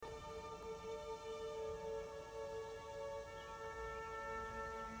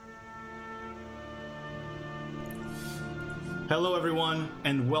Hello everyone,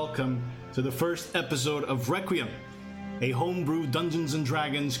 and welcome to the first episode of Requiem, a homebrew Dungeons &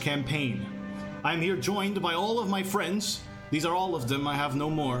 Dragons campaign. I'm here joined by all of my friends. These are all of them, I have no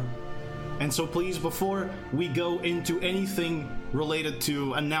more. And so please, before we go into anything related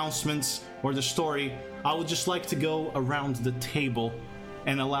to announcements or the story, I would just like to go around the table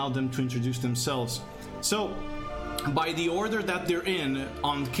and allow them to introduce themselves. So, by the order that they're in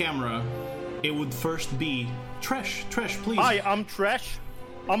on camera, it would first be Tresh. Tresh, please. Hi, I'm Tresh.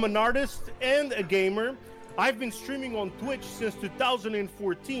 I'm an artist and a gamer. I've been streaming on Twitch since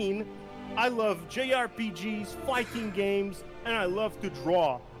 2014. I love JRPGs, fighting games, and I love to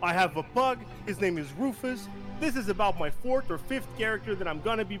draw. I have a pug. His name is Rufus. This is about my 4th or 5th character that I'm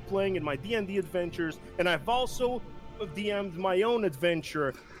gonna be playing in my D&D adventures, and I've also DM'd my own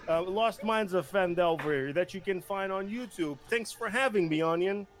adventure, Lost Mines of Phandelver, that you can find on YouTube. Thanks for having me,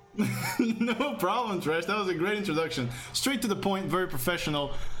 Onion. No problem, Tresh. That was a great introduction. Straight to the point, very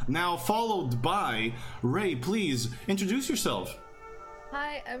professional. Now followed by Ray. Please introduce yourself.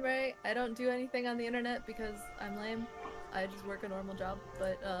 Hi, I'm Ray. I don't do anything on the internet because I'm lame. I just work a normal job,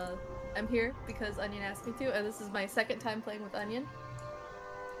 but I'm here because Onion asked me to, and this is my second time playing with Onion.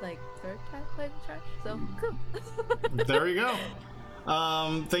 Like, third time playing with Trash, so cool. There we go.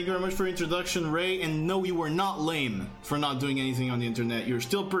 Thank you very much for your introduction, Ray. And no, you were not lame for not doing anything on the internet. You're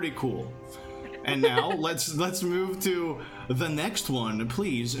still pretty cool. And now let's move to the next one,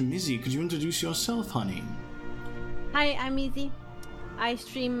 please. Mizzy, could you introduce yourself, honey? Hi, I'm Izzy. I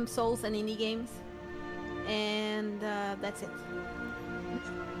stream Souls and indie games, and that's it.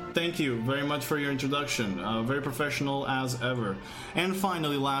 Thank you very much for your introduction. Very professional as ever. And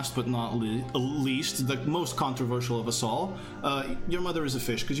finally, last but not least, the most controversial of us all, your mother is a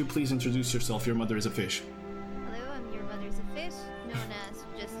fish. Could you please introduce yourself? Your mother is a fish. Hello, I'm your mother's a fish, known as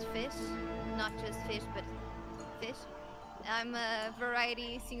just fish. Not just fish, but fish. I'm a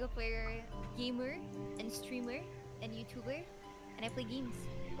variety single-player gamer and streamer and YouTuber, and I play games.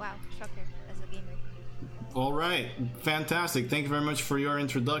 Wow, shocker, as a gamer. All right, fantastic. Thank you very much for your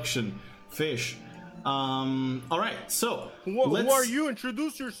introduction, Fish. All right, so Who are you?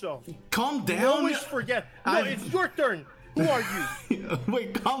 Introduce yourself. Calm down. You always forget. No, it's your turn. Who are you?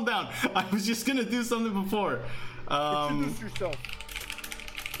 Wait, calm down. I was just gonna do something before. Introduce yourself.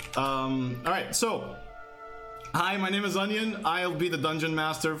 All right, so hi, my name is Onion. I'll be the dungeon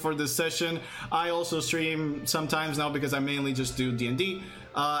master for this session. I also stream sometimes now because I mainly just do D&D,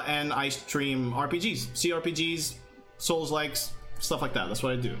 and I stream RPGs, CRPGs, Souls-likes, stuff like that. That's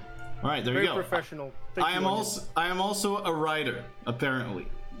what I do. All right, there Very you go. professional. I am also a writer, apparently,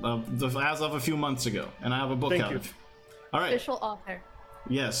 as of a few months ago, and I have a book Thank out. you. All right. Official author.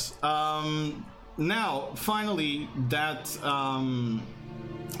 Yes. Now, finally, that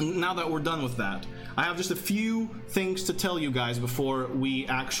now that we're done with that, I have just a few things to tell you guys before we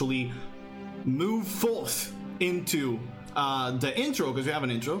actually move forth into the intro, because we have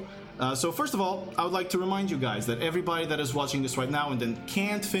an intro. So first of all, I would like to remind you guys that everybody that is watching this right now and then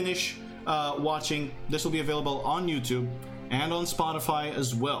can't finish watching, this will be available on YouTube and on Spotify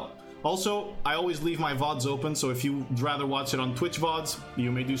as well. Also, I always leave my VODs open, so if you'd rather watch it on Twitch VODs,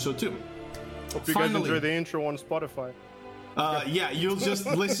 you may do so too. Hope you guys enjoy the intro on Spotify. Yeah, you'll just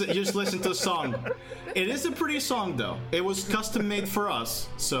listen to a song. It is a pretty song though. It was custom made for us,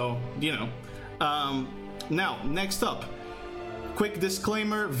 so you know. Now, next up, quick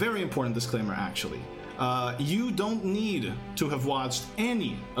disclaimer, very important disclaimer actually. You don't need to have watched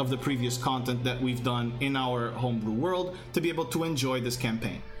any of the previous content that we've done in our homebrew world to be able to enjoy this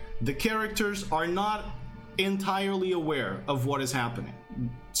campaign. The characters are not entirely aware of what is happening,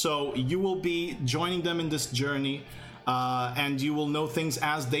 so you will be joining them in this journey. And you will know things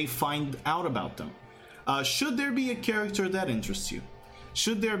as they find out about them. Should there be a character that interests you,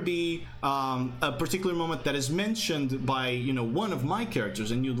 should there be a particular moment that is mentioned by one of my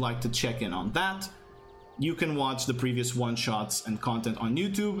characters and you'd like to check in on that, you can watch the previous one-shots and content on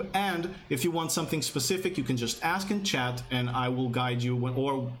YouTube. And if you want something specific, you can just ask in chat and I will guide you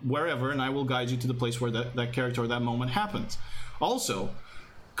or wherever, and I will guide you to the place where that character or that moment happens. Also,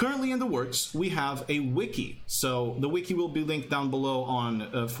 currently in the works, we have a wiki. So the wiki will be linked down below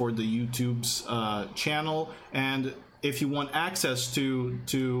on for the YouTube's channel. And if you want access to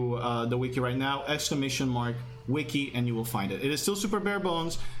the wiki right now, !wiki, and you will find it. It is still super bare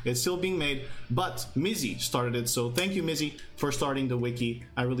bones. It's still being made, but Mizzy started it. So thank you, Mizzy, for starting the wiki.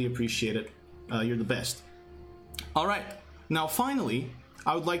 I really appreciate it. You're the best. All right. Now, finally,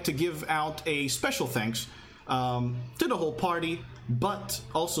 I would like to give out a special thanks to the whole party, but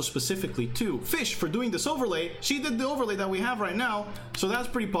also specifically to Fish for doing this overlay. She did the overlay that we have right now, so that's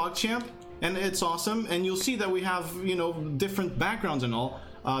pretty PogChamp. and it's awesome. And you'll see that we have different backgrounds and all.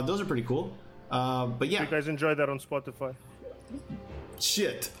 Those are pretty cool. But yeah, You guys enjoy that on Spotify?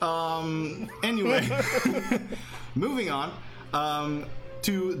 shit. Anyway, moving on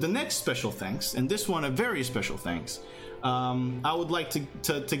to the next special thanks, and this one a very special thanks. I would like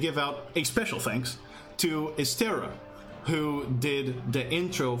to give out a special thanks to Estera, who did the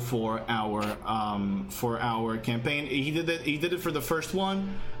intro for our campaign. He did it for the first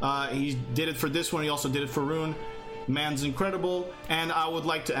one. He did it for this one. He also did it for Rune. Man's incredible, and I would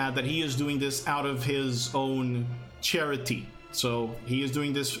like to add that he is doing this out of his own charity. So he is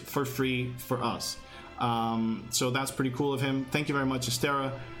doing this for free for us. So that's pretty cool of him. Thank you very much,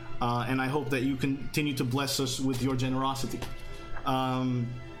 Estera, and I hope that you continue to bless us with your generosity.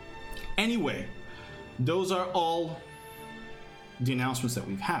 Anyway, those are all the announcements that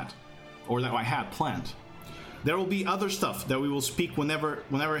we've had, or that I had planned. There will be other stuff that we will speak whenever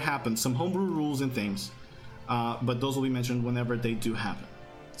it happens, some homebrew rules and things, but those will be mentioned whenever they do happen.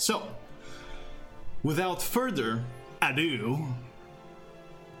 So, without further ado,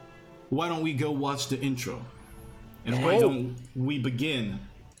 why don't we go watch the intro? And why don't we begin?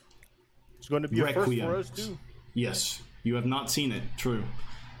 It's going to be a first Requiem. for us too. Yes, you have not seen it, true.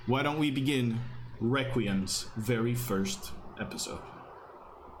 Why don't we begin Requiem's very first episode?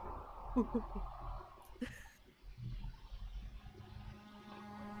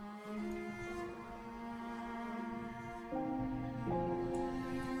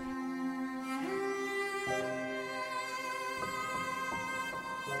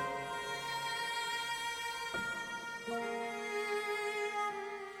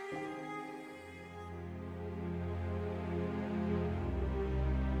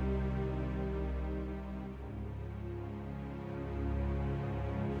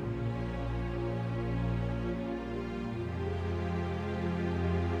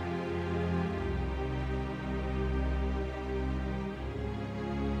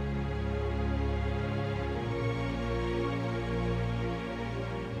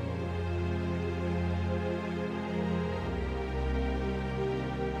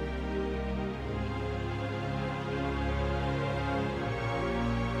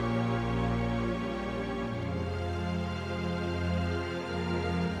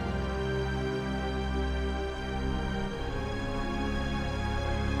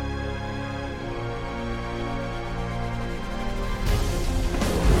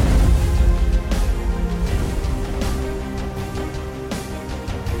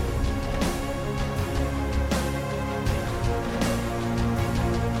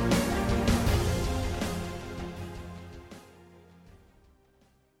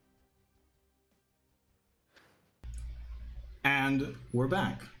 And we're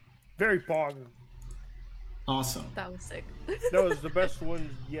back. Very pog. Awesome. That was sick. That was the best one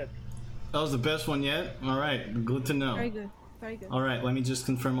yet. That was the best one yet? Alright, good to know. Very good. Very good. Alright, let me just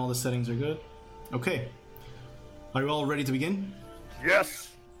confirm all the settings are good. Okay. Are you all ready to begin?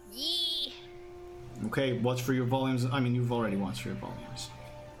 Yes. Yee! Okay, watch for your volumes. I mean, you've already watched for your volumes.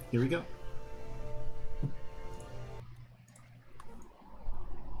 Here we go.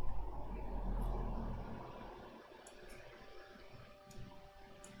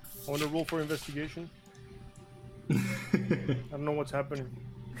 I want to roll for investigation. I don't know what's happening.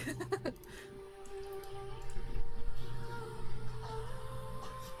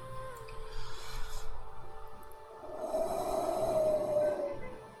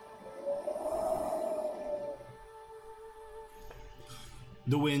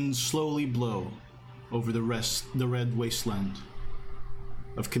 The winds slowly blow over the red wasteland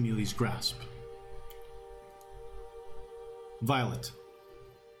of Camille's grasp. Violet,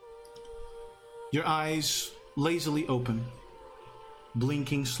 your eyes lazily open,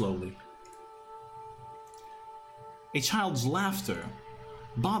 blinking slowly. A child's laughter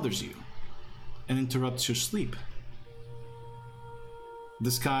bothers you and interrupts your sleep.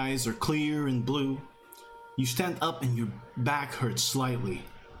 The skies are clear and blue. You stand up and your back hurts slightly.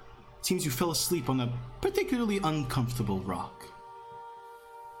 It seems you fell asleep on a particularly uncomfortable rock.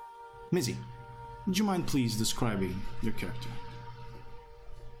 Mizzy, would you mind please describing your character?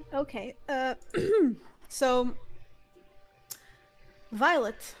 Okay, so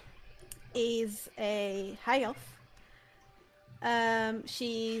Violet is a high elf.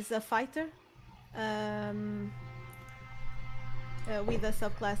 She's a fighter with a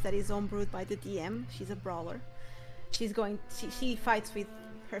subclass that is homebrewed by the DM. She's a brawler. She fights with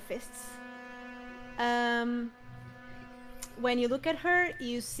her fists. When you look at her,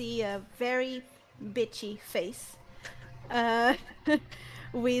 you see a very bitchy face.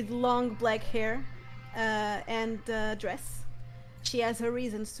 With long black hair and dress. She has her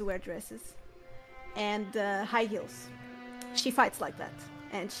reasons to wear dresses. and high heels. She fights like that,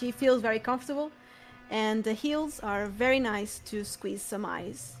 and she feels very comfortable. And the heels are very nice to squeeze some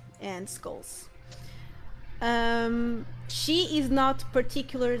eyes and skulls. She is not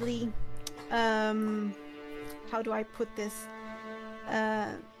particularly, how do I put this?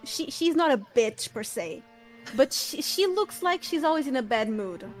 She's not a bitch per se, but she looks like she's always in a bad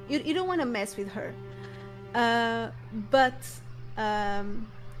mood. You don't want to mess with her. But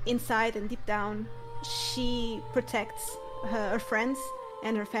inside and deep down, she protects her friends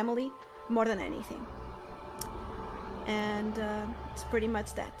and her family more than anything. And it's pretty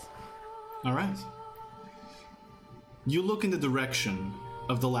much that. All right. You look in the direction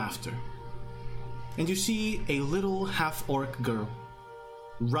of the laughter, and you see a little half-orc girl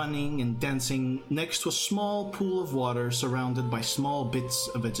running and dancing next to a small pool of water surrounded by small bits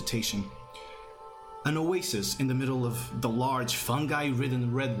of vegetation. An oasis in the middle of the large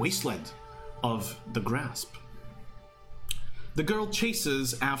fungi-ridden red wasteland of the Grasp. The girl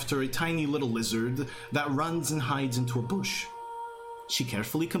chases after a tiny little lizard that runs and hides into a bush. She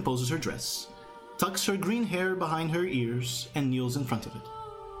carefully composes her dress, tucks her green hair behind her ears, and kneels in front of it.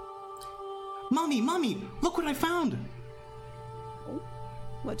 Mommy, Mommy, look what I found!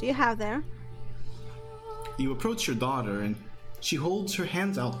 What do you have there? You approach your daughter, and she holds her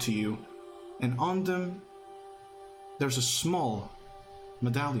hands out to you, and on them, there's a small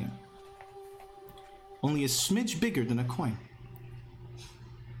medallion. Only a smidge bigger than a coin.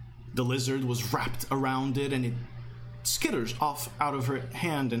 The lizard was wrapped around it, and it skitters off out of her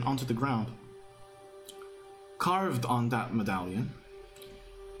hand and onto the ground. Carved on that medallion,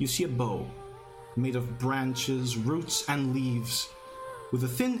 you see a bow made of branches, roots, and leaves, with a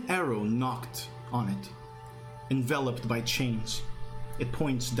thin arrow knocked on it, enveloped by chains. It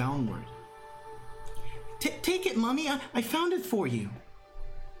points downward. Take it, Mommy. I found it for you.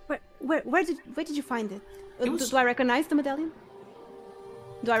 Where did you find it? Was... Do I recognize the medallion?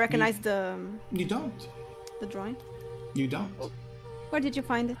 Do I recognize You don't. the drawing? You don't. Where did you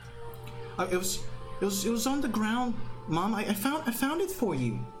find it? It was on the ground, Mom. I found it for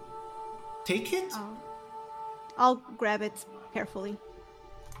you. Take it. I'll grab it carefully.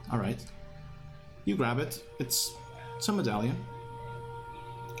 All right. You grab it. It's a medallion.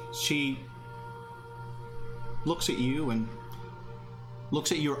 She looks at you and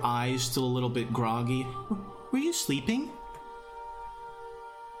looks at your eyes, still a little bit groggy. Were you sleeping?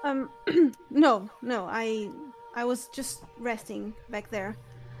 No. I was just resting back there.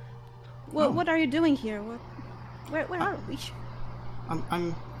 Well, What are you doing here? Where are we?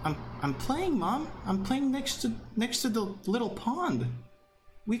 I'm playing, Mom. I'm playing next to the little pond.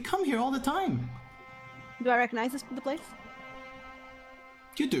 We come here all the time. Do I recognize the place?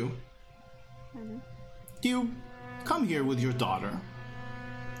 You do. I do. You come here with your daughter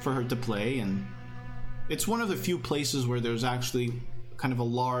for her to play, and it's one of the few places where there's actually kind of a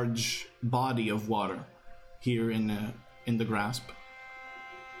large body of water here in the Grasp.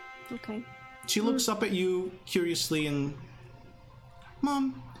 Okay. She looks up at you curiously and...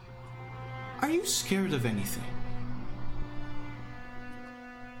 Mom, are you scared of anything?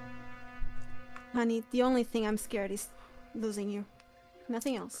 Honey, the only thing I'm scared is losing you.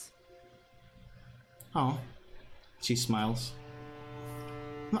 Nothing else. Oh, she smiles.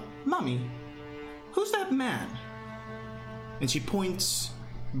 Mommy, who's that man? And she points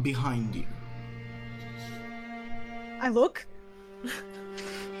behind you. I look.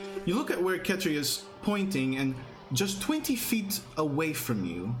 You look at where Ketri is pointing, and just 20 feet away from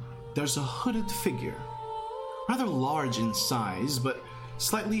you, there's a hooded figure. Rather large in size, but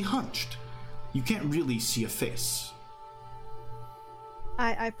slightly hunched. You can't really see a face.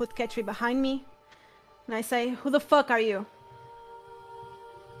 I put Ketri behind me, and I say, "Who the fuck are you?"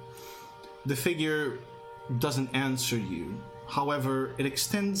 The figure doesn't answer you. However, it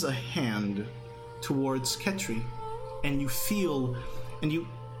extends a hand towards Ketri, and you feel, and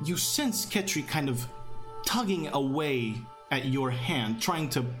you sense Ketri kind of tugging away at your hand, trying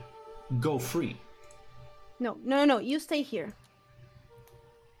to go free. No, you stay here.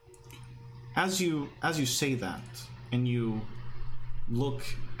 As you say that, and you look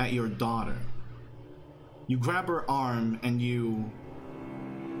at your daughter, you grab her arm and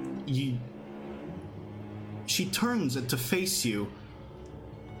she turns it to face you,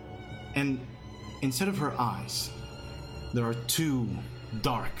 and instead of her eyes, there are two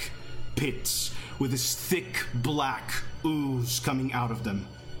dark pits with this thick black ooze coming out of them.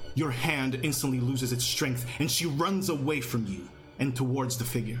 Your hand instantly loses its strength, and she runs away from you and towards the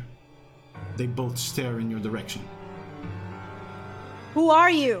figure. They both stare in your direction. Who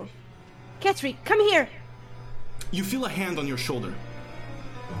are you? Ketri, come here! You feel a hand on your shoulder.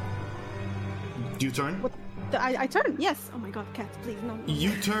 Do you turn? What? I turn. Yes. Oh my God, cat, please no.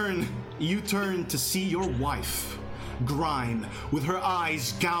 You turn to see your wife, Grime, with her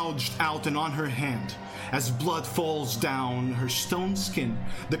eyes gouged out and on her hand. As blood falls down her stone skin,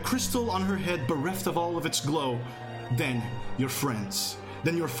 the crystal on her head bereft of all of its glow. Then your friends,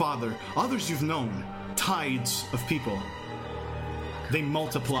 then your father, others you've known, tides of people. They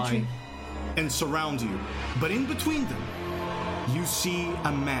multiply and surround you, but in between them, you see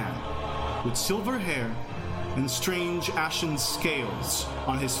a man with silver hair and strange ashen scales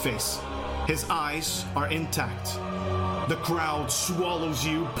on his face. His eyes are intact. The crowd swallows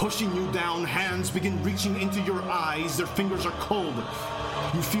you, pushing you down. Hands begin reaching into your eyes. Their fingers are cold.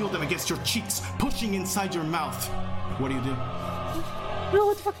 You feel them against your cheeks, pushing inside your mouth. What do you do? No,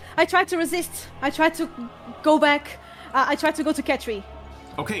 what the fuck? I tried to resist. I tried to go back. I tried to go to Ketri.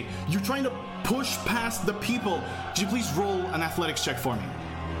 Okay, you're trying to push past the people. Could you please roll an athletics check for me?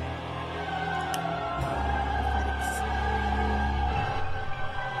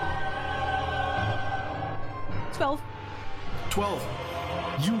 12.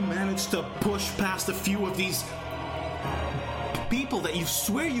 You manage to push past a few of these people that you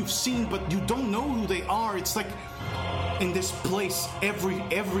swear you've seen, but you don't know who they are. It's like in this place,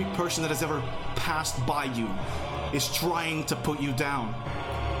 every person that has ever passed by you is trying to put you down.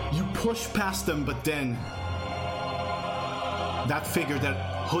 You push past them, but then that figure,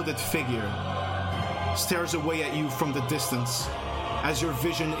 that hooded figure, stares away at you from the distance as your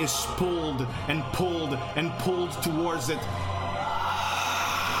vision is pulled and pulled and pulled towards it.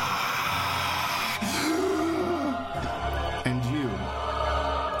 And you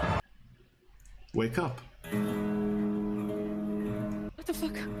wake up. What the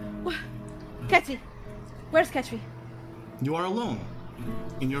fuck? What? Ketri! Where's Ketri? You are alone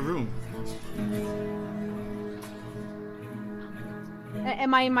in your room.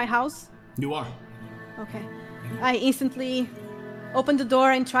 Am I in my house? You are. Okay. I instantly open the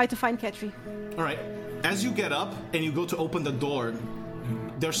door and try to find Ketri. All right. As you get up and you go to open the door,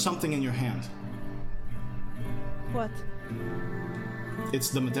 there's something in your hand. What? It's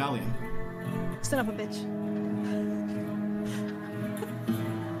the medallion. Son of a bitch.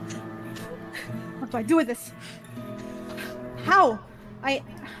 What do I do with this? How? I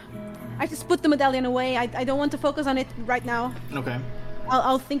just put the medallion away. I don't want to focus on it right now. Okay.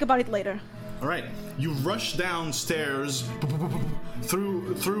 I'll think about it later. All right. You rush downstairs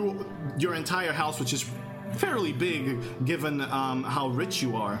through your entire house, which is fairly big given how rich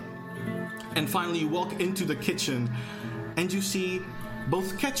you are. And finally you walk into the kitchen and you see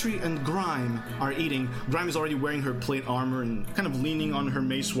both Ketri and Grime are eating. Grime is already wearing her plate armor and kind of leaning on her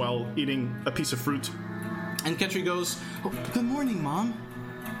mace while eating a piece of fruit. And Ketri goes, "Oh, good morning, Mom."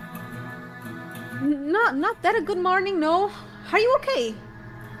 Not that a good morning, no. Are you okay?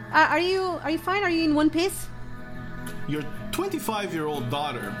 Are you fine? Are you in one piece? Your 25-year-old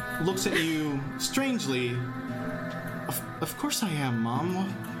daughter looks at you strangely. Of course I am, Mom.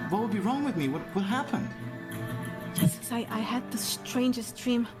 What would be wrong with me? What happened? Jesus, I had the strangest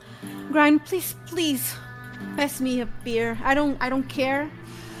dream. Grime, please, pass me a beer. I don't care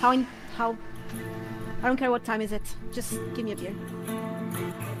how I don't care what time is it. Just give me a beer.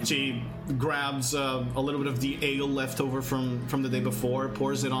 She grabs a little bit of the ale left over from the day before,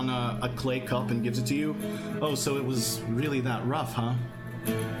 pours it on a clay cup and gives it to you. Oh, so it was really that rough, huh?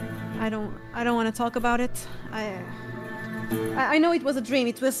 I don't want to talk about it. I know it was a dream.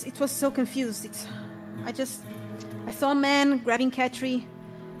 It was so confused. I saw a man grabbing Ketri.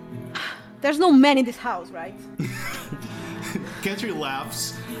 There's no man in this house, right? Ketri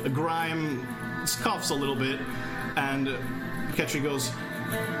laughs. Grime coughs a little bit, and Ketri goes,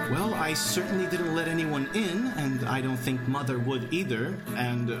 "Well, I certainly didn't let anyone in, and I don't think Mother would either."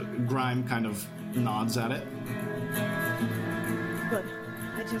 And Grime kind of nods at it. Good.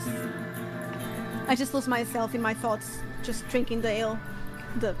 I just lost myself in my thoughts, just drinking the ale,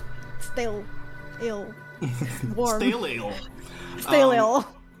 the stale ale, warm. Stale ale. Stale ale.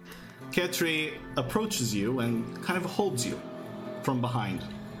 Ketri approaches you and kind of holds you from behind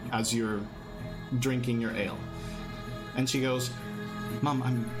as you're drinking your ale. And she goes, "Mom,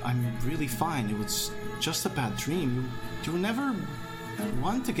 I'm really fine. It was just a bad dream. You never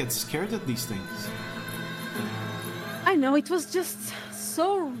want to get scared at these things." I know, it was just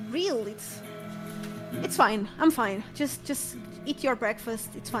so real. It's fine. I'm fine. Just eat your breakfast.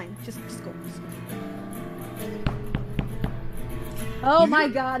 It's fine. Just go. Oh my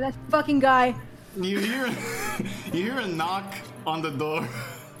God, that fucking guy. You hear a knock on the door.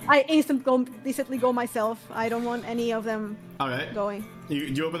 I instantly go myself. I don't want any of them All right. going.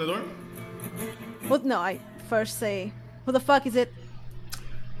 You open the door? What? No, I first say, who the fuck is it?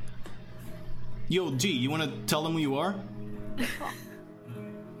 Yo, G, you want to tell them who you are?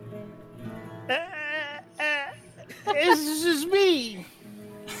 This is me,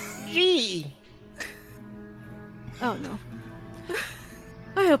 G. Oh no.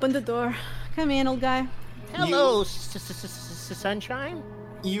 I opened the door. Come in, old guy. Hello, sunshine.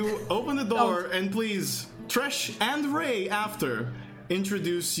 You open the door, and please, Tresh and Ray, after,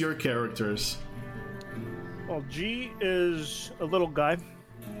 introduce your characters. Well, G is a little guy,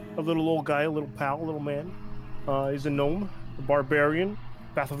 a little old guy, a little pal, a little man. He's a gnome, a barbarian,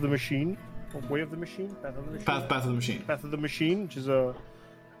 Path of the Machine, or Way of the Machine, Path of the Machine. Path of the Machine. Path of the Machine, which is a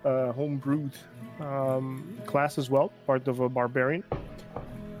homebrewed class as well, part of a barbarian.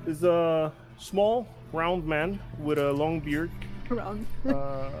 Is a small, round man with a long beard, Around.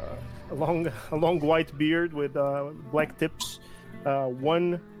 a long white beard with black tips.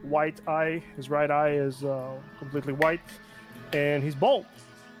 One white eye, his right eye is completely white, and he's bald.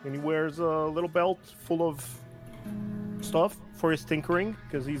 And he wears a little belt full of stuff for his tinkering,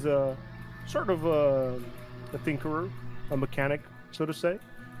 because he's a sort of a tinkerer, a mechanic, so to say.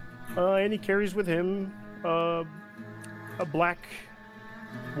 And he carries with him a black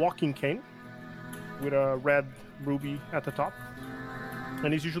walking cane with a red ruby at the top.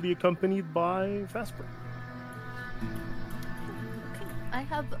 And he's usually accompanied by Vesper. I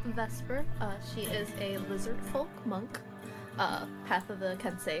have Vesper. She is a lizard folk monk, Path of the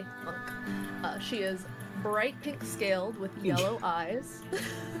Kensei monk. She is bright pink scaled with yellow eyes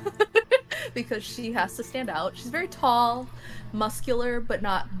because she has to stand out. She's very tall, muscular, but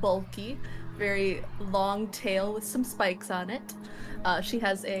not bulky. Very long tail with some spikes on it. She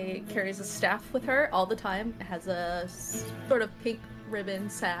carries a staff with her all the time. It has a sort of pink ribbon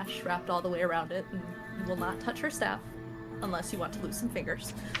sash wrapped all the way around it, and you will not touch her staff unless you want to lose some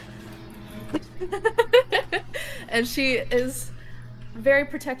fingers. And she is very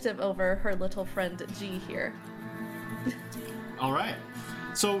protective over her little friend G here. All right.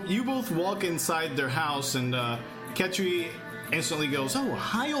 So you both walk inside their house, and Ketri instantly goes, "Oh,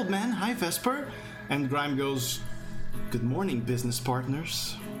 hi, old man. Hi, Vesper." And Grime goes, "Good morning, business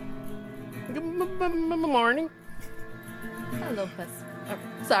partners." Good morning. Hello, Vesper. Oh,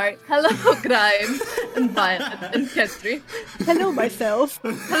 sorry. Hello, Grime and Violet and Ketri. Hello, myself.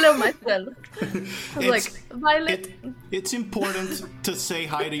 Hello, myself. I was like, Violet. It's important to say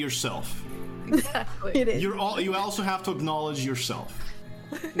hi to yourself. Exactly. It is. You also have to acknowledge yourself.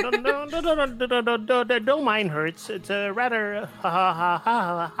 No, don't mind her. It's rather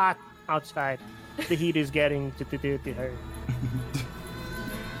hot outside. The heat is getting to her.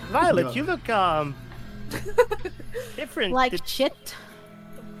 Violet, No. you look different. Like shit.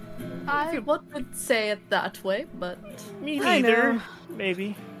 I wouldn't say it that way, but Me I neither. know.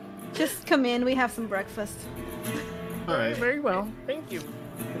 Maybe. Just come in. We have some breakfast. All right. Very well. Thank you.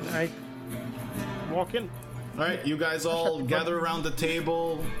 And I walk in. All right, you guys all gather around the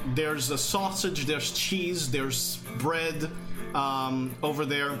table. There's a sausage, there's cheese, there's bread over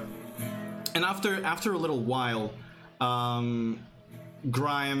there. And after a little while, Grime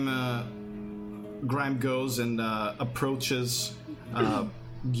goes and approaches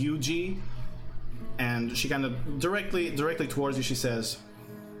Yuji, and she kind of directly towards you. She says,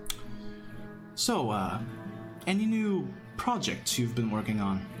 "So, any new projects you've been working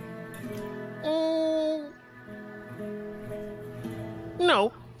on?"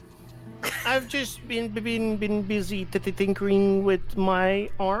 No. I've just been busy tinkering with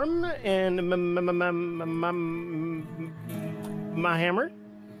my arm and my hammer.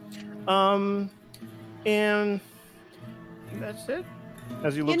 And that's it.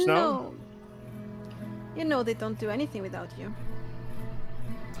 As he looks down. You know they don't do anything without you.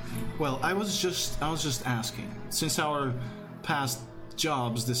 Well, I was just asking. Since our past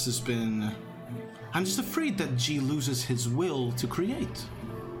jobs, this has been... I'm just afraid that G loses his will to create.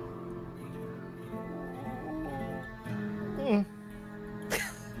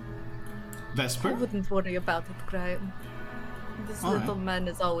 Vesper? I wouldn't worry about it, Grime. This All little right. man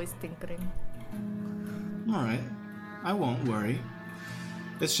is always tinkering. Alright, I won't worry.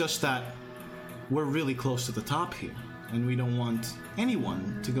 It's just that we're really close to the top here, and we don't want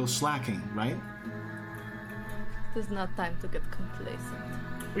anyone to go slacking, right? There's not time to get complacent.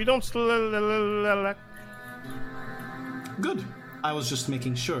 We don't Good. I was just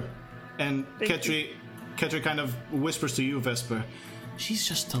making sure. And Thank Ketri kind of whispers to you, Vesper. She's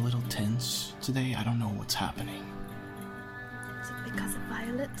just a little tense today. I don't know what's happening. Is it because of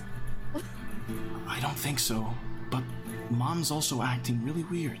Violet? I don't think so. But Mom's also acting really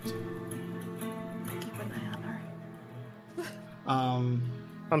weird. Keep an eye on her.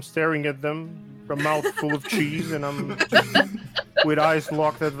 I'm staring at them, a mouth full of cheese, and I'm with eyes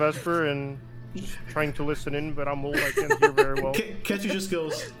locked at Vesper, and just trying to listen in, but I'm old. I can't hear very well. Ketchy just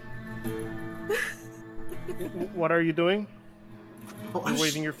goes, What are you doing? oh, You're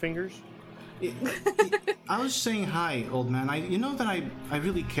waving your fingers? I was saying hi, old man. You know that I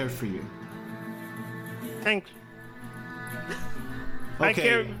really care for you. Thanks. Okay. I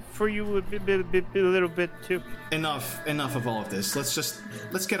care for you a little bit too. Enough of all of this.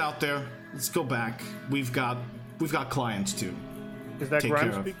 Let's get out there. Let's go back. We've got clients too. Is that Take Graham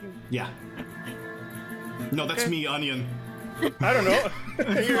care of. speaking? Yeah. No, that's me, Onion. I don't know.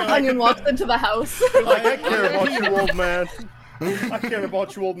 You're like, Onion walks into the house. I care about you, old man. I care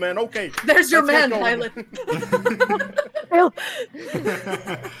about you, old man. Okay. There's your let's man, get going.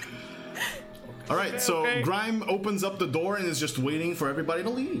 Pilot. All right, so okay. Grime opens up the door and is just waiting for everybody to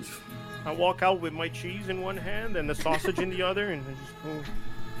leave. I walk out with my cheese in one hand and the sausage in the other, and I just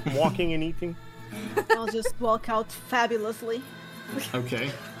go walking and eating. I'll just walk out fabulously. Okay.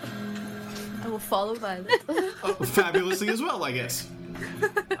 I will follow Violet. Fabulously as well, I guess.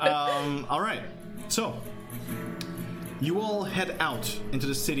 All right. So, you all head out into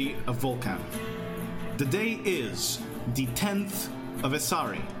the city of Vulcan. The day is the 10th of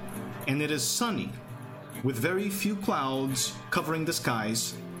Isari, and it is sunny, with very few clouds covering the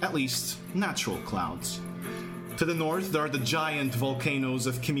skies, at least natural clouds. To the north, there are the giant volcanoes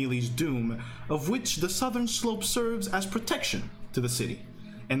of Camille's Doom, of which the southern slope serves as protection to the city,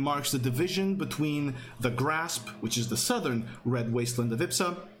 and marks the division between the Grasp, which is the southern red wasteland of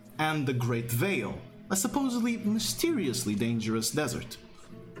Ipsa, and the Great Vale, a supposedly mysteriously dangerous desert.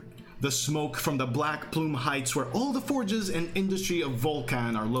 The smoke from the Black Plume Heights, where all the forges and industry of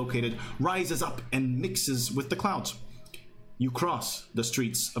Vulcan are located, rises up and mixes with the clouds. You cross the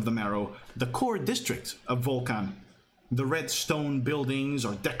streets of the Marrow, the core district of Vulcan. The red stone buildings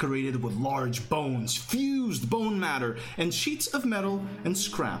are decorated with large bones, fused bone matter, and sheets of metal and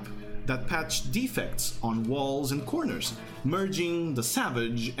scrap that patch defects on walls and corners, merging the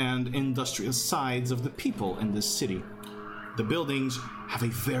savage and industrious sides of the people in this city. The buildings have a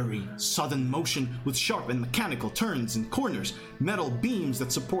very sudden motion with sharp and mechanical turns and corners, metal beams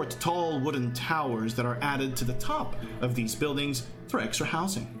that support tall wooden towers that are added to the top of these buildings for extra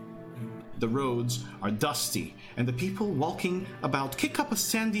housing. The roads are dusty, and the people walking about kick up a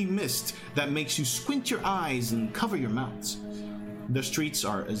sandy mist that makes you squint your eyes and cover your mouths. The streets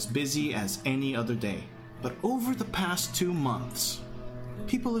are as busy as any other day, but over the past 2 months,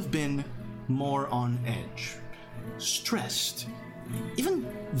 people have been more on edge, stressed, even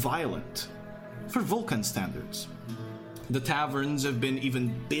violent, for Vulcan standards. The taverns have been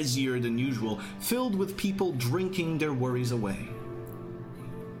even busier than usual, filled with people drinking their worries away.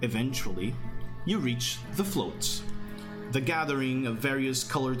 Eventually, you reach the floats. The gathering of various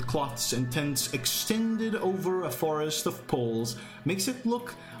colored cloths and tents extended over a forest of poles makes it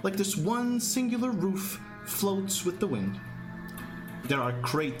look like this one singular roof floats with the wind. There are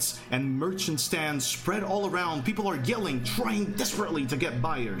crates and merchant stands spread all around. People are yelling, trying desperately to get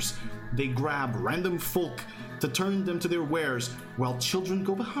buyers. They grab random folk to turn them to their wares, while children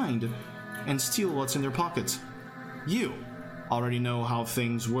go behind and steal what's in their pockets. You already know how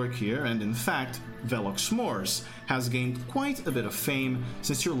things work here, and in fact, Velox Mors has gained quite a bit of fame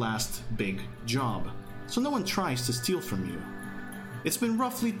since your last big job, so no one tries to steal from you. It's been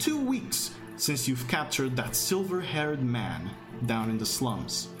roughly 2 weeks since you've captured that silver-haired man down in the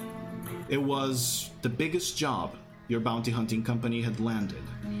slums. It was the biggest job your bounty hunting company had landed,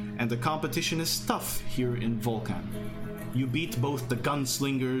 and the competition is tough here in Vulcan. You beat both the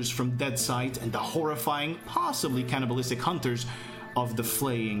gunslingers from Deadsight and the horrifying, possibly cannibalistic hunters of the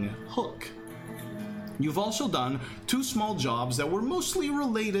Flaying Hook. You've also done 2 small jobs that were mostly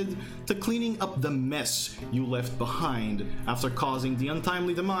related to cleaning up the mess you left behind after causing the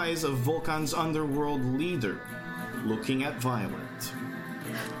untimely demise of Vulcan's underworld leader, looking at Violet.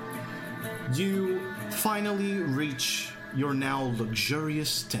 You finally reach your now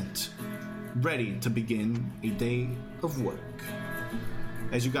luxurious tent, ready to begin a day of work.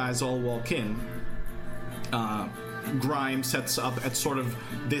 As you guys all walk in, Grime sets up at sort of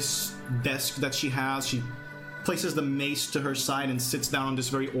this desk that she has. She places the mace to her side and sits down on this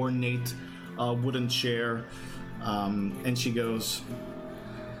very ornate wooden chair. And she goes,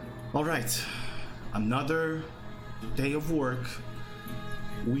 "All right, another day of work.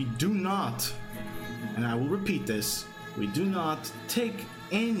 We do not, and I will repeat this, we do not take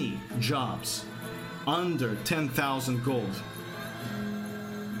any jobs under 10,000 gold.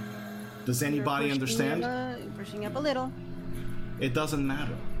 Does anybody understand?" You're pushing up a little. It doesn't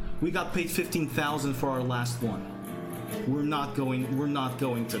matter. We got paid 15,000 for our last one. We're not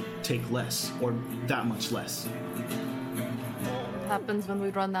going to take less, or that much less. happens when we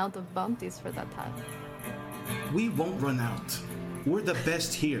run out of bounties for that time? We won't run out. We're the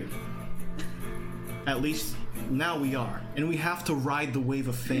best here. At least now we are, and we have to ride the wave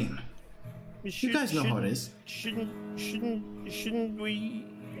of fame. You guys know how it is. Shouldn't we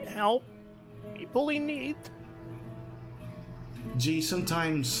help people in need? Gee,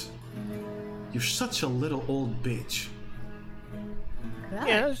 sometimes you're such a little old bitch. God.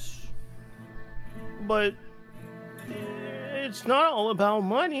 Yes, but it's not all about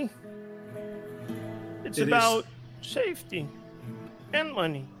money. It's It is. about safety and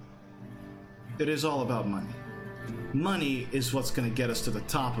money. It is all about money. Money is what's gonna get us to the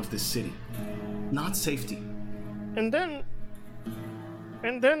top of this city, not safety. And then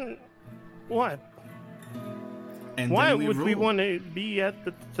what? And Why then would we rule. want to be at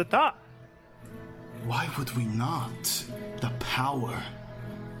the top? Why would we not? The power,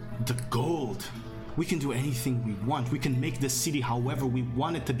 the gold. We can do anything we want. We can make this city however we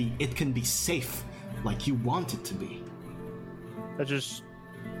want it to be. It can be safe, like you want it to be. I just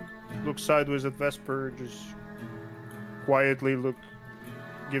look sideways at Vesper, just quietly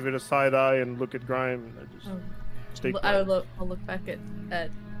give it a side eye, and look at Grime, and I just stay quiet. I'll look back at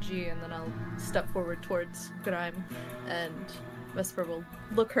G, and then I'll step forward towards Grime, and Vesper will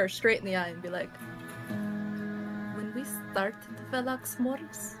look her straight in the eye and be like, when we started Velox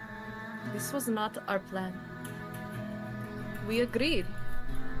Mors, this was not our plan. We agreed.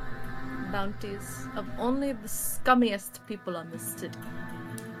 Bounties of only the scummiest people on this city.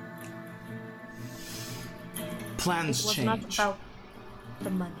 Plans It was change. not about the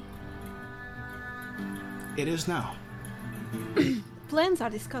money. It is now. Plans are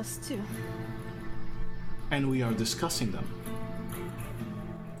discussed too. And we are discussing them.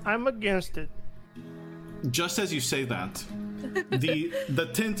 I'm against it. Just as you say that, the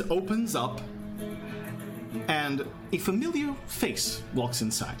tent opens up, and a familiar face walks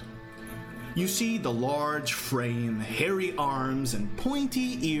inside. You see the large frame, hairy arms, and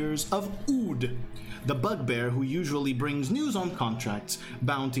pointy ears of Ood, the bugbear who usually brings news on contracts,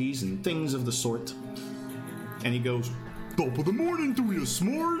 bounties, and things of the sort. And he goes, "Top of the morning to you,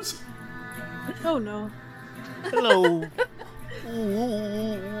 s'mores!" Oh no. Hello.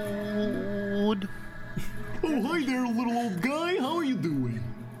 Wood. Oh, hi there, little old guy. How are you doing?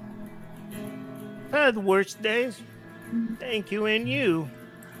 Had worse days. Thank you, and you.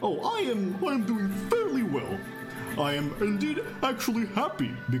 Oh, I am doing fairly well. I am indeed actually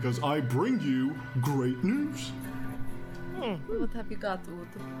happy because I bring you great news. What have you got, Wood?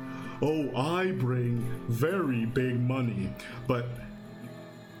 Oh, I bring very big money, but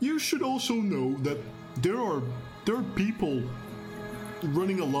you should also know that there are people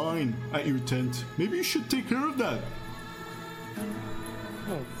running a line at your tent. Maybe you should take care of that.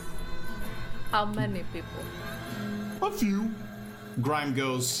 How many people? A few. Grime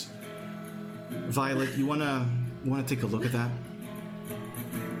goes, Violet, you wanna take a look at that?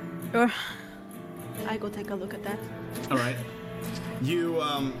 Sure. I go take a look at that. All right. You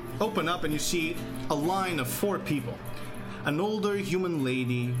open up and you see a line of 4 people. An older human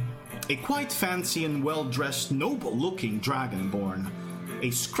lady, a quite fancy and well-dressed, noble-looking dragonborn, a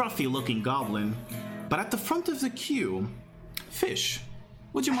scruffy-looking goblin, but at the front of the queue, Fish.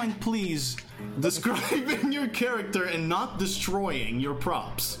 Would you mind please describing your character and not destroying your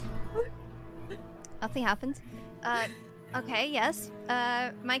props? Nothing happened. Okay, yes.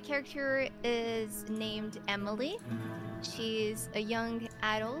 My character is named Emily. She's a young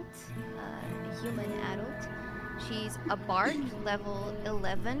adult, a human adult. She's a bard, level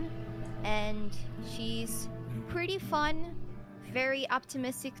 11, and she's pretty fun, very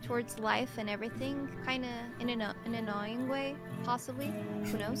optimistic towards life and everything, kind of in an annoying way, possibly,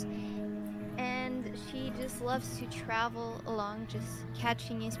 who knows. And she just loves to travel along, just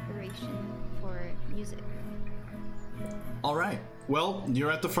catching inspiration for music. All right. Well, you're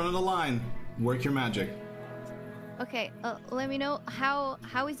at the front of the line. Work your magic. Okay, let me know, how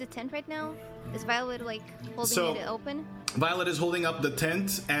is the tent right now? Is Violet, like, holding it open? Violet is holding up the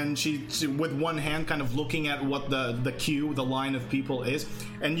tent, and she with one hand kind of looking at what the queue, the line of people is.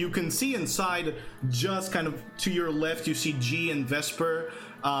 And you can see inside, just kind of to your left, you see G and Vesper.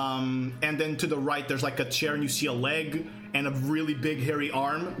 And then to the right, there's like a chair, and you see a leg and a really big hairy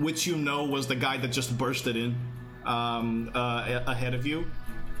arm, which you know was the guy that just bursted in ahead of you.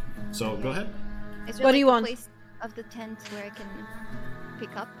 So go ahead. Is there, What do you a want? place of the tent where I can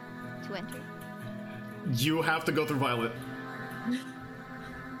pick up to enter? You have to go through Violet.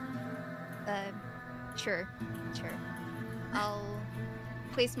 Sure. I'll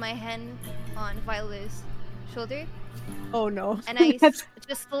place my hand on Violet's shoulder, Oh no. and I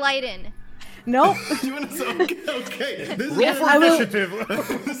just slide in. No, You want to? Okay. This is Roll for I will- initiative.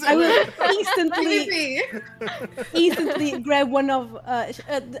 I will Maybe. instantly grab one of.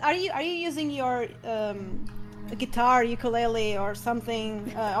 Are you using your guitar, ukulele, or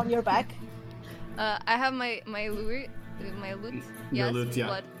something on your back? I have my lute. Yes, lute, yeah.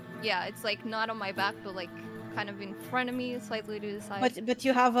 but yeah, it's like not on my back, but like kind of in front of me, slightly to the side. But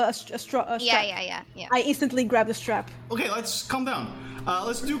you have a strap. Yeah. I instantly grab the strap. Okay, let's calm down.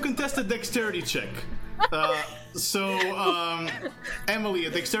 Let's do contested dexterity check. Emily, a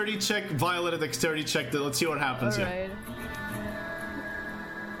dexterity check. Violet, a dexterity check. Let's see what happens All here.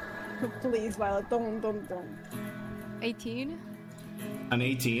 right. Please, Violet, don't. 18. An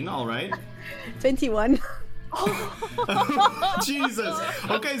 18, all right. 21. Jesus.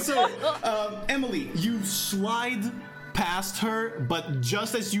 Okay, so Emily, you slide past her, but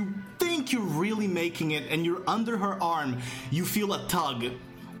just as you think you're really making it and you're under her arm, you feel a tug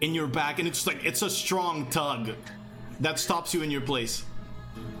in your back, and it's a strong tug that stops you in your place.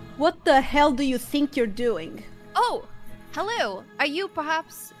 What the hell do you think you're doing? Oh, hello. Are you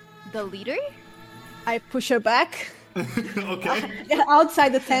perhaps the leader? I push her back Okay.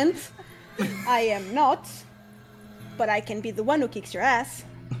 outside the tent. I am not, but I can be the one who kicks your ass.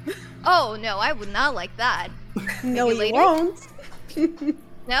 Oh no, I would not like that. No, Maybe you later? won't.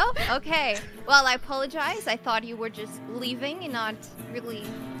 No? Okay. Well, I apologize. I thought you were just leaving and not really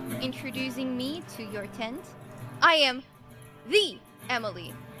introducing me to your tent. I am the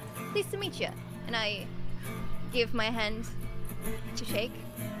Emily. Pleased to meet you. And I give my hand to shake.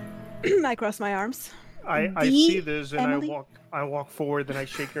 I cross my arms. I The see this and Emily? I walk forward and I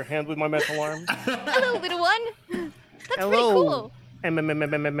shake your hand with my metal arm. Hello, little one. That's pretty Hello, cool.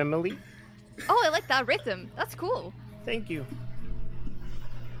 Emily. Oh, I like that rhythm. That's cool. Thank you.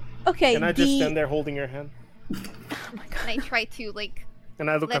 Okay, And I just stand there holding your hand, And I try to like. and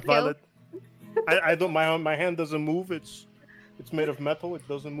I look Let at go. Violet. I don't. My hand doesn't move. It's made of metal. It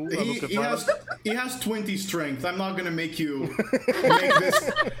doesn't move. I look at Violet. He has 20 strength. I'm not gonna make you make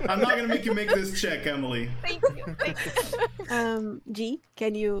this. I'm not gonna make you make this check, Emily. Thank you. G,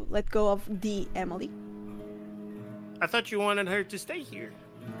 can you let go of the Emily? I thought you wanted her to stay here.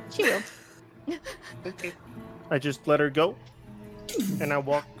 She will. Okay. I just let her go, and I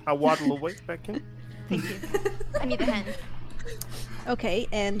waddle away back in. Thank you. I need a hand. Okay,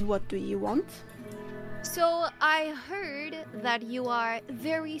 and what do you want? So I heard that you are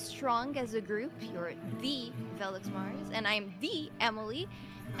very strong as a group. You're the Velox Mors, and I'm the Emily,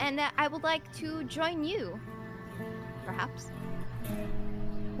 and I would like to join you. Perhaps.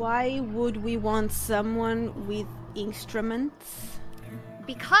 Why would we want someone with instruments?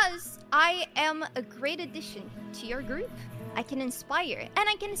 Because I am a great addition to your group. I can inspire and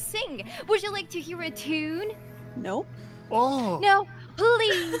I can sing. Would you like to hear a tune? No. Oh. No,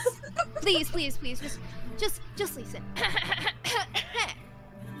 please, please, just listen.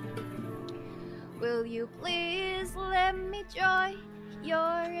 Will you please let me join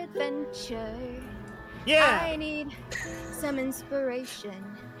your adventure? Yeah. I need some inspiration,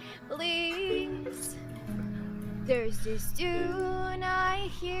 please. There's this tune I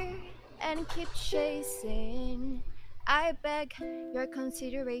hear and keep chasing. I beg your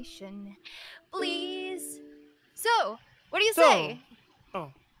consideration, please. So, what do you say?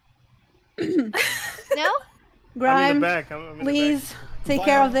 Oh. No? I'm in Grime, the back. I'm in the back. please take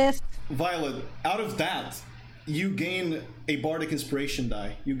care of this. Violet, out of that, you gain a bardic inspiration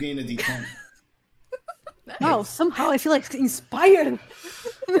die. You gain a D10. Oh, somehow I feel like inspired.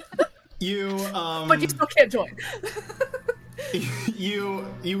 You But you still can't join.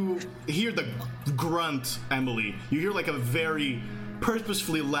 you hear the grunt, Emily. You hear like a very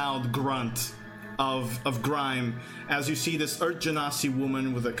purposefully loud grunt of Grime as you see this Earth Genasi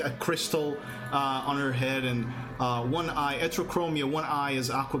woman with a crystal on her head and one eye, heterochromia. One eye is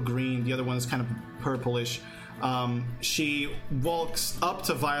aqua green, the other one is kind of purplish. She walks up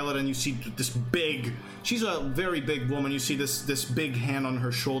to Violet and you see this big, she's a very big woman. You see this big hand on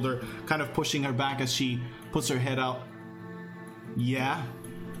her shoulder kind of pushing her back as she puts her head out. Yeah?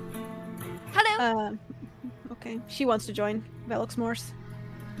 Hello? Okay, she wants to join Velox Mors.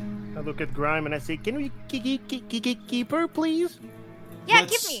 I look at Grime and I say, "Can we keep her, please?" Yeah,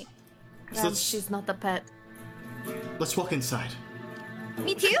 let's- give me. She's not the pet. Let's walk inside.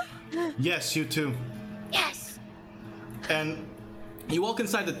 Me too? Yes, you too. Yes. And you walk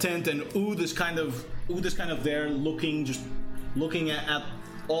inside the tent, and Oud is kind of there, looking at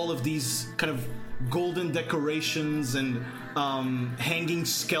all of these kind of golden decorations and hanging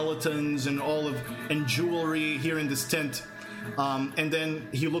skeletons and and jewelry here in this tent. And then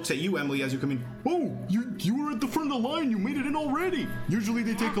he looks at you, Emily, as you come in. Oh, you were at the front of the line. You made it in already. Usually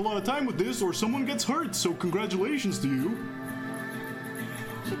they take a lot of time with this, or someone gets hurt. So congratulations to you.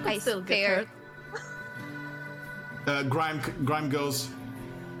 I still get hurt. Grime goes,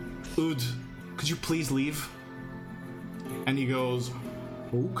 Ood, could you please leave? And he goes,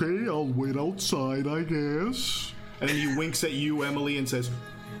 okay, I'll wait outside, I guess. And then he winks at you, Emily, and says,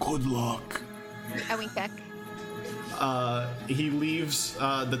 good luck. I wink back. He leaves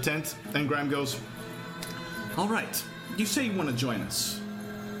the tent, and Graham goes, all right, you say you want to join us.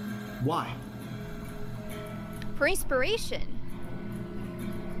 Why? For inspiration.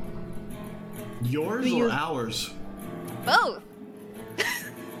 Yours or ours? Both.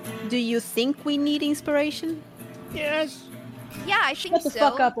 Do you think we need inspiration? Yes. Yeah, I think Shut the so.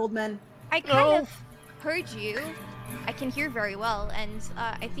 fuck up, old man. I kind of heard you. I can hear very well, and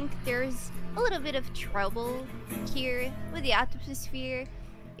I think there's a little bit of trouble here with the atmosphere.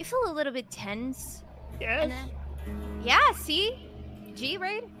 You feel a little bit tense. Yes. Yeah, see? G,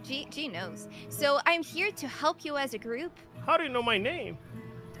 right? G knows. So I'm here to help you as a group. How do you know my name?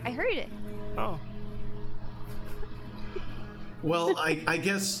 I heard it. Oh. Well, I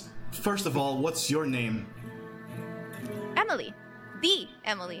guess, first of all, what's your name? Emily. The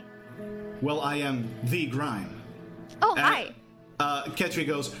Emily. Well, I am the Grime. Oh, And, hi. Ketri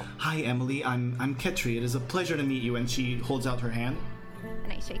goes, hi, Emily, I'm Ketri. It is a pleasure to meet you. And she holds out her hand.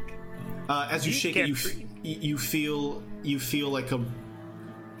 And I shake. As you shake it, Ketri. you feel like a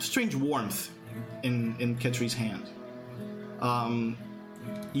strange warmth in Ketri's hand.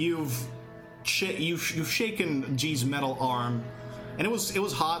 You've shaken G's metal arm, and it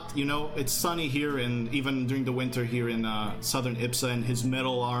was hot. You know, it's sunny here, and even during the winter here in southern Ipsa, and his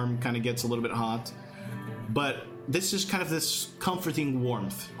metal arm kind of gets a little bit hot. But this is kind of this comforting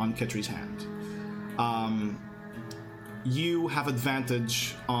warmth on Ketri's hand. You have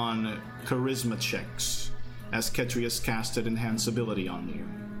advantage on charisma checks, as Ketri has casted Enhance Ability on you.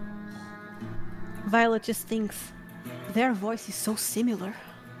 Violet just thinks their voice is so similar.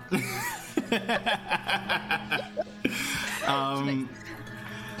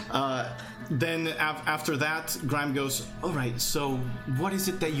 Then after that, Grime goes, all right, so what is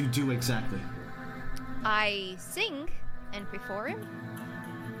it that you do exactly? I sing and perform.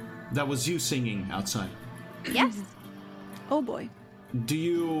 That was you singing outside. Yes. Oh boy. Do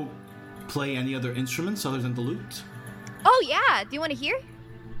you play any other instruments other than the lute? Oh, yeah. Do you want to hear?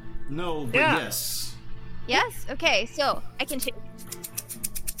 No, but Yeah. yes. Yes? Okay, so I can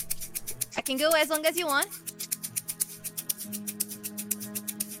go as long as you want.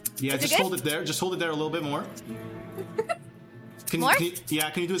 Yeah, Is it just good? hold it there. Just hold it there a little bit more. More? Can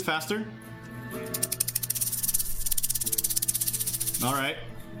you do it faster? All right.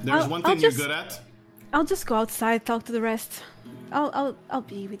 There's one I'll thing you're just- good at. I'll just go outside, talk to the rest. I'll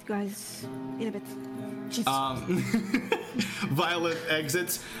be with you guys in a bit. Jeez. Violet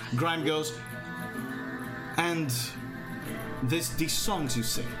exits. Grime goes, and these songs you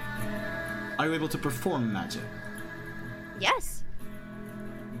sing, are you able to perform magic? Yes.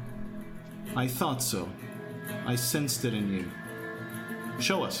 I thought so. I sensed it in you.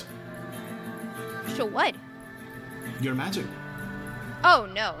 Show us Show what? your magic. Oh,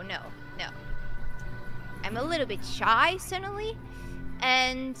 no. I'm a little bit shy, suddenly,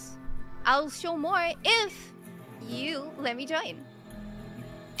 and I'll show more if you let me join.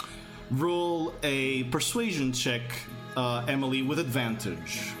 Roll a persuasion check, Emily, with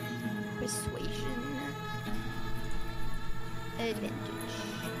advantage. Persuasion. Advantage.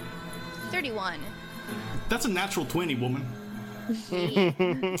 31. That's a natural 20, woman.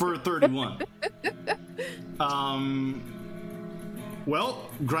 For a 31. Well,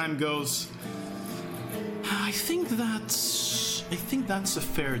 Grime goes, I think that's a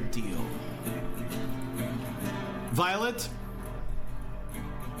fair deal. Violet,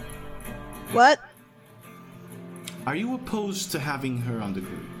 What? are you opposed to having her on the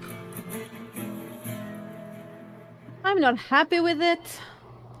group? I'm not happy with it.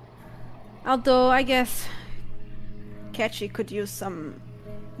 Although I guess Ketchy could use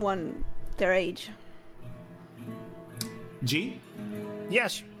someone their age. G,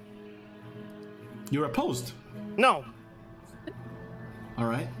 Yes. you're opposed. No. All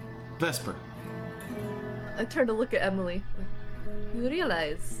right. Vesper. I turn to look at Emily. You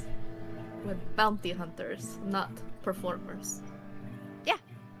realize we're bounty hunters, not performers. Yeah.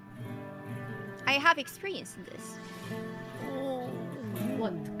 I have experience in this.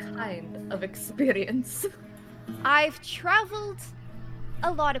 What kind of experience? I've traveled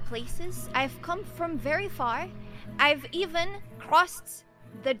a lot of places. I've come from very far. I've even crossed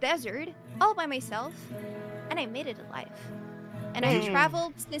the desert all by myself, and I made it alive. And I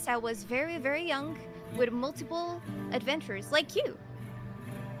traveled since I was very, very young with multiple adventures like you.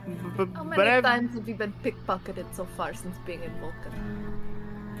 How many times have you been pickpocketed so far since being in Vulcan?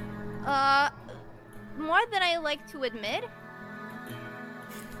 More than I like to admit.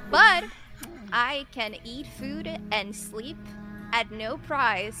 But I can eat food and sleep at no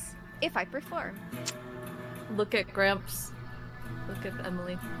price if I perform. Look at Gramps. Look at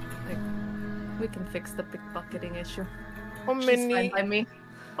Emily. Like, we can fix the pickpocketing issue. How She's many? fine by me.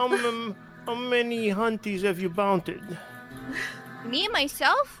 How many hunties have you bounted? Me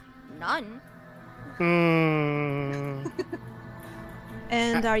myself? None.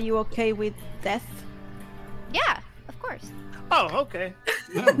 And are you okay with death? Yeah, of course. Oh, okay.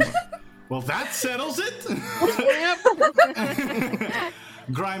 Well, that settles it.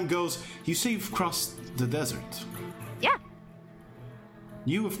 Grime goes, you say you've crossed the desert. Yeah.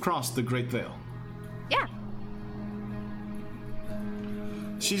 You have crossed the Great Veil. Yeah.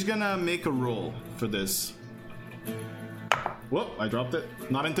 She's gonna make a roll for this. Whoop, I dropped it.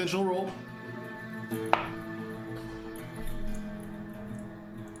 Not intentional roll.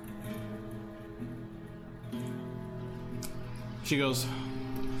 She goes,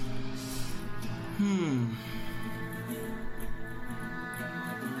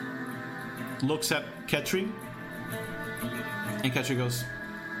 looks at Ketri, and Ketri goes,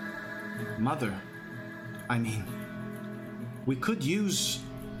 Mother, I mean, we could use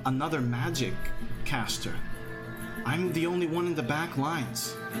another magic caster. I'm the only one in the back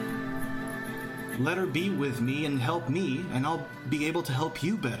lines. Let her be with me and help me, and I'll be able to help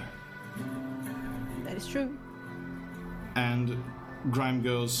you better. That is true. And Grime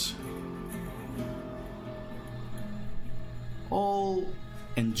goes, all,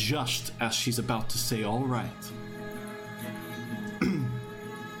 and just as she's about to say all right,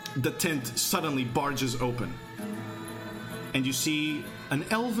 the tent suddenly barges open, and you see an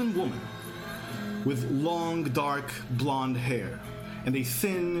elven woman with long, dark, blonde hair and a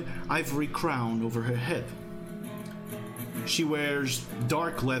thin ivory crown over her head. She wears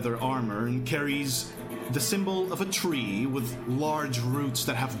dark leather armor and carries the symbol of a tree with large roots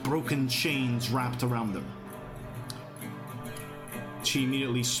that have broken chains wrapped around them. She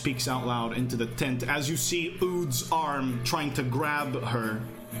immediately speaks out loud into the tent as you see Ood's arm trying to grab her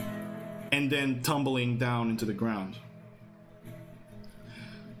and then tumbling down into the ground.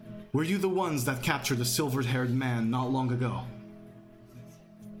 Were you the ones that captured the silver-haired man not long ago?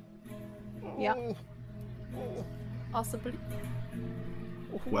 Yeah. Possibly.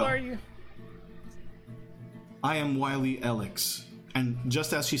 Who Well, are you? I am Wiley Alex. And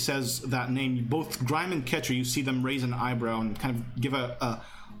just as she says that name, both Grime and Ketcher, you see them raise an eyebrow and kind of give a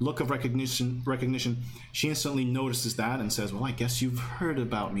look of recognition. She instantly notices that and says, well, I guess you've heard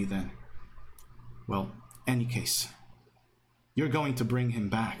about me then. Well, any case, you're going to bring him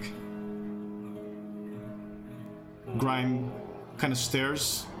back. Grime kind of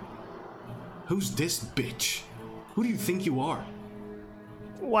stares. Who's this bitch? Who do you think you are?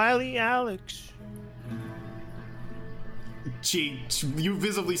 Wiley Alex. You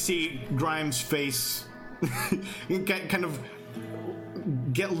visibly see Grime's face kind of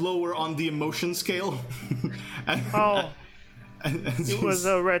get lower on the emotion scale. It was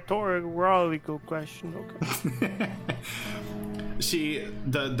a rhetorical question. Okay.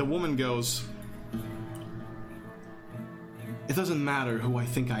 The woman goes, it doesn't matter who I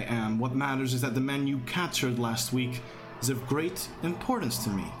think I am. What matters is that the man you captured last week is of great importance to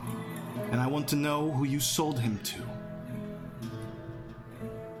me. And I want to know who you sold him to.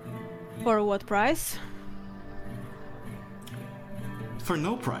 For what price? For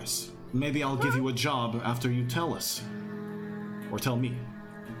no price. Maybe I'll give you a job after you tell us. Or tell me.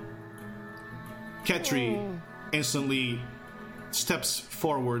 Ketri instantly steps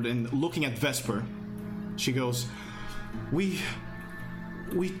forward and looking at Vesper, she goes, We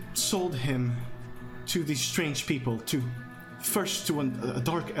sold him to these strange people, first to a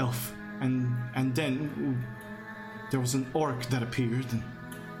dark elf, and then there was an orc that appeared, and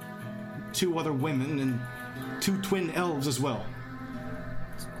 2 other women, and 2 twin elves as well.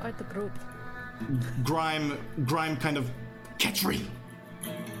 It's quite the group. Grime kind of, Ketri,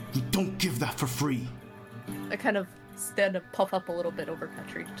 you don't give that for free. I kind of stand and puff up a little bit over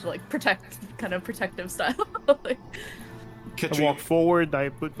Petri to like protect, kind of protective style. Like, Ketri, I walk forward, I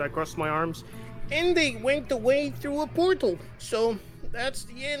cross my arms, and they went away through a portal. So that's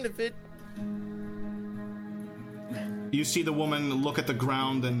the end of it. you see the woman look at the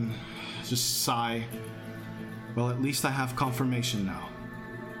ground and just sigh. Well, at least I have confirmation now.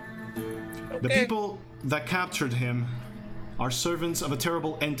 The people that captured him are servants of a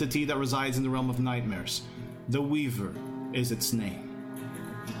terrible entity that resides in the realm of nightmares, the Weaver, is its name.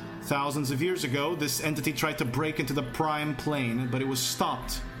 Thousands of years ago, this entity tried to break into the Prime Plane, but it was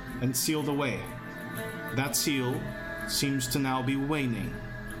stopped and sealed away. That seal seems to now be waning.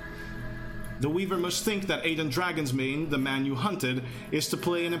 The Weaver must think that Aiden Dragonsmane, the man you hunted, is to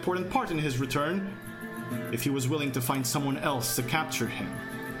play an important part in his return, if he was willing to find someone else to capture him.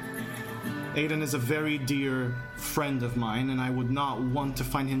 Aiden is a very dear friend of mine, and I would not want to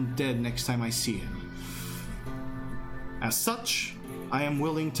find him dead next time I see him. As such, I am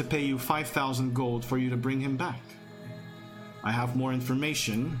willing to pay you 5,000 gold for you to bring him back. I have more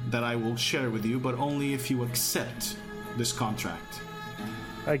information that I will share with you, but only if you accept this contract.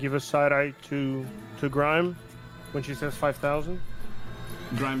 I give a side eye to Grime when she says 5,000.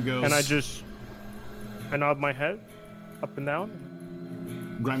 Grime goes... And I nod my head up and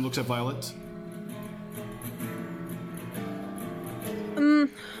down. Grime looks at Violet.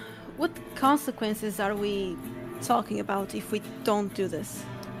 What consequences are we talking about if we don't do this?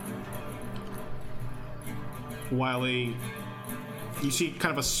 Wiley, you see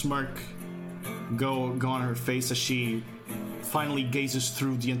kind of a smirk go on her face as she finally gazes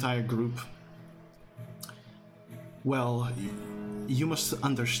through the entire group. Well, you must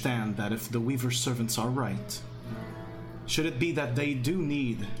understand that if the Weaver's servants are right, should it be that they do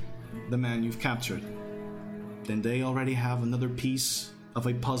need the man you've captured, then they already have another piece of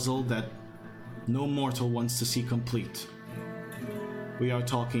a puzzle that no mortal wants to see complete. We are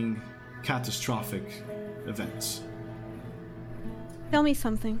talking catastrophic events. Tell me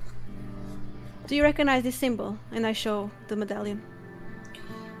something. Do you recognize this symbol? And I show the medallion.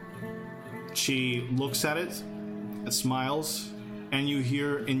 She looks at it, smiles, and you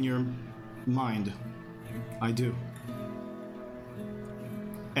hear in your mind, I do.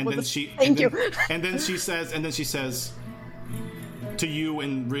 And then she and then she says to you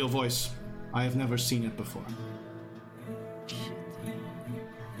in real voice, I have never seen it before.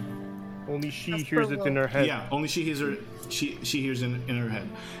 Only she hears it in her head. Yeah, only she hears in her head.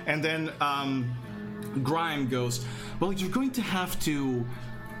 And then Grime goes, well, you're going to have to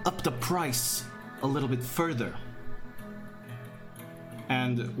up the price a little bit further.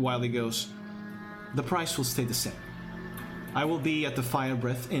 And Wiley goes, the price will stay the same. I will be at the Fire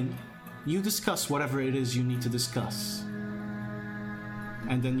Breath Inn. You discuss whatever it is you need to discuss.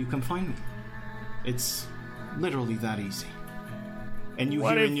 And then you come find me. It's literally that easy. And you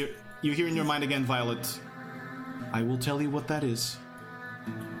hear in your mind again, Violet, I will tell you what that is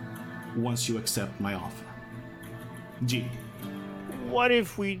once you accept my offer. G. What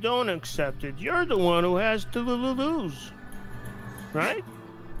if we don't accept it? You're the one who has to lose. Right?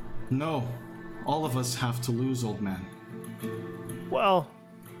 No. All of us have to lose, old man. Well,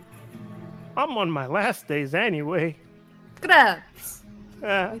 I'm on my last days anyway. Grabs.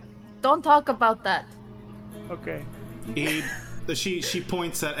 Uh, Don't talk about that. okay. She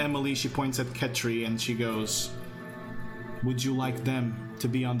points at Emily, she points at Ketri, and she goes, would you like them to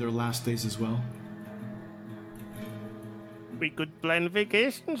be on their last days as well? We could plan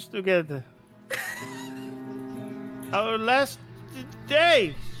vacations together. Our last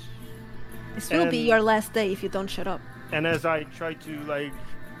days. This will be your last day if you don't shut up. And as I try to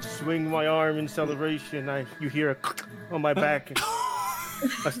swing my arm in celebration, you hear a on my back.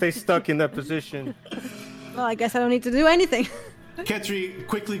 I stay stuck in that position. Well, I guess I don't need to do anything. Ketri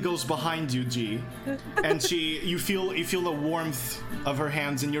quickly goes behind you, G, and you feel the warmth of her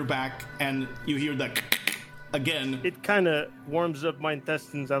hands in your back, and you hear that again. It kind of warms up my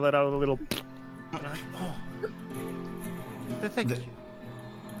intestines. I let out a little.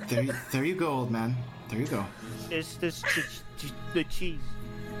 There you go, old man. There you go. It's this the cheese.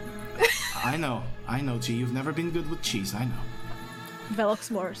 I know, G. You've never been good with cheese. I know.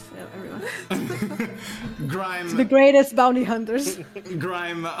 Velox Mors, everyone. Grime. The greatest bounty hunters.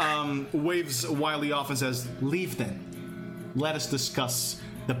 Grime waves Wiley off and says, leave then. Let us discuss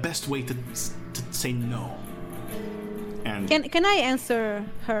the best way to say no. And Can I answer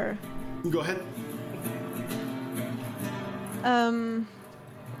her? go ahead.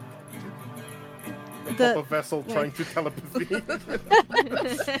 Up a vessel trying to telepathy.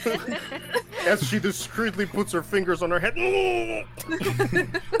 As she discreetly puts her fingers on her head.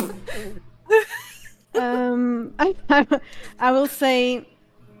 I will say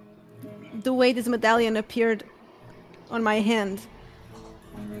the way this medallion appeared on my hand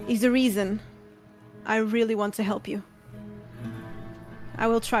is the reason I really want to help you. I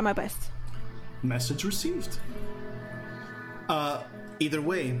will try my best. Message received. Either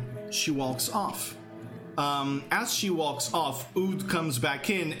way, she walks off. As she walks off, Oud comes back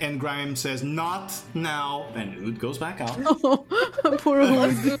in and Grime says, not now, and Oud goes back out. Poor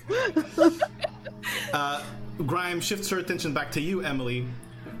Oud. Grime shifts her attention back to you, Emily.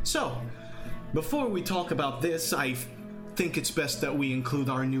 So, before we talk about this, I think it's best that we include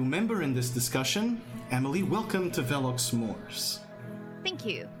our new member in this discussion. Emily, welcome to Velox Mors. Thank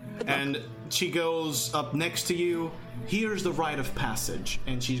you. And she goes up next to you. Here's the rite of passage,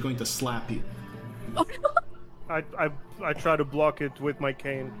 and she's going to slap you. I try to block it with my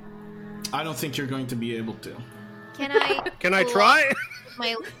cane. I don't think you're going to be able to. Can I? Can I try?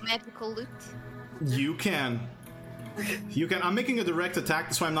 My magical loot. You can. You can. I'm making a direct attack,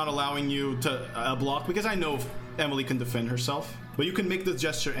 that's why I'm not allowing you to block, because I know Emily can defend herself. But you can make the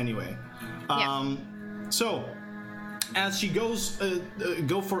gesture anyway. Yeah. So, as she goes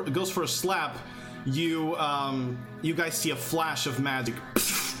for a slap, you guys see a flash of magic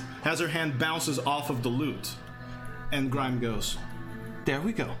as her hand bounces off of the loot, and Grime goes, "There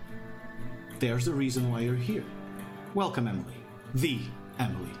we go. There's the reason why you're here. Welcome, Emily. The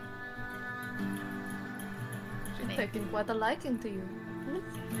Emily." Taking quite a liking to you.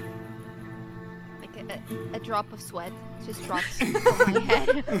 Like a drop of sweat just drops from my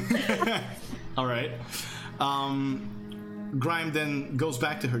head. All right. Grime then goes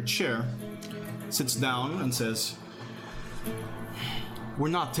back to her chair, sits down, and says, "We're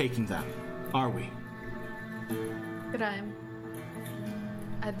not taking that, are we?" Grime,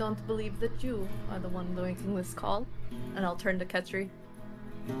 I don't believe that you are the one making this call. And I'll turn to Ketri.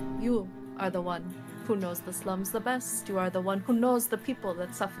 You are the one who knows the slums the best. You are the one who knows the people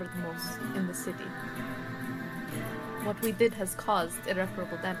that suffer the most in the city. What we did has caused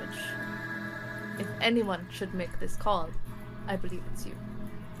irreparable damage. If anyone should make this call, I believe it's you.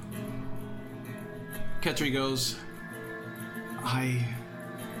 Ketri goes, I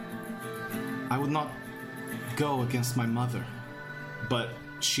would not go against my mother. But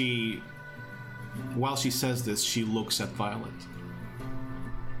while she says this, she looks at Violet.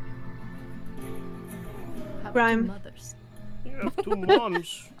 Have Grime. two mothers. You have two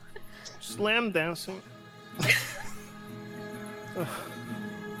moms. Slam dancing.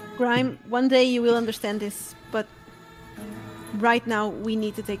 Grime, one day you will understand this, but right now we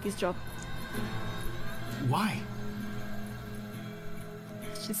need to take this job. Why?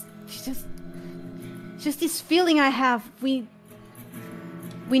 It's just this feeling I have. We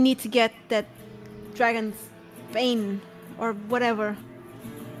need to get that dragon's vein or whatever.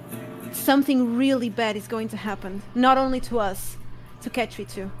 Something really bad is going to happen. Not only to us, to Ketri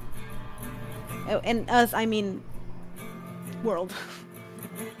too. And us, I mean, world.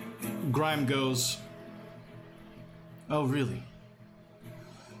 Grime goes, "Oh, really?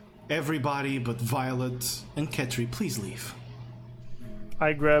 Everybody but Violet and Ketri, please leave."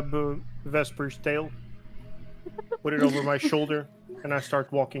 I grab Vesper's tail, put it over my shoulder, and I start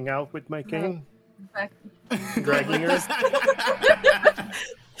walking out with my cane, Back. dragging her.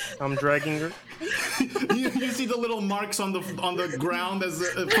 I'm dragging her. you see the little marks on the ground as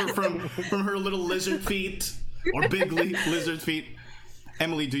from her little lizard feet or big lizard feet.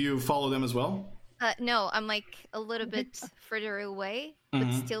 Emily, do you follow them as well? No, I'm like a little bit further away,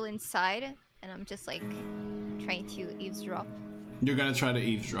 but still inside, and I'm just like trying to eavesdrop. You're gonna try to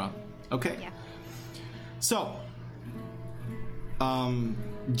eavesdrop. Okay. Yeah. So,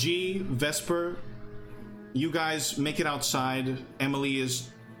 G, Vesper, you guys make it outside. Emily is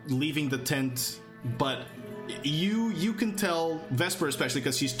leaving the tent, but you can tell, Vesper especially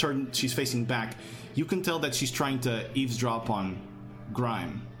because she's facing back, you can tell that she's trying to eavesdrop on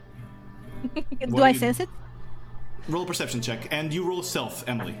Grime. Do I sense it? Roll a perception check, and you roll stealth,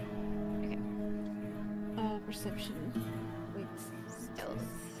 Emily. Okay. Perception. Wait. Stealth.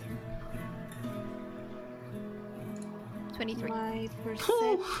 23. My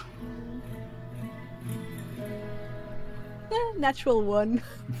perception. Natural one.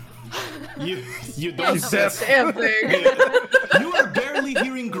 You don't sense. Damn thing. You are barely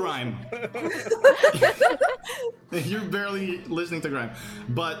hearing Grime. You're barely listening to Grime,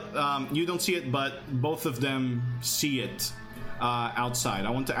 but you don't see it. But both of them see it outside. I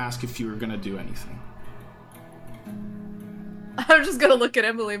want to ask if you were gonna do anything. I'm just gonna look at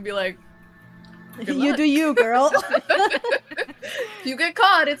Emily and be like, "Good You luck. do you, girl. If you get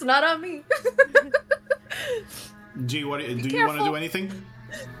caught, it's not on me." G, do you want to careful. do anything?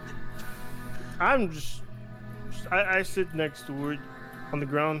 I'm just I sit next to her on the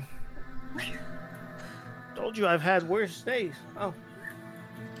ground. Told you I've had worse days. Oh.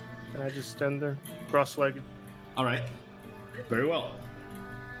 And I just stand there, cross-legged. All right. Very well.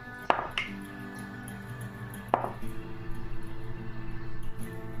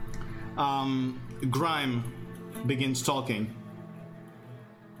 Grime begins talking,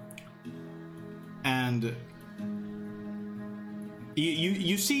 and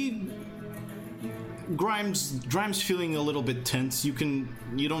you see Grimes feeling a little bit tense. You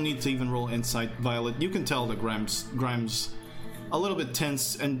don't need to even roll insight, Violet. You can tell that Grimes a little bit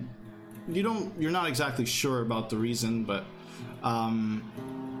tense, and you're not exactly sure about the reason, but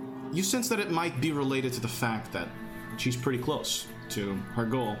you sense that it might be related to the fact that she's pretty close to her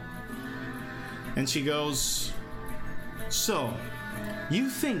goal. And she goes, "So, you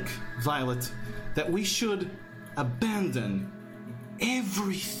think, Violet, that we should abandon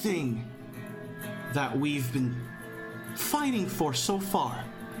everything that we've been fighting for so far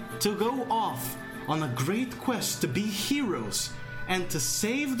to go off on a great quest to be heroes and to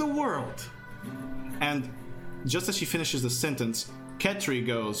save the world?" And just as she finishes the sentence, Ketri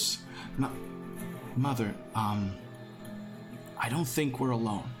goes, "Mother, I don't think we're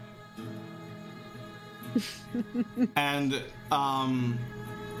alone." And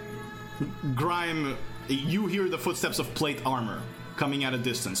Grime, you hear the footsteps of plate armor coming at a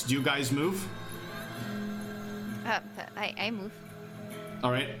distance. Do you guys move? I move.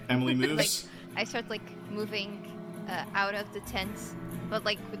 All right, Emily moves. I start moving out of the tent, but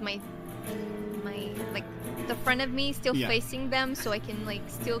with my the front of me still facing them, so I can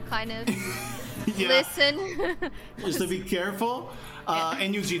still kind of listen. Just to be careful.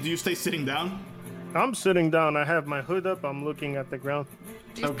 And Yuji, do you stay sitting down? I'm sitting down. I have my hood up. I'm looking at the ground.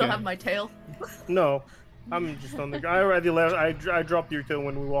 Do you still have my tail? No, I'm just on the ground. I already left. I dropped your tail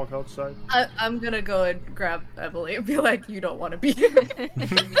when we walked outside. I'm gonna go and grab Emily and be like, "You don't want to be here."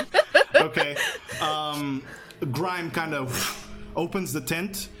 Okay. Grime kind of opens the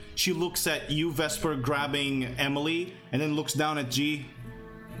tent. She looks at you, Vesper, grabbing Emily, and then looks down at G.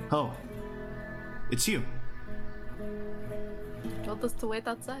 "Oh, it's you." Told us to wait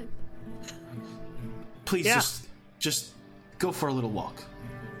outside. Please, just go for a little walk.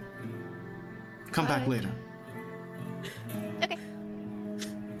 Come back later. Okay.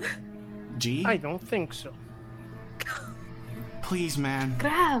 G? I don't think so. Please, man.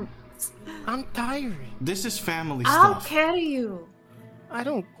 Graham, I'm tired. This is family I'll stuff. carry you. I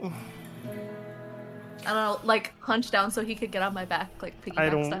don't. I don't know, hunch down so he could get on my back,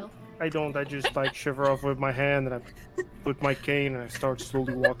 piggyback style. I don't. I just shiver off with my hand, and I put my cane, and I start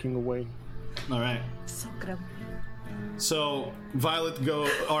slowly walking away. All right. So grim. So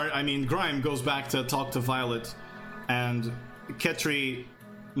Grime goes back to talk to Violet, and Ketri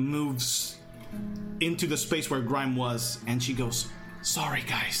moves into the space where Grime was, and she goes, "Sorry,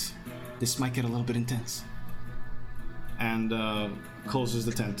 guys, this might get a little bit intense," and closes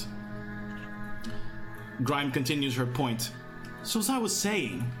the tent. Grime continues her point. "So as I was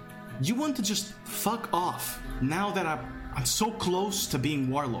saying, you want to just fuck off now that I'm so close to being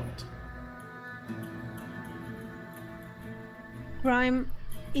Warlord." Grime,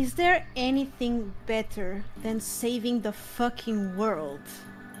 is there anything better than saving the fucking world?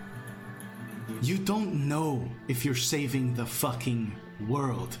 You don't know if you're saving the fucking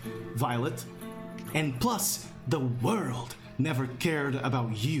world, Violet. And plus, the world never cared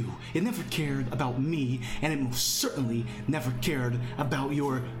about you. It never cared about me, and it most certainly never cared about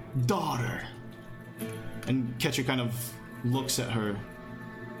your daughter. And Ketri kind of looks at her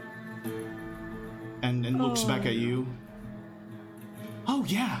and looks back at you. "Oh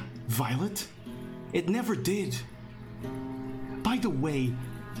yeah, Violet. It never did. By the way,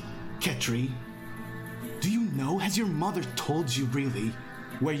 Ketri, do you know, has your mother told you really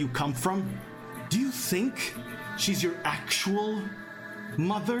where you come from? Do you think she's your actual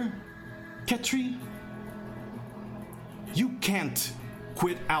mother, Ketri? You can't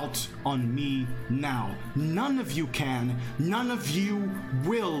quit out on me now. None of you can. None of you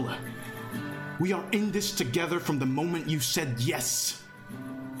will. We are in this together from the moment you said yes."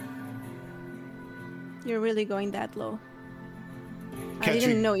 You're really going that low. I Ketri-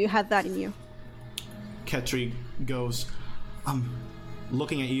 didn't know you had that in you. Ketri goes,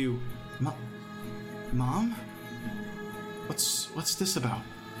 looking at you. Mom? What's this about?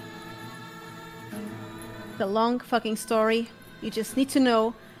 The long fucking story. You just need to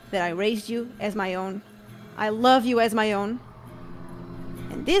know that I raised you as my own. I love you as my own.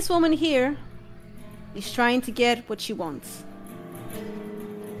 And this woman here is trying to get what she wants.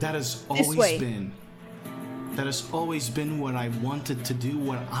 That has always been what I wanted to do,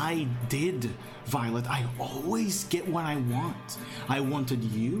 what I did, Violet. I always get what I want. I wanted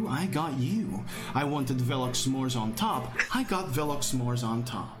you, I got you. I wanted Velox Mors on top, I got Velox Mors on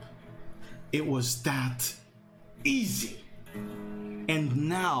top. It was that easy. And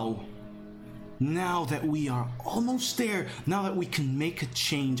now that we are almost there, now that we can make a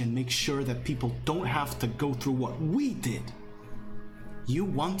change and make sure that people don't have to go through what we did, you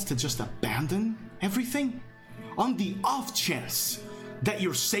want to just abandon everything? On the off chance that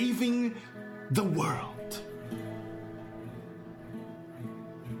you're saving the world.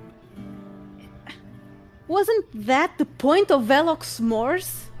 Wasn't that the point of Velox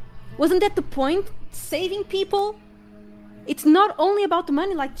Mors? Wasn't that the point? Saving people? It's not only about the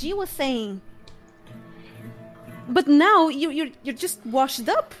money, like G was saying. But now you're just washed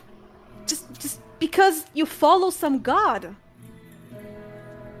up, just because you follow some god.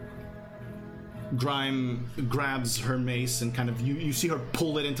 Grime grabs her mace and kind of you see her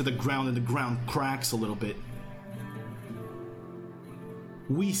pull it into the ground, and the ground cracks a little bit.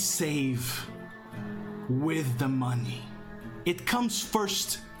 We save with the money. It comes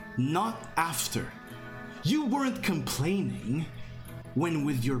first, not after. You weren't complaining when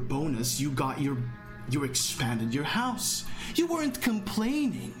with your bonus you expanded your house. You weren't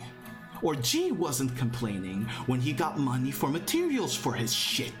complaining. Or G wasn't complaining when he got money for materials for his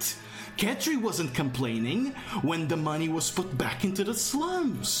shit. Ketri wasn't complaining when the money was put back into the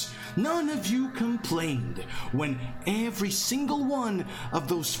slums. None of you complained when every single one of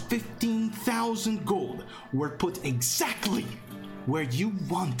those 15,000 gold were put exactly where you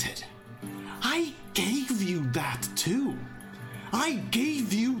wanted. I gave you that too. I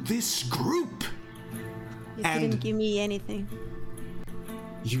gave you this group. You didn't give me anything.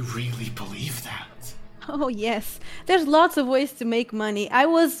 You really believe that? Oh yes, there's lots of ways to make money. I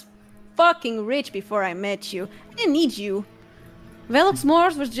was fucking rich before I met you. I didn't need you. Velox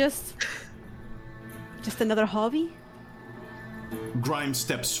Mors was just another hobby. Grime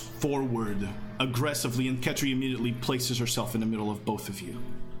steps forward aggressively, and Ketri immediately places herself in the middle of both of you.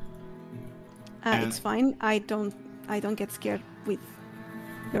 It's fine. I don't get scared with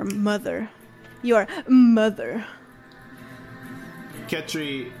your mother. Your mother.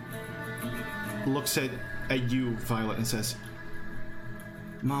 Ketri looks at you, Violet, and says,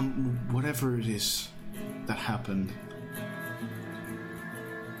 Mom, whatever it is that happened,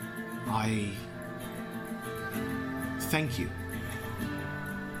 I thank you.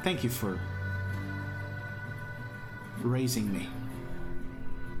 Thank you for raising me.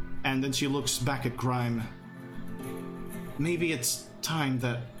 And then she looks back at Grime. Maybe it's time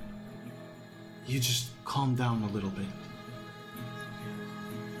that you just calm down a little bit.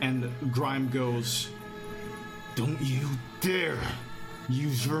 And Grime goes, don't you dare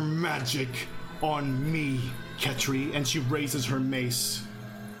use your magic on me, Ketri. And she raises her mace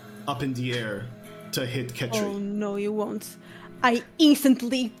up in the air to hit Ketri. Oh no, you won't. I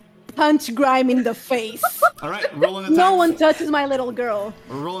instantly punch Grime in the face. All right, roll an attack. No one touches my little girl.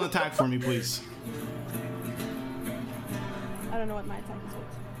 Roll an attack for me, please. I don't know what my attack is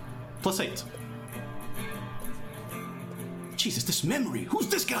with. +8. Jesus, this memory. Who's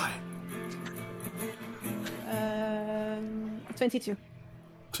this guy? 22.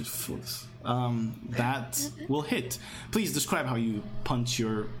 That will hit. Please describe how you punch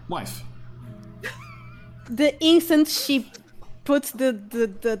your wife. The instant she puts the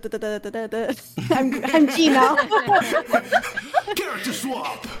I'm G now. Character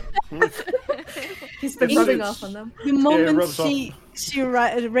swap. He's been rubbing off on them. The moment she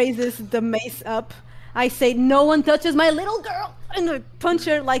raises the mace up, I say, "No one touches my little girl," and I punch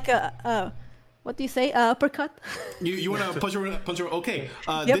her like a what do you say? Uppercut. You want to punch her? Okay.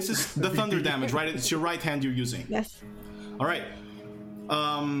 Yep. This is the thunder damage, right? It's your right hand you're using. Yes. All right.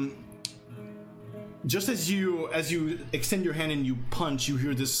 Just as you extend your hand and you punch, you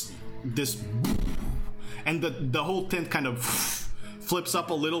hear this, and the whole tent kind of flips up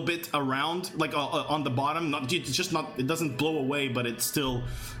a little bit around, like on the bottom. It doesn't blow away, but it still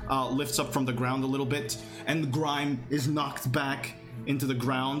lifts up from the ground a little bit, and the Grime is knocked back into the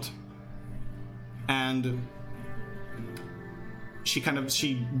ground, and she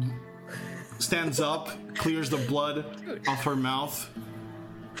stands up, clears the blood off her mouth.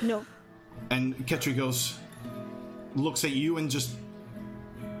 No. And Ketri looks at you and just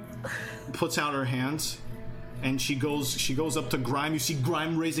puts out her hands, and she goes up to Grime. You see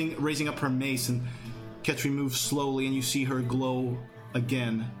Grime raising up her mace, and Ketri moves slowly, and you see her glow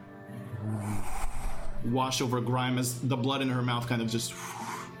again, wash over Grime as the blood in her mouth kind of just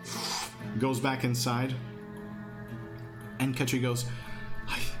goes back inside. And Ketri goes,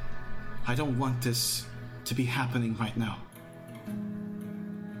 I don't want this to be happening right now.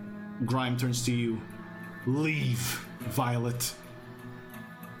 Grime turns to you. Leave, Violet.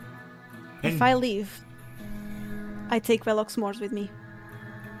 And if I leave, I take Velox Mors with me.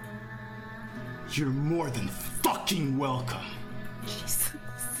 You're more than fucking welcome. Jesus.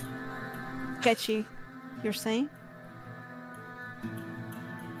 Ketri, you're saying?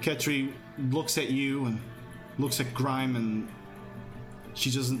 Ketri looks at you and looks at Grime, and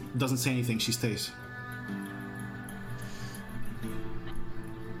she doesn't say anything. She stays.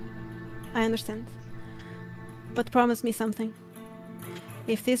 I understand. But promise me something.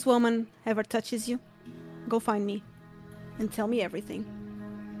 If this woman ever touches you, go find me and tell me everything.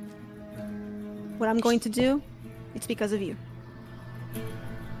 What I'm going to do, it's because of you.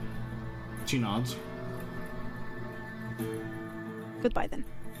 She nods. Goodbye then.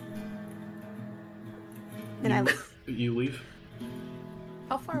 And I leave. You leave?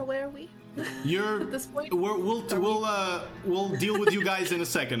 How far away are we? You're At this point? we'll deal with you guys in a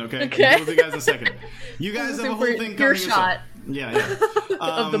second, okay? Okay. We'll deal with you guys in a second. You guys have a whole thing Your coming shot yourself. Yeah.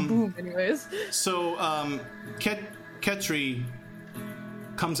 of the boom, anyways. So, Ketri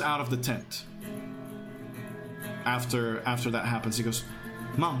comes out of the tent. After that happens, he goes,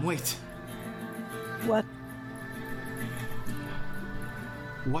 "Mom, wait. What?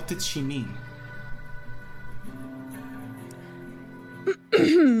 What did she mean?"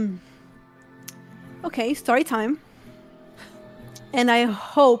 Okay, story time. And I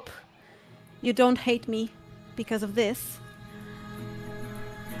hope you don't hate me because of this.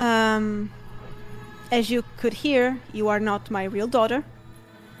 As you could hear, you are not my real daughter.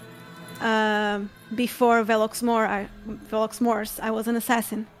 Before Velox Mors, I was an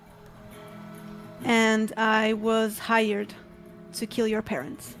assassin. And I was hired to kill your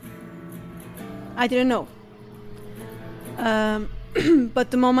parents. I didn't know. But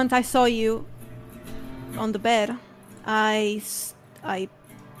the moment I saw you on the bed, I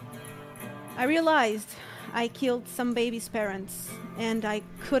realized I killed some baby's parents, and I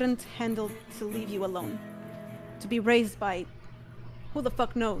couldn't handle to leave you alone. To be raised by who the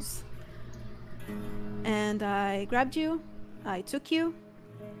fuck knows. And I grabbed you, I took you,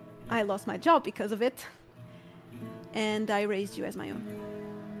 I lost my job because of it, and I raised you as my own.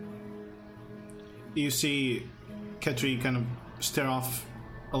 You see Ketri kind of stare off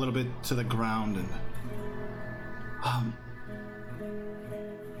a little bit to the ground and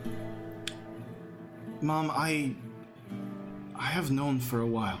Mom, I have known for a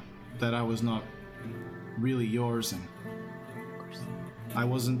while that I was not really yours, and I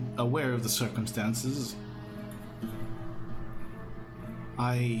wasn't aware of the circumstances.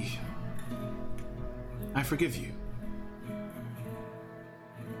 I forgive you.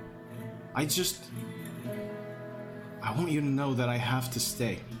 I want you to know that I have to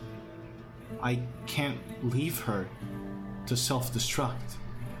stay. I can't leave her to self-destruct.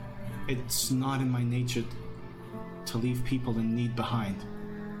 It's not in my nature to leave people in need behind.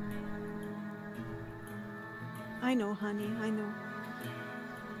 I know, honey, I know.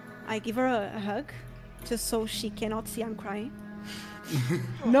 I give her a hug, just so she cannot see I'm crying.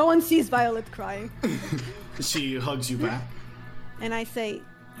 No one sees Violet crying. She hugs you back. And I say,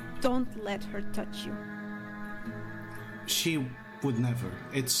 don't let her touch you. She would never.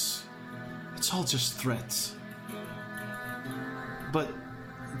 It's all just threats. But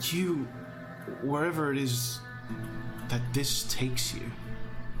you, wherever it is that this takes you,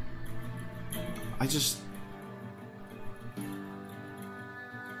 just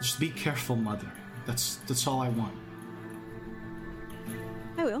be careful, Mother. That's all I want.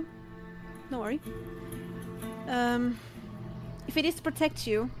 I will. Don't worry. If it is to protect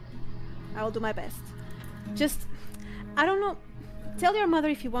you, I will do my best. Just, I don't know. Tell your mother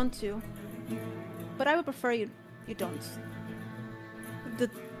if you want to, but I would prefer you don't.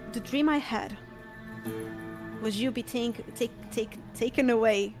 The dream I had was you be taken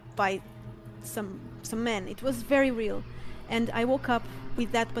away by some men. It was very real, and I woke up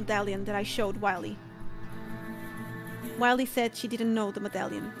with that medallion that I showed Wiley. Wiley said she didn't know the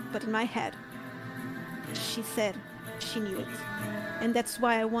medallion, but in my head, she said she knew it. And that's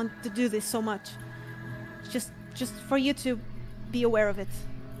why I want to do this so much. Just for you to be aware of it,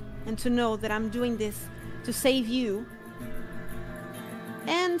 and to know that I'm doing this to save you,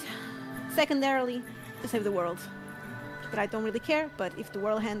 and secondarily, to save the world. But I don't really care, but if the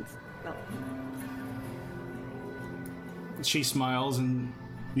world ends, well. She smiles, and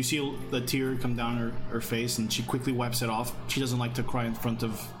you see the tear come down her face, and she quickly wipes it off. She doesn't like to cry in front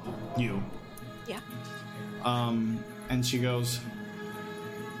of you. Yeah. And she goes,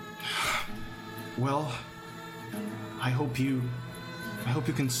 well, I hope you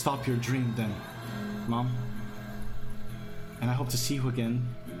can stop your dream then, Mom. And I hope to see you again.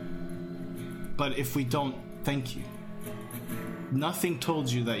 But if we don't, thank you. Nothing told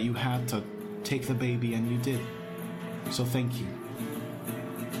you that you had to take the baby, and you did. So thank you.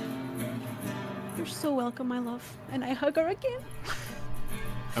 You're so welcome, my love. And I hug her again.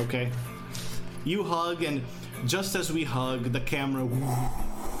 Okay. You hug, and just as we hug, the camera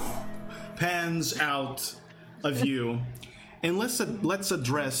pans out of you. And let's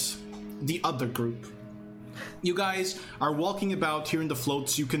address the other group You guys are walking about here in the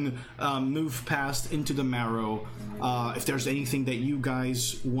floats. You can move past into the marrow. If there's anything that you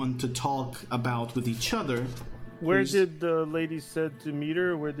guys want to talk about with each other. Where did the lady said to meet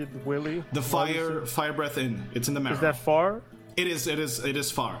her? Where did Willie? The fire breath inn. It's in the marrow. Is that far? It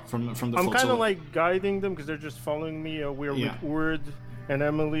is far from the float. I'm kind of like guiding them because they're just following me. We're with Urd and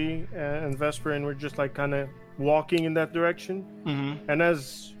Emily and Vesper, and we're just like kind of walking in that direction. Mm-hmm. And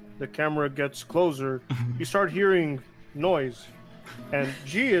as the camera gets closer, you start hearing noise. And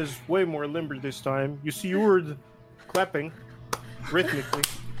G is way more limber this time. You see Urd clapping rhythmically.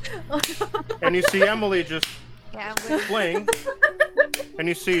 And you see Emily just playing. And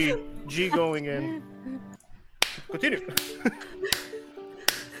you see G going in. Continue.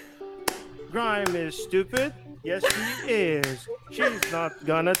 Grime is stupid. Yes, she is. She's not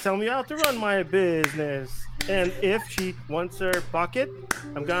gonna tell me how to run my business. And if she wants her pocket,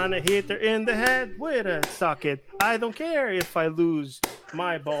 I'm gonna hit her in the head with a socket. I don't care if I lose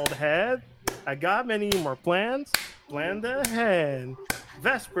my bald head. I got many more plans planned ahead.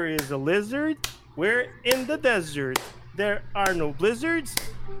 Vesper is a lizard. We're in the desert. There are no blizzards.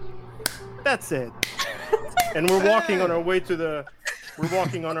 That's it. And we're walking on our way to the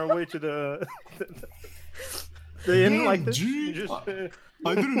inn like this. Gee,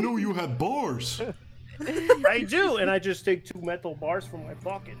 I didn't know you had bars. I do, and I just take 2 metal bars from my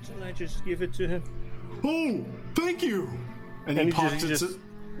pockets and I just give it to him. Oh, thank you. And he pockets it.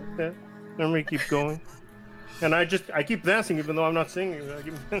 Yeah, and we keep going. And I keep dancing even though I'm not singing.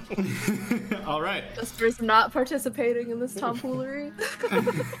 All right. Vesper's not participating in this tomfoolery.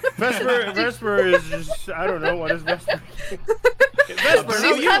 Vesper is just, I don't know, what is Vesper?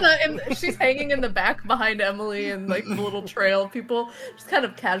 Vesper, she's hanging in the back behind Emily and like the little trail of people, just kind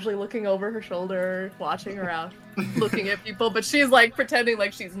of casually looking over her shoulder, watching her out, looking at people, but she's like pretending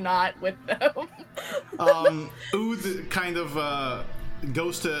like she's not with them. Ood kind of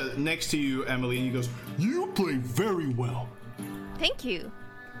goes to next to you, Emily, and he goes, "You play very well." Thank you.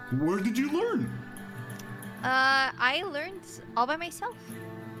 Where did you learn? I learned all by myself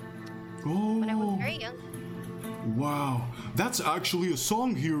when I was very young. Wow, that's actually a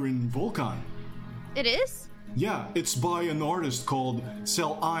song here in Vulcan. It is? Yeah, it's by an artist called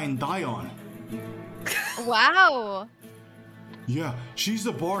Celine Dion. Wow. Yeah, she's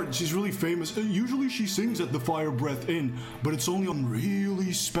a bard. She's really famous. Usually she sings at the Fire Breath Inn, but it's only on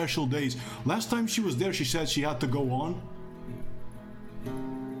really special days. Last time she was there, she said she had to go on.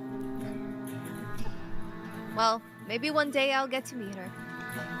 Well, maybe one day I'll get to meet her.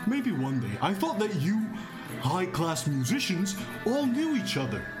 Maybe one day. I thought that you high-class musicians all knew each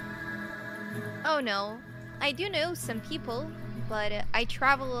other. Oh no, I do know some people, but I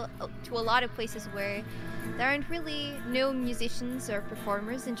travel to a lot of places where there aren't really no musicians or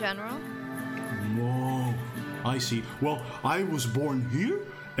performers in general. Whoa, I see. Well, I was born here,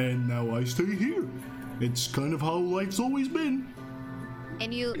 and now I stay here. It's kind of how life's always been.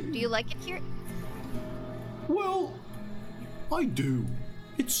 And do you like it here? Well, I do.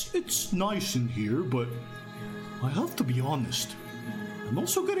 It's nice in here, but I have to be honest. I'm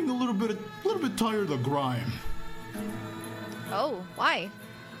also getting a little bit tired of Grime. Oh, why?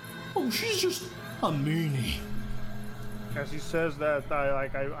 Oh, she's just a meanie. As he says that,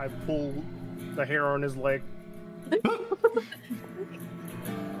 I pull the hair on his leg.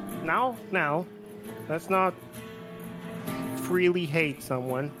 Now, let's not freely hate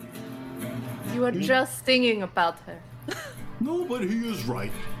someone. You are just singing about her. No, but he is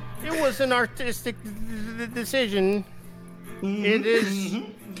right. It was an artistic decision. Mm-hmm, it is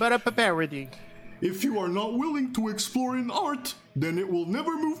but a parody. If you are not willing to explore in art, then it will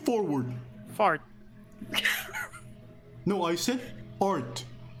never move forward. Fart. No, I said art.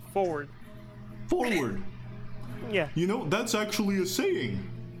 Forward. Yeah. You know, that's actually a saying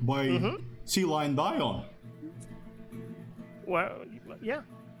by Celine Dion. Well, yeah.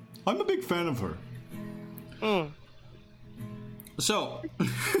 I'm a big fan of her. So,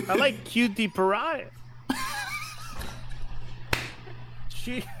 I like Cutie Pariah.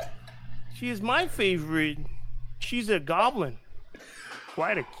 She is my favorite. She's a goblin.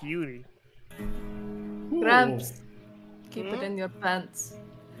 Quite a cutie. Gramps, keep it in your pants.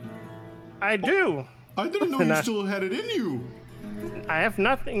 I do. I didn't know you still had it in you. I have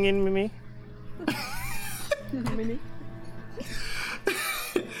nothing in me.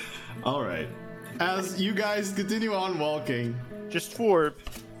 all right. As you guys continue on walking, Just for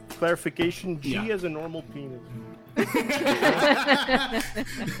clarification, G Yeah. has a normal penis.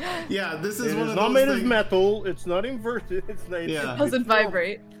 Yeah, this is It one is of not those made of things. metal. It's not inverted. It's not. Yeah. It doesn't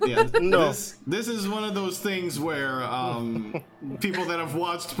vibrate. Yeah, No. this is one of those things where people that have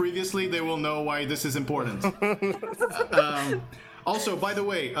watched previously, they will know why this is important. Also, by the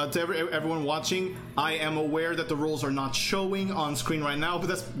way, to everyone watching, I am aware that the roles are not showing on screen right now,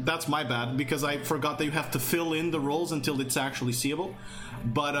 but that's my bad, because I forgot that you have to fill in the roles until it's actually seeable.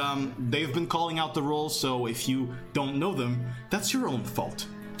 But they've been calling out the roles, so if you don't know them, that's your own fault.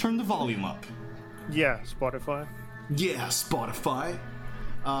 Turn the volume up. Yeah, Spotify. Yeah, Spotify.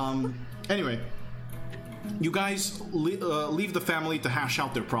 Anyway, you guys leave the family to hash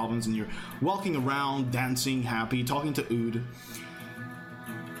out their problems, and you're walking around, dancing, happy, talking to Ood.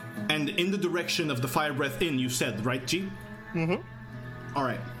 And in the direction of the Fire Breath Inn, you said, right, G? Mm-hmm. All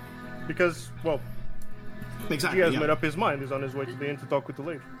right. Because, well, Exactly. he has yeah. made up his mind. He's on his way to the inn to talk with the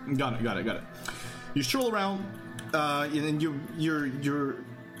lady. Got it. You stroll around, and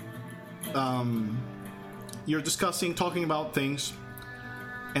you're discussing, talking about things,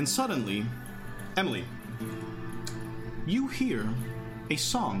 and suddenly, Emily, you hear a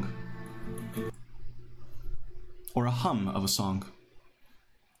song, or a hum of a song.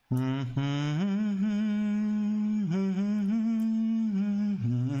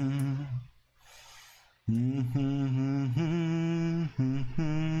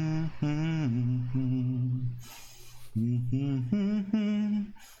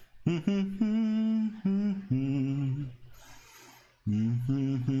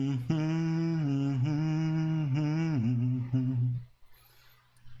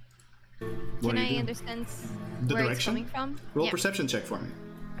 Can I understand The where direction? it's coming from? Roll a Yeah. perception check for me.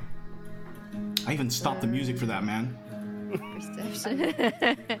 I even stopped the music for that, man. Perception.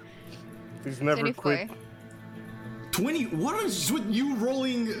 He's never 24. quit. 20? What is with you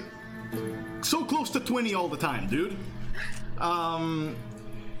rolling so close to 20 all the time, dude?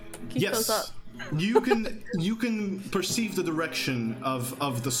 Keep those up. Yes. You can perceive the direction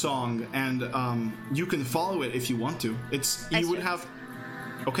of the song, and you can follow it if you want to. You would have.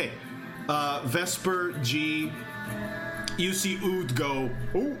 Okay, Vesper, G. You see Ood go.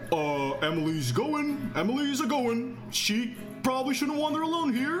 Oh, Emily's going. Emily's a going. She probably shouldn't wander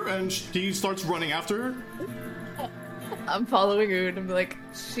alone here, and he starts running after her. I'm following Ood and be like,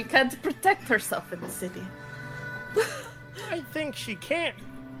 she can't protect herself in the city. I think she can't.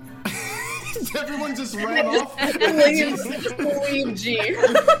 Everyone just ran off. Leave G.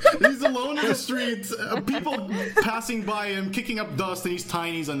 He's alone in the street. People passing by him, kicking up dust, and he's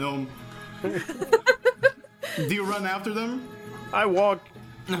tiny as a gnome. Do you run after them? I walk.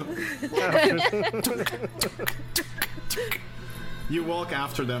 You walk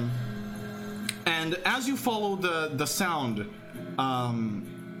after them. And as you follow the sound,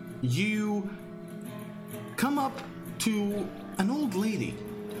 you come up to an old lady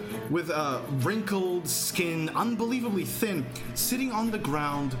with a wrinkled skin, unbelievably thin, sitting on the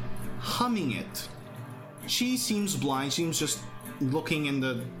ground, humming it. She seems blind. She seems just looking in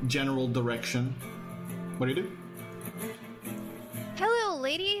the general direction. What do you do? Hello,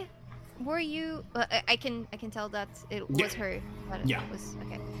 lady. Were you? I can tell that it was her. But Yeah. It was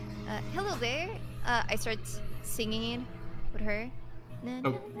okay. Hello there. I start singing with her.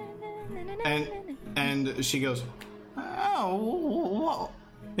 Oh. And she goes, "Oh,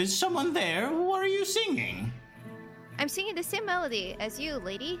 is someone there? What are you singing?" I'm singing the same melody as you,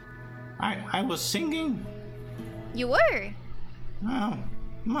 lady. I was singing. You were. Oh,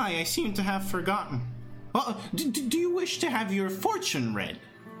 my, I seem to have forgotten. Well, do you wish to have your fortune read?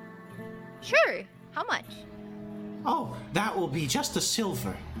 Sure. How much? Oh, that will be just a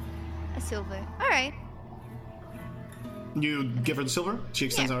silver. A silver. All right. You give her the silver. She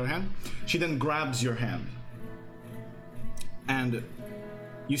extends Yeah. out her hand. She then grabs your hand. And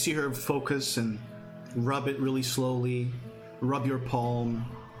you see her focus and rub it really slowly. Rub your palm.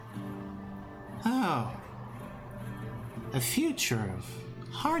 Oh. A future of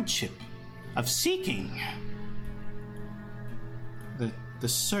hardship, of seeking. The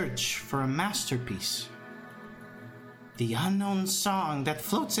search for a masterpiece. The unknown song that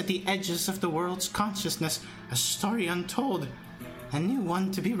floats at the edges of the world's consciousness, a story untold, a new one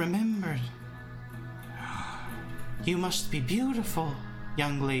to be remembered. You must be beautiful,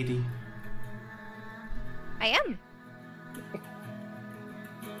 young lady. I am.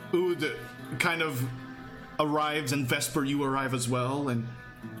 Ood kind of arrives, and Vesper, you arrive as well, and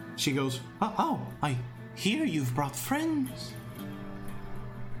she goes, Oh, I hear you've brought friends.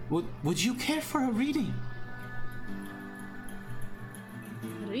 Would you care for a reading?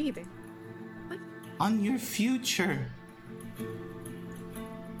 Reading. On your future.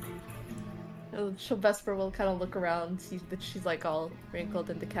 Vesper will kind of look around, see that she's like all wrinkled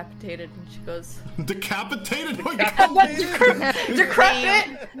and decapitated, and she goes, Decapitated?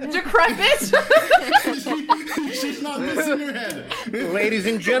 Decrepit! She's not missing her head. Ladies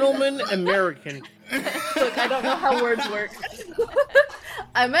and gentlemen, American. Look, I don't know how words work.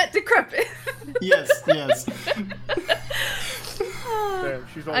 I meant decrepit. Yes. Damn,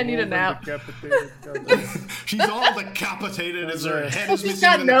 she's all I need a old and nap. decapitated. She's all decapitated as her head is She's missing.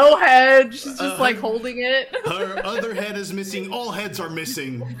 got no head. She's just like holding it. Her other head is missing. All heads are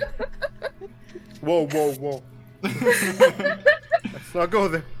missing. Whoa. Let's not go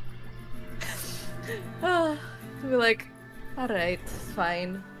there. We're like, alright,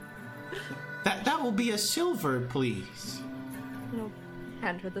 fine. That will be a silver, please. I'll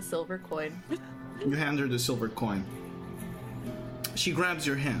hand her the silver coin. You hand her the silver coin. She grabs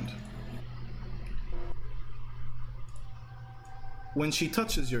your hand. When she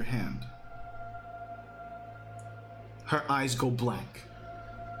touches your hand, her eyes go blank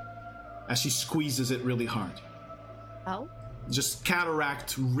as she squeezes it really hard. How? Just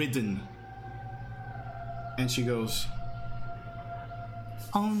cataract ridden. And she goes,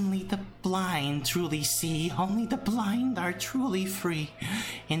 "Only the blind truly see, only the blind are truly free.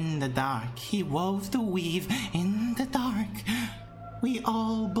 In the dark he wove the weave, in the dark we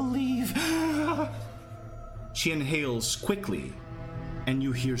all believe." She inhales quickly, and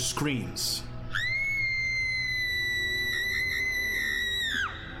you hear screams.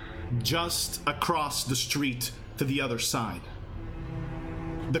 Just across the street to the other side.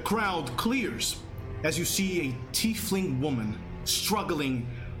 The crowd clears as you see a tiefling woman struggling,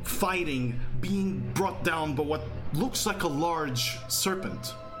 fighting, being brought down by what looks like a large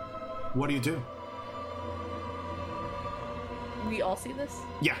serpent. What do? We all see this?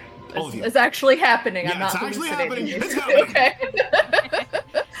 Yeah, all of you. It's actually happening. Yeah, I'm not it's actually happening. hallucinating. It's happening. Okay.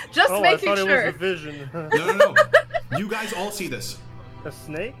 Just Oh, I making thought sure. it was a vision. No. You guys all see this. A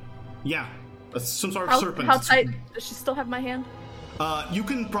snake? Yeah, some sort of serpent. How tight? Does she still have my hand? You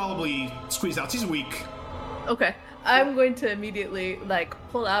can probably squeeze out. She's weak. Okay. I'm going to immediately,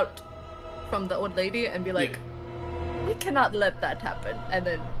 pull out from the old lady and be like, we cannot let that happen. And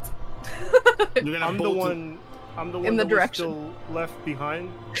then... You're gonna I'm the bolt one In the that direction. was still left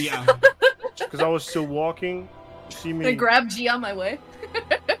behind Yeah. because I was still walking. You see me? I grab G on my way.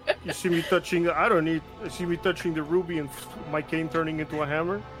 You see me touching? You see me touching the ruby and my cane turning into a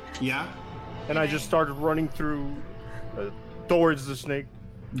hammer, Yeah. and I just started running through towards the snake.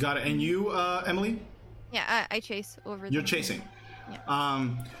 Got it. And you, Emily? Yeah, I chase over. You're them. chasing. Yeah.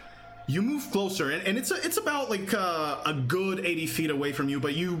 You move closer, and it's about a good 80 feet away from you.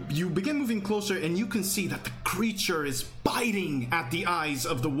 But you begin moving closer, and you can see that the creature is biting at the eyes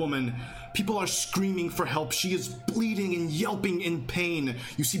of the woman. People are screaming for help. She is bleeding and yelping in pain.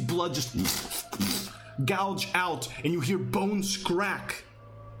 You see blood just gouge out, and you hear bones crack.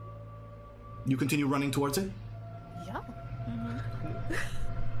 You continue running towards it. Yeah.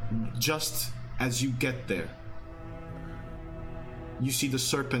 Just as you get there, you see the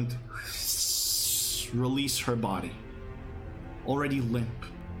serpent release her body, already limp.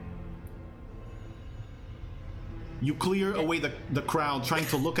 You clear away the crowd, trying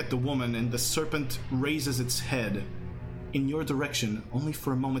to look at the woman, and the serpent raises its head in your direction, only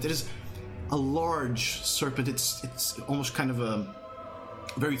for a moment. It is a large serpent. It's almost kind of a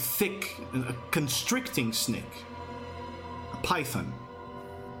very thick, a constricting snake, a python.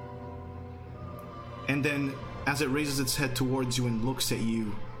 And then, as it raises its head towards you and looks at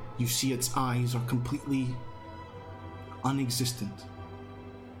you, you see its eyes are completely unexistent.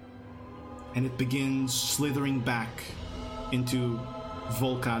 And it begins slithering back into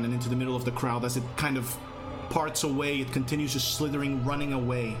Volcan and into the middle of the crowd. As it kind of parts away, it continues just slithering, running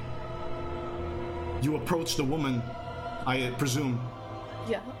away. You approach the woman, I presume.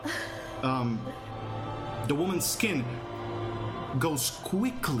 Yeah. The woman's skin goes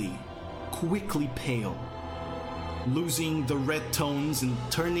quickly pale, losing the red tones and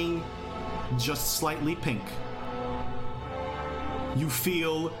turning just slightly pink. You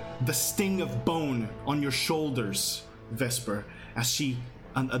feel the sting of bone on your shoulders, Vesper, as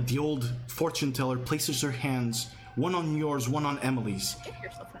the old fortune teller places her hands, one on yours, one on Emily's.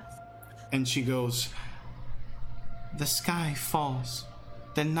 You're so fast. And she goes, "The sky falls,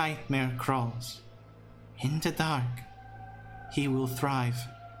 the nightmare crawls. In the dark, he will thrive.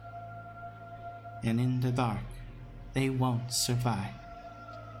 And in the dark, they won't survive."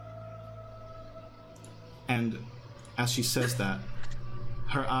 And as she says that,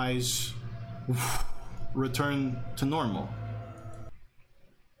 her eyes return to normal.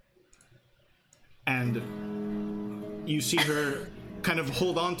 And you see her kind of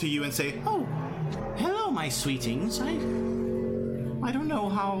hold on to you and say, "Oh, Hello, my sweetings. I don't know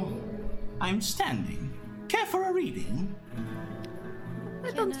how I'm standing. Care for a reading?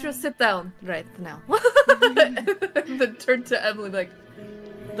 Why don't you sit down right now? Then turn to Emily, like,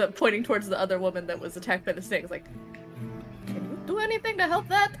 pointing towards the other woman that was attacked by the snakes, like, can you do anything to help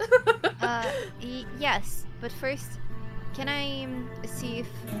that? Yes, but first, can I see if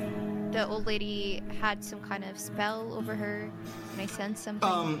the old lady had some kind of spell over her? Can I sense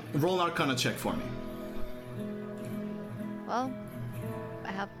something? Roll an Arcana check for me. Well,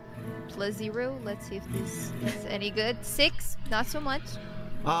 I have +0. Let's see if this is any good. 6, not so much.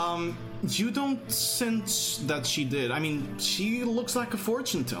 You don't sense that she did. I mean, she looks like a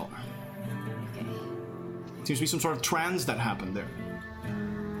fortune teller. Okay. Seems to be some sort of trance that happened there.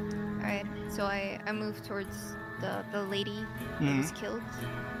 Alright, so I move towards the lady that was killed.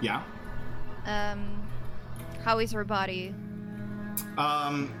 Yeah. How is her body?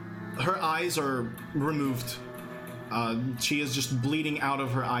 Her eyes are removed. She is just bleeding out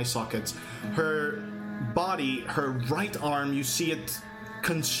of her eye sockets. Her body, her right arm, you see it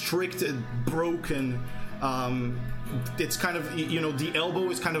constricted, broken. It's kind of, the elbow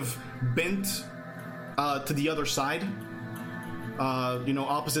is kind of bent to the other side,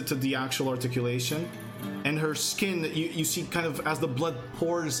 opposite to the actual articulation. And her skin, you see kind of as the blood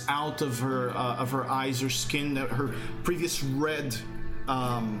pours out of her eyes, her skin, her previous red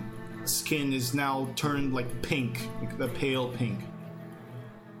skin is now turned like pink, like a pale pink.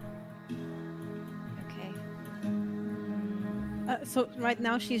 Okay. So right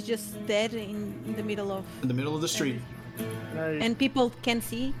now she's just dead in the middle of... In the middle of the street. And people can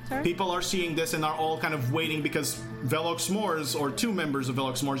see her? People are seeing this and are all kind of waiting because Velox Mors, or two members of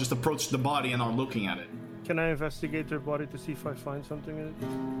Velox Mors, just approached the body and are looking at it. Can I investigate their body to see if I find something in it?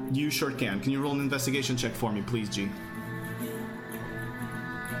 You sure can. Can you roll an investigation check for me, please, G?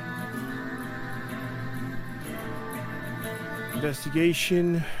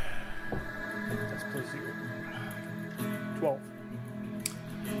 Investigation. That's +0. 12.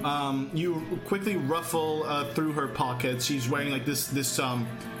 You quickly ruffle through her pockets. She's wearing like this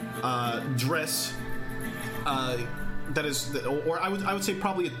dress that is, or I would say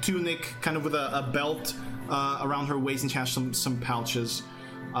probably a tunic, kind of with a belt around her waist, and she has some pouches.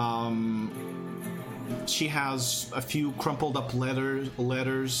 She has a few crumpled up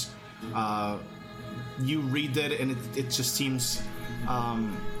letters. You read it, and it just seems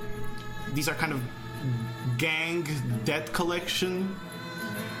these are kind of gang debt collection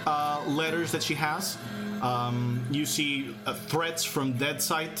letters that she has. You see threats from Dead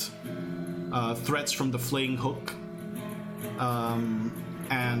Sight, threats from the Flaying Hook,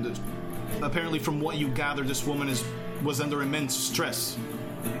 and apparently, from what you gather, this woman was under immense stress,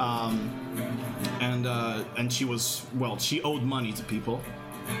 and she owed money to people,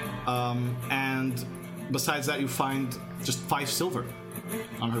 and besides that, you find just 5 silver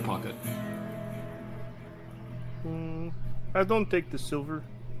on her pocket. I don't take the silver.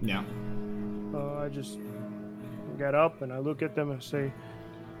 Yeah. I just get up and I look at them and say,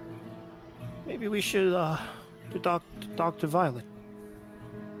 maybe we should talk to Violet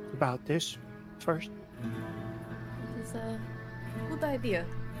about this first. It's a good idea.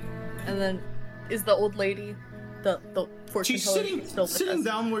 And then, is the old lady, the fortune She's teller, sitting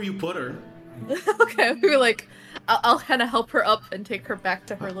down where you put her. Okay, we were like, I'll kind of help her up and take her back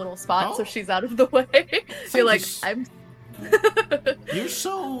to her little spot so she's out of the way. Feel like I'm.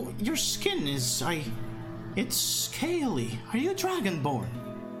 Your skin is it's scaly. Are you dragonborn?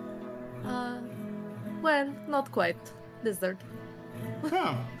 Well, not quite. Lizard.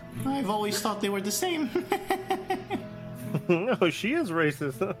 Huh. I've always thought they were the same. No, she is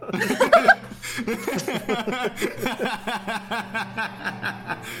racist.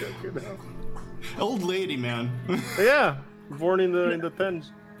 Old lady, man. Yeah, born in the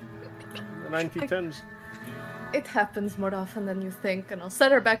 10s, the 1910s. It happens more often than you think, and I'll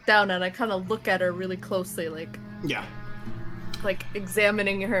set her back down, and I kind of look at her really closely, like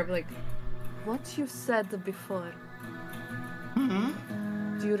examining her, like, what you said before.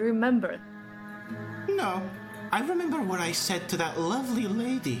 Mm-hmm. Do you remember? No, I remember what I said to that lovely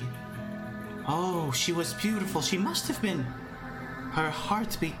lady. Oh, she was beautiful. She must have been. Her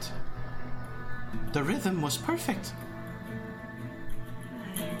heartbeat. The rhythm was perfect.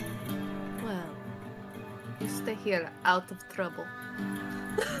 Well, you stay here out of trouble.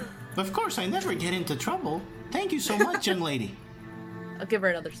 Of course, I never get into trouble. Thank you so much, young lady. I'll give her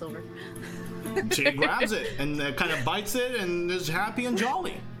another silver. She grabs it and kind of bites it and is happy and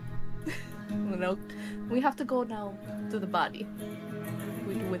jolly. No, we have to go now to the body.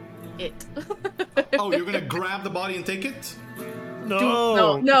 We do with it. Oh, you're gonna grab the body and take it?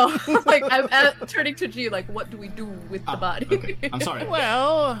 No. Like I'm turning to G. Like, what do we do with the body? Okay. I'm sorry.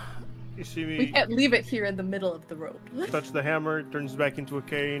 Well, you see me. We can't leave it here in the middle of the road. Touch the hammer, it turns back into a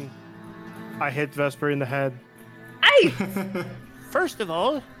cane. I hit Vesper in the head. Hey! First of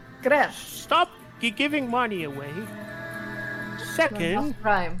all, Grab. stop giving money away. Second,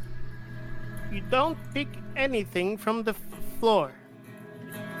 Prime. you don't pick anything from the floor.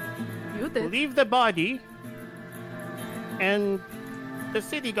 You did. Leave the body, and the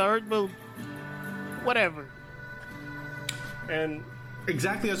city guard will... whatever. And...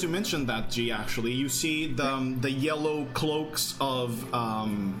 Exactly as you mentioned that, G, actually. You see the yellow cloaks of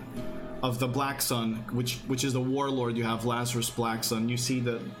the Black Sun, which is the warlord you have, Lazarus Black Sun. You see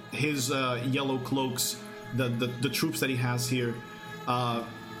his yellow cloaks, the troops that he has here,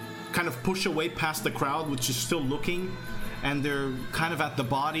 kind of push away past the crowd, which is still looking, and they're kind of at the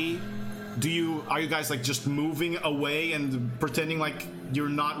body. Are you guys like just moving away and pretending like you're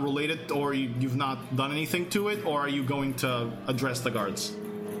not related, or you've not done anything to it, or are you going to address the guards?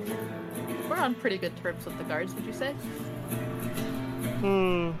 We're on pretty good terms with the guards, would you say?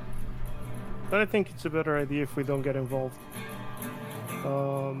 But I think it's a better idea if we don't get involved.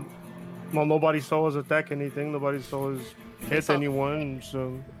 Well, nobody saw us attack anything. Nobody saw us hit anyone.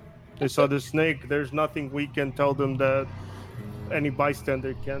 So they saw the snake. There's nothing we can tell them that any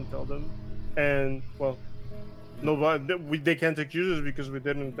bystander can tell them. And, well, they can't accuse us because we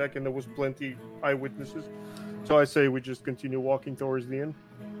didn't attack and there was plenty eyewitnesses. So I say we just continue walking towards the inn.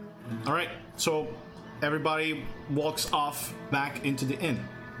 All right. So everybody walks off back into the inn.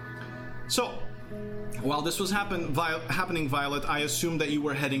 So, while this was happening, Violet, I assume that you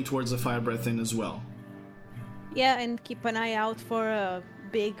were heading towards the Fire Breath Inn as well. Yeah, and keep an eye out for a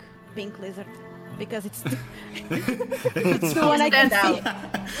big pink lizard. Because it's the one I can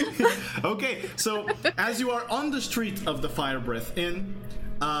see. Okay, so as you are on the street of the Fire Breath Inn,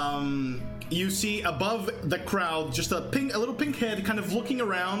 you see above the crowd just a little pink head kind of looking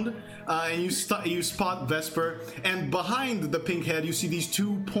around, and you spot Vesper, and behind the pink head you see these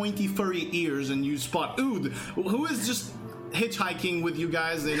two pointy furry ears, and you spot Ood, who is just hitchhiking with you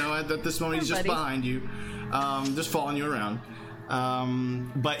guys. You know, at this moment he's just behind you, just following you around.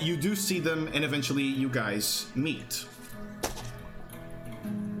 But you do see them, and eventually you guys meet.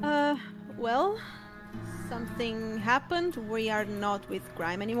 Well, something happened. We are not with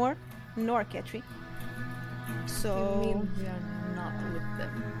Grime anymore, nor Ketri. So... You mean we are not with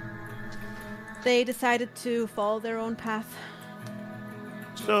them? They decided to follow their own path.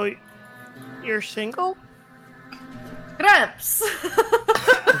 So, you're single? Gramps!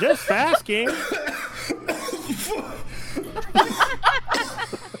 Just asking.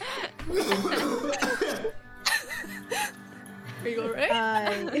 Are you alright?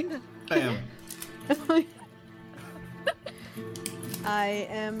 I am. I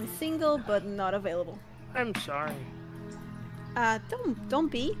am single, but not available. I'm sorry.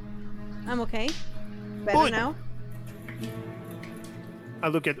 Don't be. I'm okay. Better Ood. now. I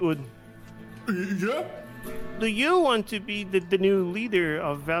look at Ood. Yeah? Do you want to be the new leader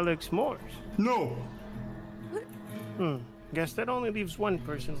of Velox Mors? No. Guess that only leaves one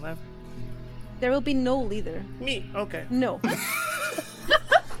person left. There will be no leader. Me, okay. No.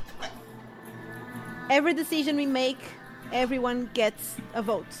 Every decision we make, everyone gets a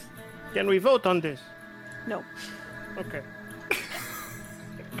vote. Can we vote on this? No. Okay.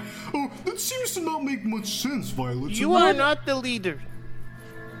 Oh, that seems to not make much sense, Violet. You are not the leader.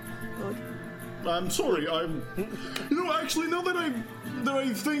 Good. I'm sorry. Actually, now that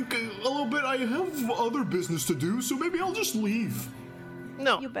I think a little bit, I have other business to do, so maybe I'll just leave.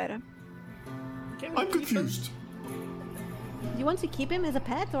 No. You better. Can we I'm keep confused. You want to keep him as a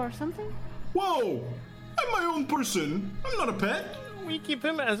pet or something? Whoa! I'm my own person. I'm not a pet. him? We keep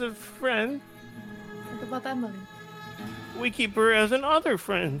him as a friend. What about Emily? We keep her as an other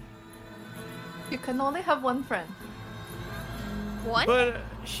friend. You can only have one friend. One? But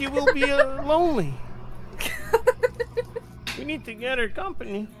she will be lonely. We need to get her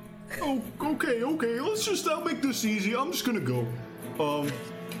company. Oh, okay. I'll make this easy. I'm just gonna go.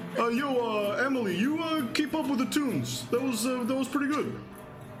 Emily, you keep up with the tunes. That was pretty good.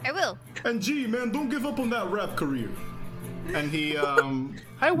 I will. And gee, man, don't give up on that rap career. And he,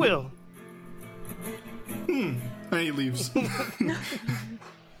 I will. and he leaves.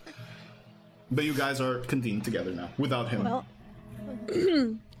 But you guys are convened together now, without him. Well,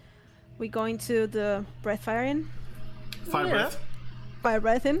 we going to the Breathfire Inn? Fire Breath. Fire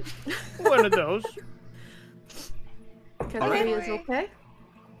Breath Inn? One of those. Kelly is okay?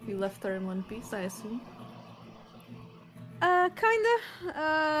 You left her in one piece, I assume? Kinda.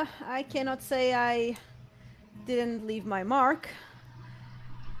 I cannot say I didn't leave my mark.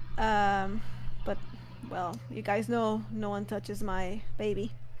 But, well, you guys know no one touches my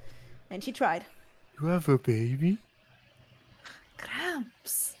baby. And she tried. You have a baby?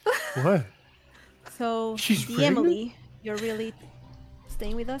 Cramps. What? So, She's the pregnant? Emily, you're really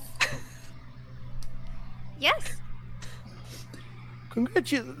staying with us? Yes.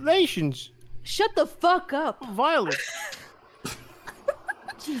 Congratulations, Shut the fuck up! Violet.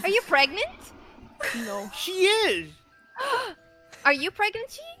 Are you pregnant? No, She is. Are you pregnant,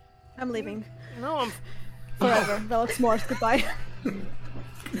 Chi? I'm leaving. No, I'm. Forever. Velox Mors, goodbye.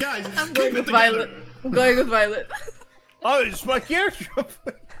 Guys, I'm keep going it with together. Violet. I'm going with Violet. Oh, it's my character.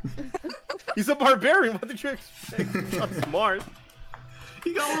 He's a barbarian. What did you expect? Not smart.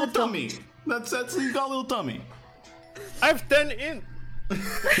 He got a little tummy. That's he got a little tummy. I have 10 in.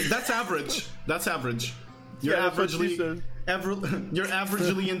 That's average. That's average. You're Yeah, that's what she averagely said. you're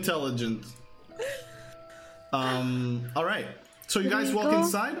averagely intelligent. All right. So you guys we walk go?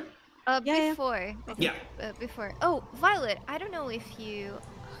 inside? Yeah. Before. Yeah. Before. Oh, Violet, I don't know if you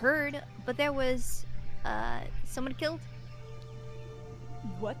heard, but there was someone killed.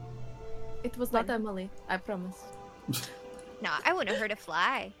 What? It was not Emily, I promise. No, I wouldn't hurt a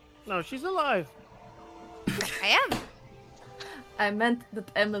fly. No, she's alive. I am. I meant that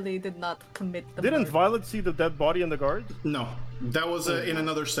Emily did not commit the Didn't murder. Violet see the dead body in the guard? No, that was in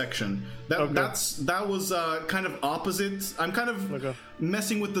another section. Okay. That was kind of opposite. I'm kind of Okay.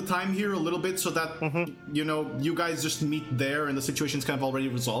 messing with the time here a little bit so that you guys just meet there and the situation's kind of already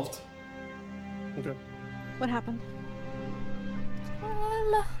resolved. Okay. What happened?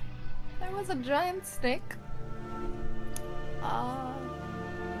 Well, there was a giant snake.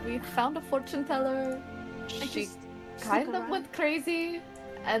 We found a fortune teller. She kind of went crazy,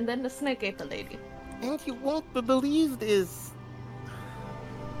 and then the snake ate the lady. And you won't believe this.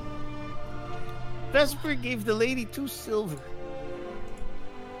 Vesper gave the lady 2 silver.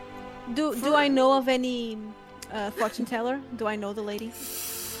 Do I know of any fortune teller? Do I know the lady?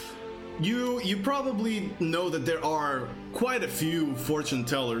 You probably know that there are quite a few fortune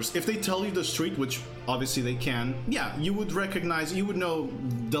tellers. If they tell you the street, which obviously they can, yeah, you would know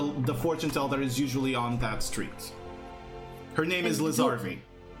the fortune teller that is usually on that street. Her name is Lizarvi.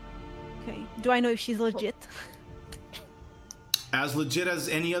 Okay. Do I know if she's legit? As legit as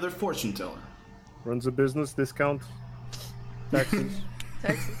any other fortune teller. Runs a business, discount, taxes.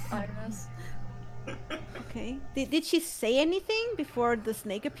 Texas IRS. Okay. Did she say anything before the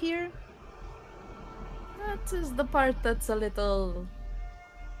snake appeared? That is the part that's a little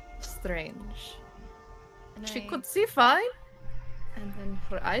strange. And She I- could see fine, and then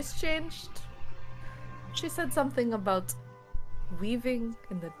her eyes changed. She said something about weaving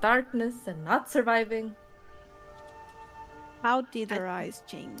in the darkness and not surviving. How did her eyes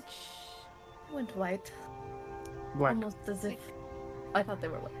change? Went white, Black. almost as if I thought they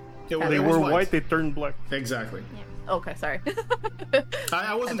were white. They was were white, they turned black. Exactly. Okay, sorry.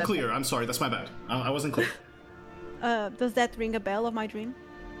 I wasn't clear. I'm sorry. That's my bad. I wasn't clear. Does that ring a bell of my dream?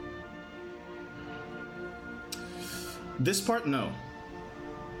 This part, no.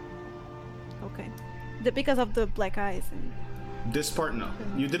 Okay. Because of the black eyes and... This part, no.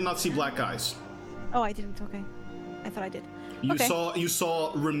 You did not see black eyes. Oh, I didn't. Okay. I thought I did. You Okay.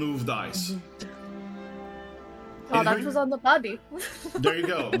 saw removed eyes. Oh, In that her- was on the body. There you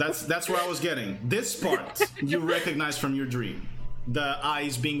go. That's where I was getting. This part you recognize from your dream. The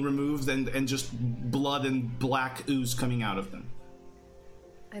eyes being removed and just blood and black ooze coming out of them.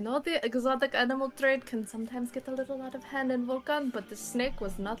 I know the exotic animal trade can sometimes get a little out of hand in Vulcan, but the snake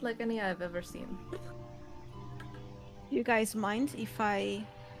was not like any I've ever seen. You guys mind if I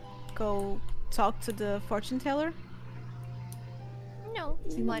go talk to the fortune teller? No,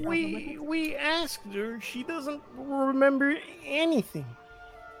 what? We asked her. She doesn't remember anything.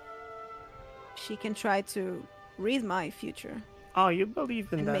 She can try to read my future. Oh, you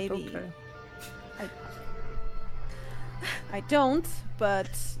believe in And that? maybe- Okay. I don't, but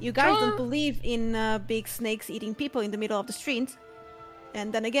you guys don't believe in big snakes eating people in the middle of the street.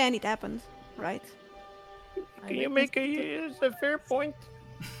 And then again, it happened, right? Can you make a fair point?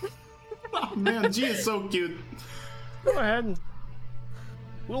 Oh man, G is so cute. Go ahead.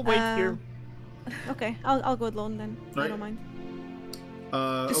 We'll wait here. Okay, I'll go alone then. I Right. don't mind.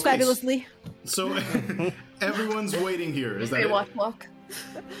 Okay, Just fabulously. So everyone's waiting here. Is that They it? walk.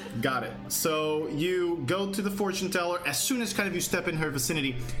 Got it. So you go to the fortune teller. As soon as kind of you step in her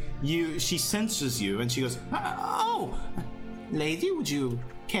vicinity, she senses you and she goes, "Oh, lady, would you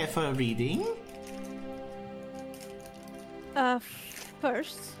care for a reading?"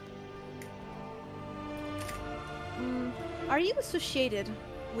 First, are you associated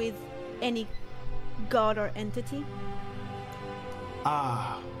with any god or entity?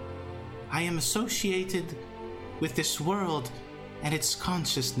 I am associated with this world and its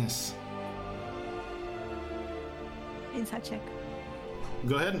consciousness. Insight check.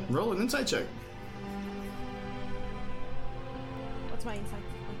 Go ahead, roll an insight check. What's my insight?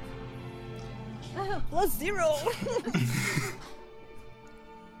 +0.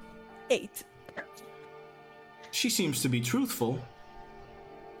 8. She seems to be truthful.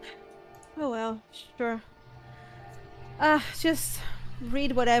 Oh well, sure. Just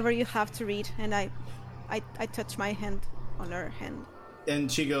read whatever you have to read, and I touch my hand on her hand.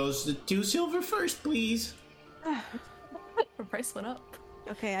 And she goes, 2 silver first, please. Her price went up.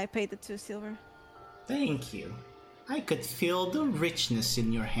 Okay, I paid the 2 silver. Thank you. I could feel the richness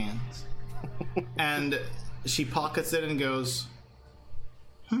in your hands. And she pockets it and goes,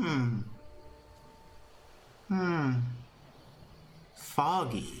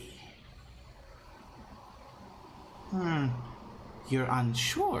 Foggy. You're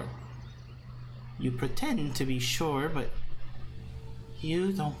unsure. You pretend to be sure, but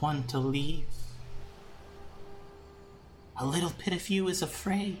you don't want to leave. A little bit of you is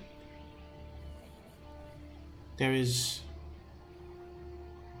afraid. There is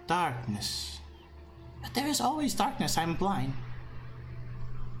darkness. But there is always darkness. I'm blind.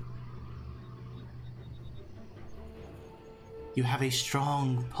 You have a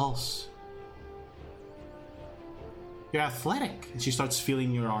strong pulse. You're athletic. And she starts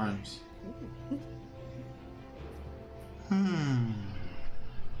feeling your arms.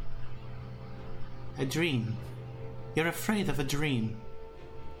 A dream. You're afraid of a dream.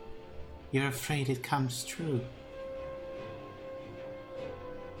 You're afraid it comes true.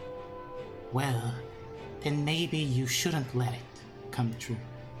 Well, then maybe you shouldn't let it come true.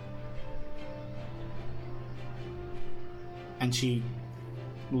 And she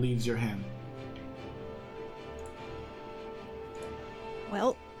leaves your hand.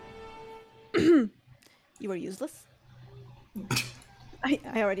 Well, you were useless. I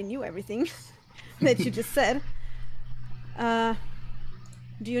already knew everything that you just said.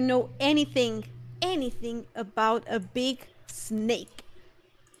 Do you know anything about a big snake?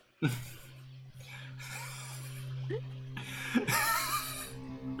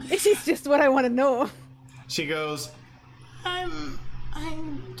 This is just what I want to know. She goes, I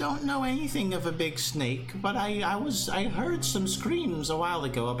don't know anything of a big snake, but I heard some screams a while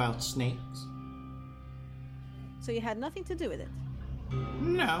ago about snakes. So you had nothing to do with it?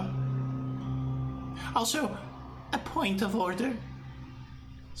 No. Also, a point of order.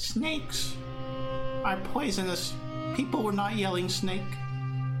 Snakes are poisonous. People were not yelling snake.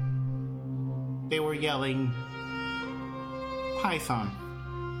 They were yelling python.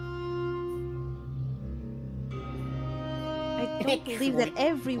 I don't believe that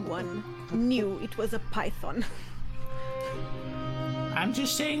everyone knew it was a python. I'm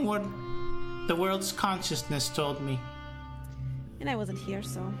just saying what the world's consciousness told me. And I wasn't here,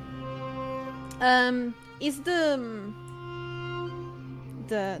 so... is the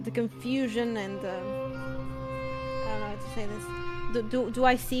confusion and the... I don't know how to say this. Do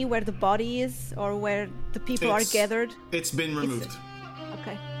I see where the body is, or where the people are gathered? It's been removed.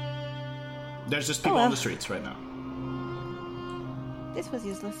 Okay. There's just people on the streets right now. This was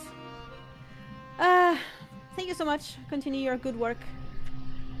useless. Thank you so much. Continue your good work.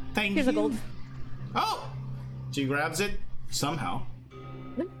 Here's a gold. Oh! She grabs it somehow.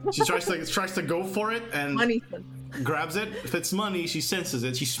 She tries to go for it and Money. grabs it. If it's money, she senses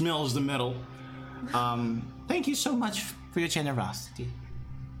it. She smells the metal. Thank you so much for your generosity.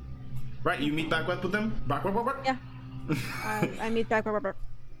 Right, you meet back with them? Yeah. I meet back.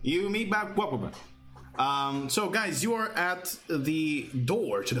 You meet back. So, guys, you are at the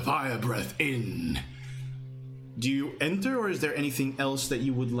door to the Fire Breath Inn. Do you enter, or is there anything else that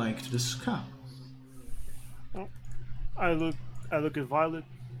you would like to discuss? I look at Violet.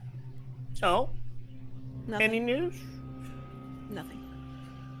 Oh? Nothing. Any news? Nothing.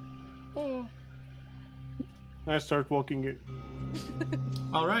 Oh. I start walking in.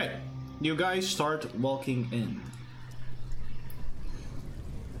 All right, you guys start walking in.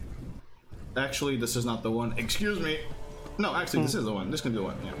 Actually, this is not the one. Excuse me. No, actually, this is the one. This can be the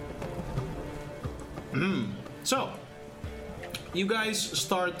one, yeah. So, you guys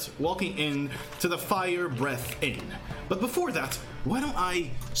start walking in to the Fire Breath Inn. But before that, why don't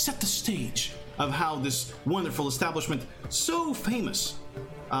I set the stage of how this wonderful establishment, so famous,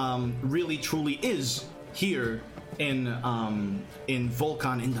 really truly is here in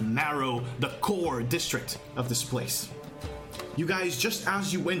Vulcan, in the marrow, the core district of this place. You guys, just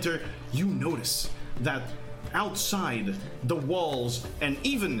as you enter, you notice that outside the walls and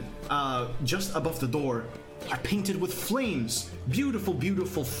even just above the door, are painted with flames. Beautiful,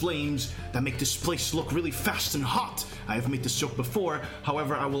 beautiful flames that make this place look really fast and hot. I have made this joke before,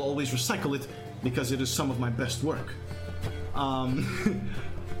 however, I will always recycle it because it is some of my best work.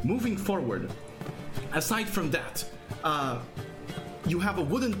 Moving forward, aside from that, you have a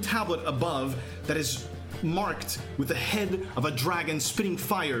wooden tablet above that is marked with the head of a dragon spitting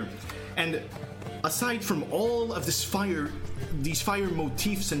fire. And aside from all of these fire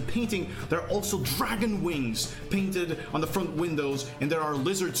motifs and painting, there are also dragon wings painted on the front windows, and there are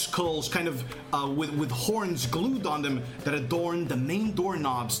lizard skulls kind of with horns glued on them that adorn the main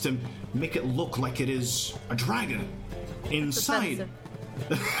doorknobs to make it look like it is a dragon. Inside...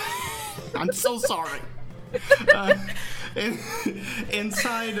 I'm so sorry.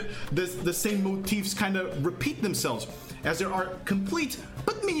 Inside, the same motifs kind of repeat themselves, as there are complete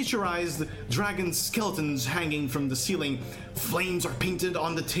but miniaturized dragon skeletons hanging from the ceiling. Flames are painted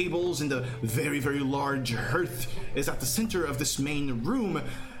on the tables, and the very, very large hearth is at the center of this main room,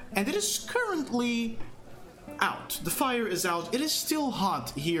 and it is currently out. The fire is out. It is still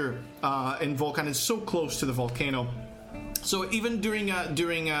hot here in Vulcan. It's so close to the volcano. So even during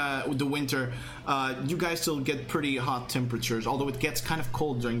the winter, you guys still get pretty hot temperatures, although it gets kind of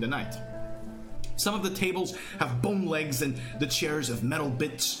cold during the night. Some of the tables have bone legs, and the chairs have metal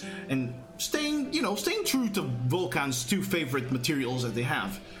bits, and staying true to Vulcan's two favorite materials that they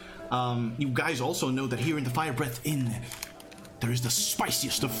have. You guys also know that here in the Fire Breath Inn, there is the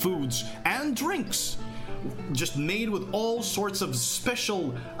spiciest of foods and drinks, just made with all sorts of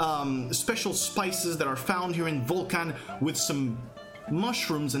special spices that are found here in Vulcan, with some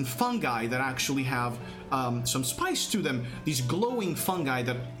mushrooms and fungi that actually have some spice to them. These glowing fungi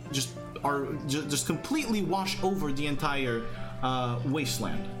that just completely wash over the entire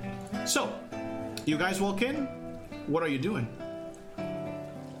wasteland. So, you guys walk in. What are you doing?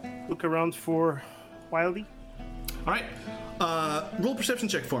 Look around for Wiley. All right. Roll perception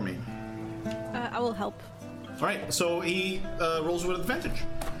check for me. I will help. All right, so he rolls with advantage,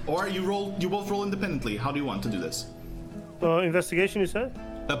 or you both roll independently. How do you want to do this? Investigation, you said?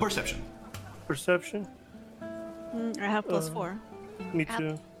 Perception. Perception. I have +4. Me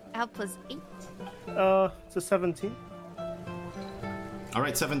too. I have +8. It's a 17. All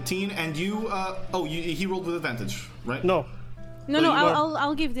right, 17, and you. He rolled with advantage, right? No. No,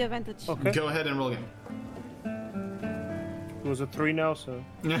 I'll give the advantage. Okay. Go ahead and roll again. It was a 3 now, so.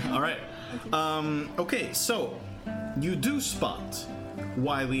 Yeah. All right. Okay, so you do spot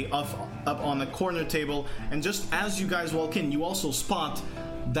Wiley up on the corner table, and just as you guys walk in, you also spot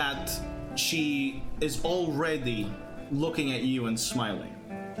that she is already looking at you and smiling.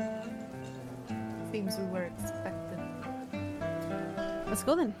 Seems we were expected. Let's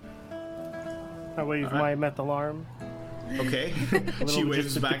go then. I wave my metal arm. Okay. A She little waves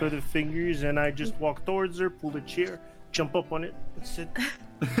just the back. tip of the fingers, and I just walk towards her, pull the chair, jump up on it, and sit.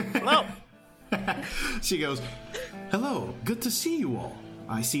 Hello! She goes, "Hello, good to see you all.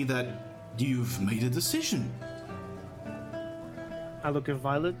 I see that you've made a decision." I look at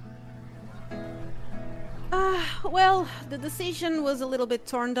Violet. Well, the decision was a little bit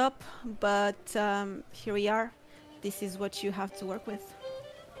torn up, but here we are. This is what you have to work with.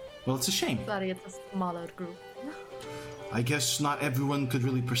 Well, it's a shame. Sorry, it's a smaller group. I guess not everyone could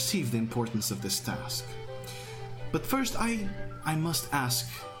really perceive the importance of this task. But first, I must ask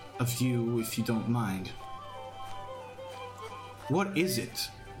of you, if you don't mind. What is it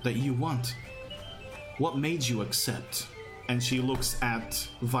that you want? What made you accept? And she looks at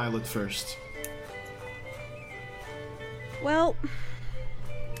Violet first. Well,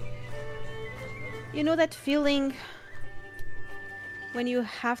 you know that feeling when you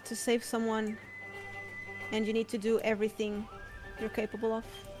have to save someone and you need to do everything you're capable of?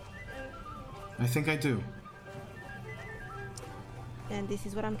 I think I do. And this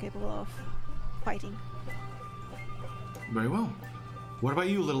is what I'm capable of. Fighting. Very well. What about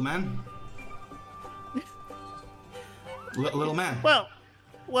you, little man? Little man. Well,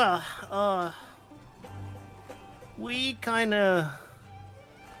 we kind of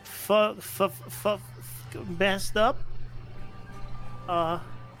messed up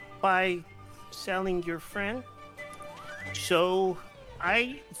by selling your friend. So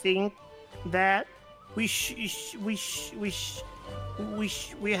I think that we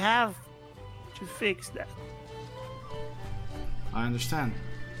have to fix that I understand.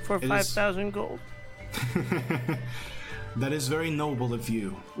 for It is- 5,000 gold. That is very noble of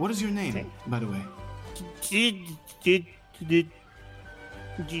you. What is your name, by the way? Good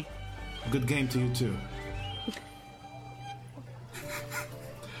game to you, too.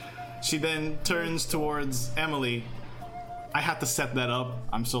 She then turns towards Emily I had to set that up.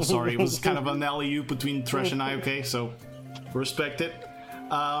 I'm so sorry. It was kind of an alley-oop between Thresh and I, okay? So, respect it.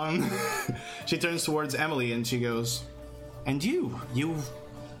 She turns towards Emily and she goes, and you,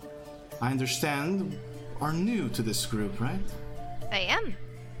 I understand, are new to this group, right? I am.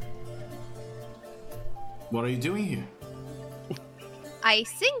 What are you doing here? I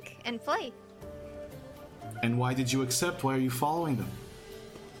sing and play. And why did you accept? Why are you following them?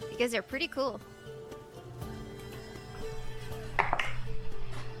 Because they're pretty cool.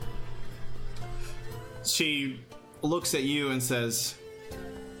 She looks at you and says,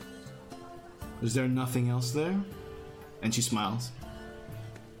 is there nothing else there? And she smiles.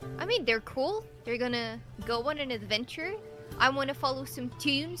 I mean, they're cool. They're gonna go on an adventure. I want to follow some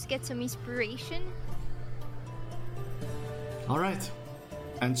tunes, get some inspiration. All right.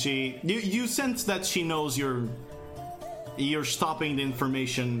 And you sense that she knows you're stopping the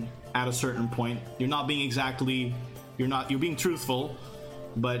information at a certain point. You're not being you're being truthful,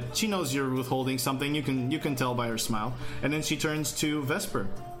 but she knows you're withholding something. You can tell by her smile. And then she turns to Vesper.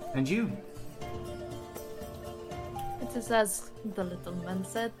 And you? It is as the little man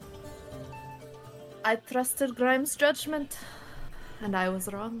said. I trusted Grimes' judgment, and I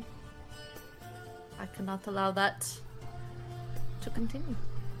was wrong. I cannot allow that to continue.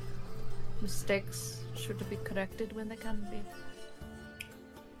 Mistakes should be corrected when they can be.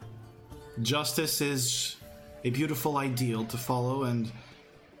 Justice is a beautiful ideal to follow, and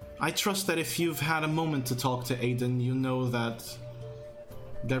I trust that if you've had a moment to talk to Aiden, you know that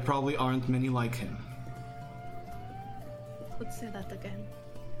there probably aren't many like him. Let's say that again.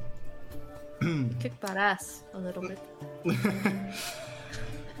 Kick that ass a little bit.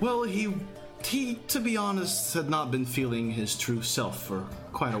 Well, he, to be honest, had not been feeling his true self for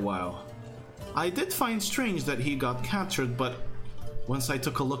quite a while. I did find strange that he got captured, but once I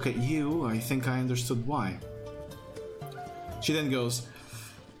took a look at you, I think I understood why. She then goes,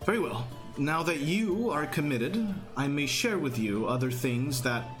 very well, now that you are committed, I may share with you other things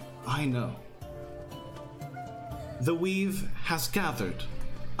that I know. The weave has gathered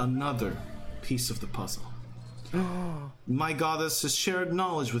another piece of the puzzle. My goddess has shared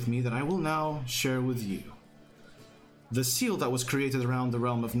knowledge with me that I will now share with you. The seal that was created around the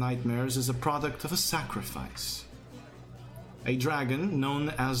realm of nightmares is a product of a sacrifice. A dragon known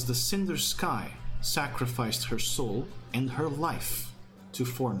as the Cinder Sky sacrificed her soul and her life to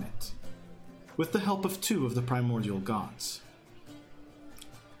form it, with the help of 2 of the primordial gods.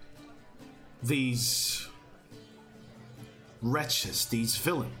 These wretches, these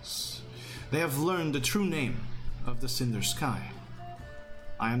villains, they have learned the true name of the Cinder Sky.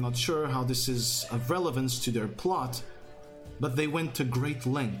 I am not sure how this is of relevance to their plot, but they went to great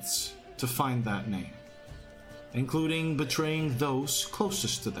lengths to find that name, including betraying those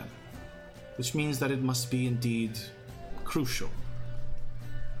closest to them, which means that it must be indeed crucial.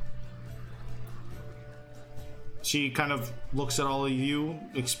 She kind of looks at all of you,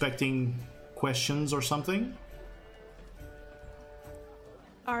 expecting questions or something.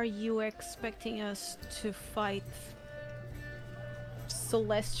 Are you expecting us to fight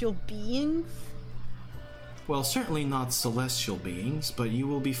celestial beings? Well, certainly not celestial beings, but you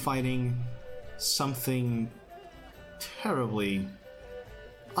will be fighting something terribly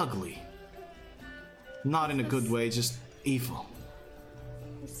ugly. Not in a good way, just evil.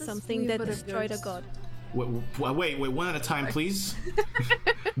 Something that destroyed a god. Wait, one at a time, please.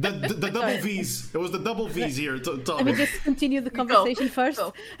 the double V's. It was the double V's here. Let me just continue the conversation first.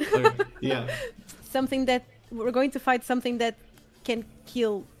 Okay, yeah. Something that we're going to fight something that can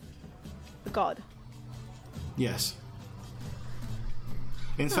kill a god. Yes.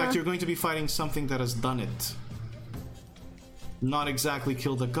 In fact, you're going to be fighting something that has done it. Not exactly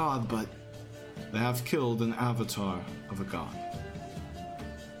killed a god, but they have killed an avatar of a god.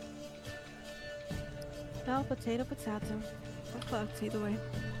 Oh, potato. Well, it's either way.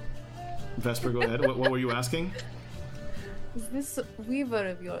 Vesper, go ahead. What were you asking? Is this weaver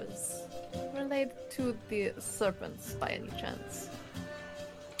of yours related to the serpents by any chance?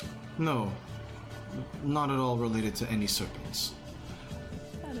 No. Not at all related to any serpents.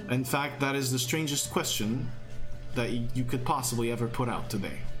 In fact, that is the strangest question that you could possibly ever put out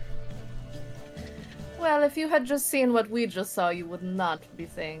today. Well, if you had just seen what we just saw, you would not be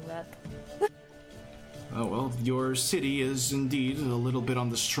saying that. Oh, well, your city is indeed a little bit on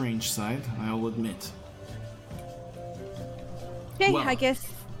the strange side, I'll admit. Okay, Well, I guess.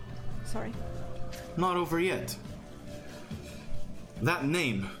 Sorry. Not over yet. That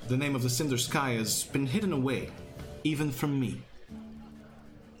name, the name of the Cinder Sky, has been hidden away, even from me.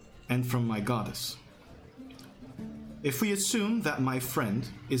 And from my goddess. If we assume that my friend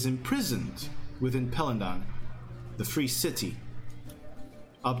is imprisoned within Pelandan, the Free City,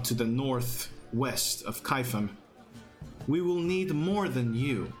 up to the northwest of Kaifam, we will need more than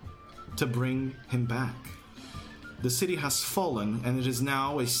you to bring him back. The city has fallen, and it is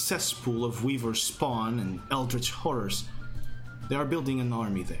now a cesspool of weaver spawn and eldritch horrors. They are building an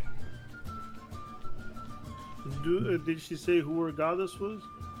army there. Did she say who her goddess was?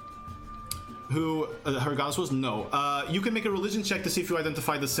 Who her goddess was? No. You can make a religion check to see if you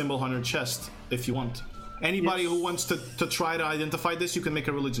identify the symbol on her chest, if you want. Anybody who wants to try to identify this, you can make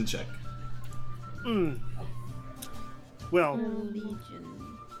a religion check. Well,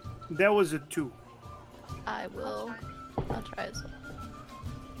 Legion. that was a 2. I will. I'll try as well.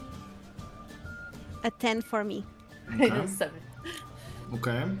 A 10 for me. Okay. 7.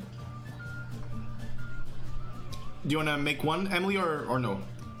 Okay. Do you want to make one, Emily, or no?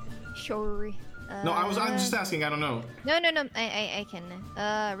 Sure. No, I'm just asking. I don't know. No. I can.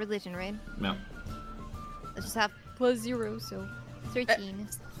 Religion, right? Yeah. Let's just have +0, so 13.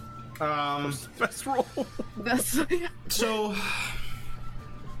 Best roll. So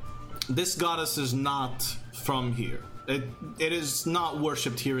this goddess is not from here. It is not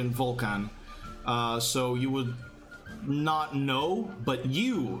worshipped here in Vulcan. So you would not know, but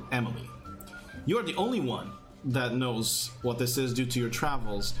you, Emily, you're the only one that knows what this is due to your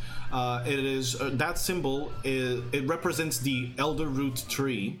travels. It is that symbol. It represents the elder root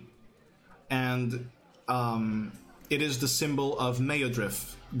tree, and it is the symbol of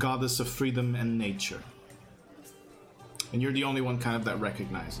Meodrif, goddess of freedom and nature. And you're the only one kind of that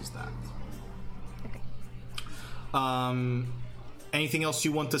recognizes that. Okay. Anything else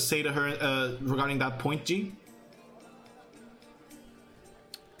you want to say to her regarding that point, G?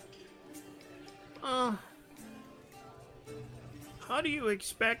 How do you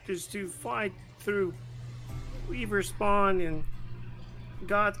expect us to fight through Weaver Spawn and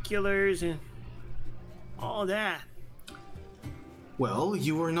God Killers and all that? Well,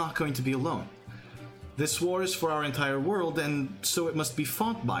 you are not going to be alone. This war is for our entire world, and so it must be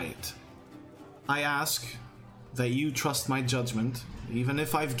fought by it. I ask that you trust my judgment, even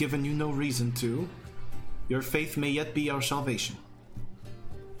if I've given you no reason to. Your faith may yet be our salvation.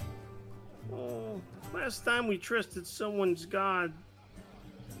 Last time we trusted someone's god,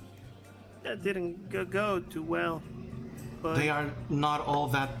 that didn't go too well. But They are not all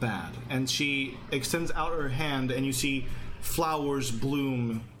that bad. And she extends out her hand, and you see flowers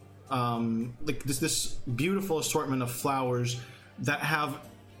bloom, like this beautiful assortment of flowers that have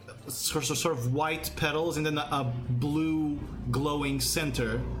sort of white petals and then a blue glowing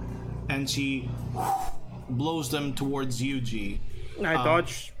center. And she blows them towards you, G. I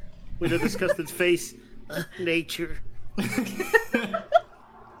dodged with a disgusted face. Nature.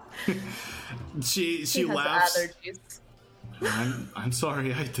 She He has laughs. allergies. I'm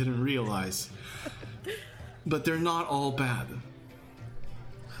sorry, I didn't realize. But they're not all bad.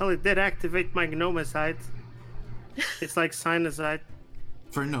 Well, it did activate my gnomicide. It's like sinusite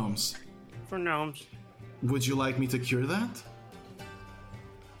For gnomes. for gnomes. Would you like me to cure that?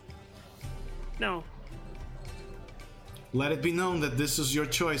 No. Let it be known that this is your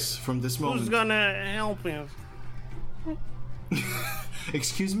choice from this Who's moment. gonna help us?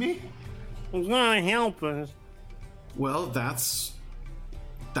 Excuse me? Who's gonna help us? Well, that's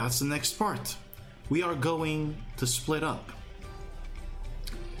the next part. We are going to split up.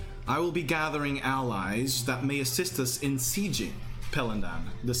 I will be gathering allies that may assist us in sieging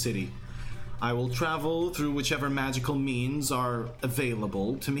Pelandan, the city. I will travel through whichever magical means are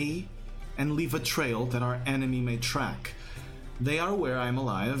available to me and leave a trail that our enemy may track. They are aware I am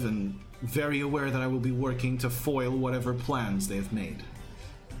alive and very aware that I will be working to foil whatever plans they have made.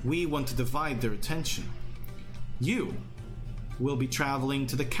 We want to divide their attention. You will be traveling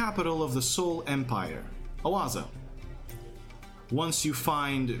to the capital of the Soul Empire, Oaza. Once you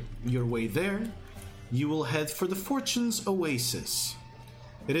find your way there, you will head for the Fortune's Oasis.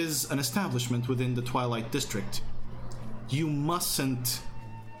 It is an establishment within the Twilight District. You mustn't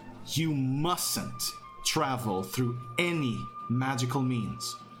travel through any magical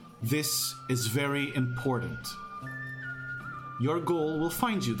means. This is very important. Your goal will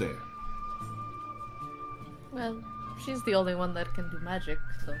find you there. Well, she's the only one that can do magic,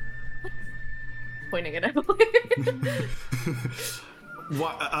 so. Pointing at Emily.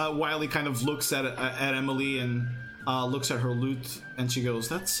 Wiley kind of looks at Emily and looks at her lute, and she goes,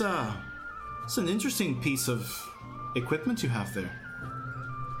 "That's an interesting piece of equipment you have there."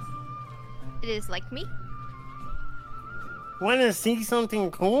 It is like me. Wanna see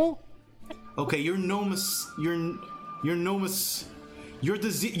something cool? Okay, your gnomus, your illness,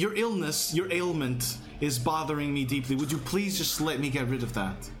 your ailment is bothering me deeply. Would you please just let me get rid of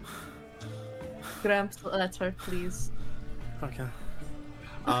that? Gramps, let her, please. Okay.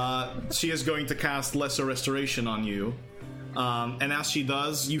 She is going to cast Lesser Restoration on you. And as she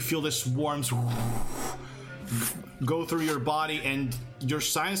does, you feel this warmth go through your body, and your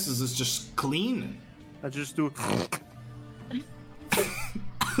sinuses is just clean. I just do.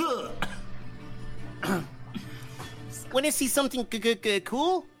 Want to see something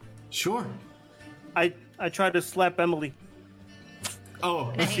cool? Sure. I try to slap Emily.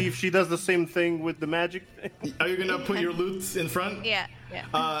 Oh, See if she does the same thing with the magic. are you gonna put your loot in front? Yeah.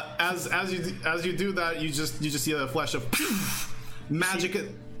 As you do that, you just see a flash of magic,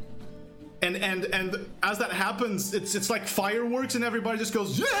 and as that happens, it's like fireworks, and everybody just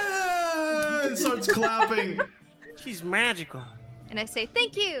goes yeah and starts clapping. She's magical. And I say,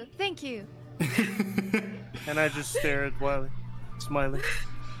 thank you. And I just stare at Wiley, smiling.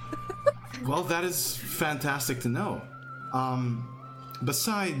 Well, that is fantastic to know.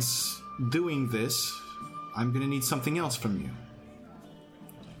 Besides doing this, I'm gonna need something else from you.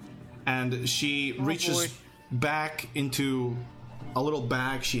 And she reaches back into a little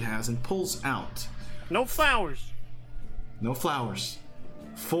bag she has and pulls out. No flowers. No flowers.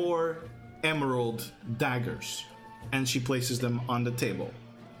 4 emerald daggers. And she places them on the table.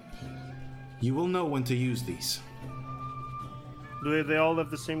 You will know when to use these. Do they all have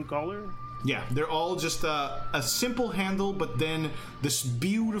the same color? Yeah, they're all just a simple handle, but then this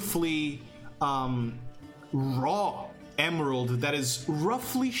beautifully raw emerald that is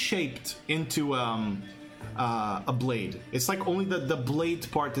roughly shaped into a blade. It's like only the blade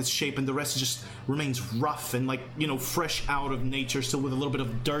part is shaped, and the rest just remains rough and like, you know, fresh out of nature, still with a little bit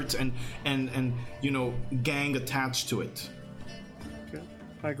of dirt and you know, gang attached to it. Okay.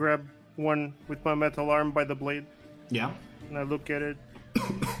 I grab one with my metal arm by the blade, Yeah. and I look at it.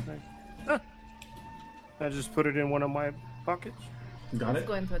 I just put it in one of my pockets. Got He's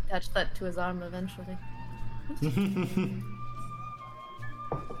going to attach that to his arm eventually.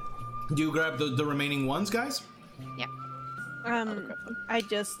 Do you grab the remaining ones, guys? Yeah. I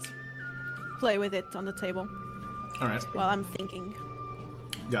just play with it on the table All right. while I'm thinking.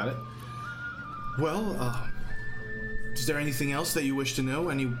 Got it. Well, is there anything else that you wish to know?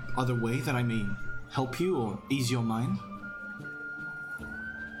 Any other way that I may help you or ease your mind?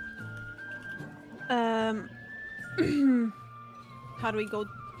 How do we go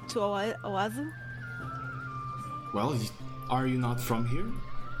to Oazu? Well, are you not from here?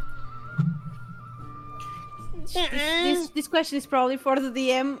 This question is probably for the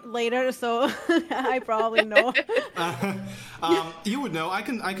DM later, so I probably know. You would know. I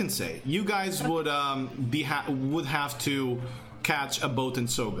can say. You guys would would have to catch a boat in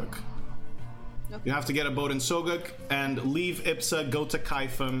Soguk. Okay. You have to get a boat in Soguk and leave Ipsa, go to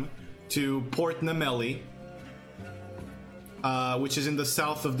Kaifam to Port Nameli, which is in the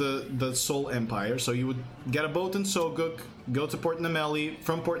south of the Soul Empire. So you would get a boat in Soguk, go to Port Nameli.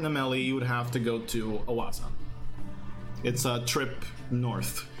 From Port Nameli, you would have to go to Awaza. It's a trip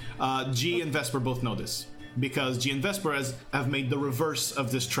north. G and Vesper both know this, because G and Vesper have made the reverse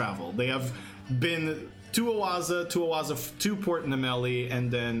of this travel. They have been to Awaza, to Port Nameli,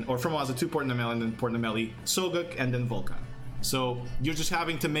 and then, or from Awaza to Port Nameli, and then Port Nameli, Soguk, and then Vulcan. So you're just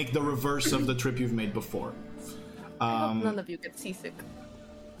having to make the reverse of the trip you've made before. I hope none of you get seasick.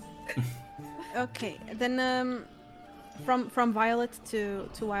 Okay, then from Violet to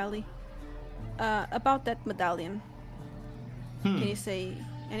Wiley. About that medallion. Can you say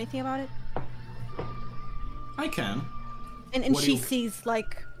anything about it? I can. And What do she you- sees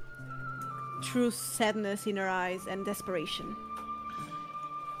like true sadness in her eyes and desperation.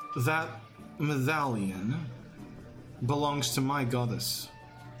 That medallion belongs to my goddess.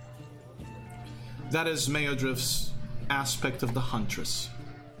 That is Meodrif's aspect of the Huntress.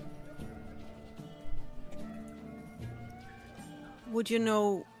 Would you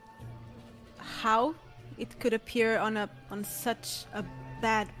know how it could appear on such a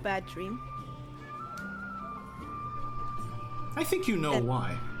bad dream? I think you know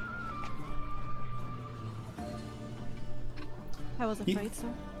why. I was afraid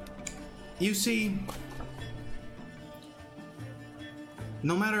so. You see,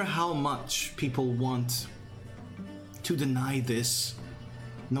 no matter how much people want to deny this,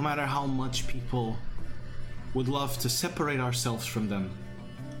 no matter how much people would love to separate ourselves from them,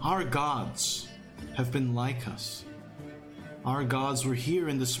 our gods have been like us. Our gods were here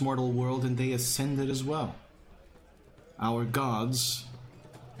in this mortal world and they ascended as well. Our gods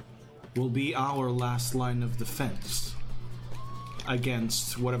will be our last line of defense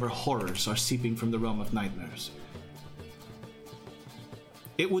against whatever horrors are seeping from the realm of nightmares.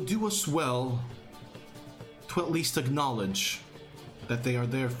 It would do us well to at least acknowledge that they are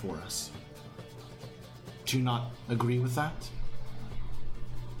there for us. Do you not agree with that?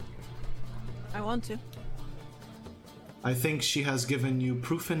 I want to. I think she has given you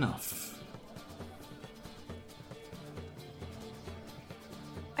proof enough.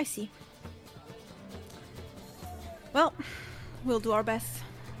 I see. Well, we'll do our best.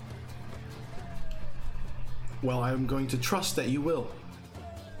 Well, I'm going to trust that you will.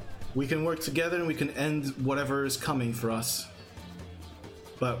 We can work together and we can end whatever is coming for us.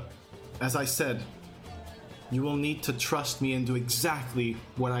 But, as I said, you will need to trust me and do exactly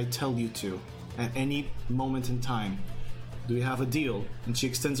what I tell you to at any moment in time. Do we have a deal? And she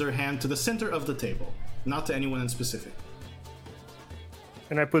extends her hand to the center of the table, not to anyone in specific.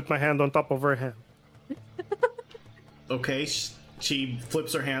 And I put my hand on top of her hand. Okay, she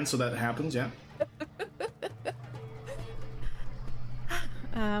flips her hand so that happens, yeah.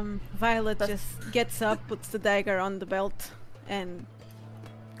 Violet just gets up, puts the dagger on the belt, and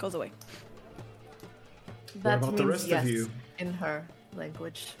goes away. That about the means rest of yes you? in her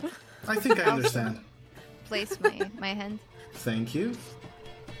language. I think I understand. Place my hand. Thank you.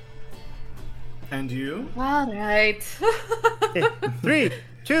 And you? All right. 3,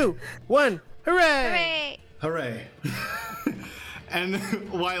 2, 1, hooray! Hooray! Hooray. And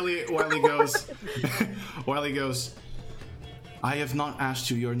Wiley goes, I have not asked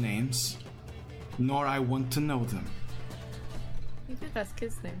you your names, nor I want to know them. You did ask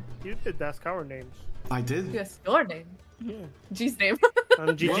his name. You did ask our names. I You did? asked your name. Yeah. G's name.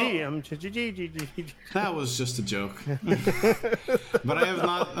 I'm GG. Well- I'm GG. That was just a joke. But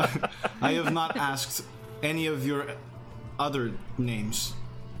I have not asked any of your other names.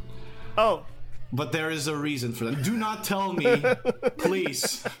 Oh, But there is a reason for that. Do not tell me,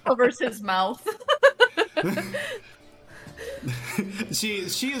 please. Covers his mouth. She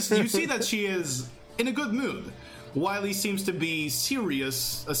is. You see that she is in a good mood. Wiley seems to be a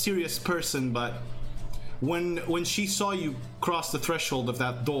serious person, but when she saw you cross the threshold of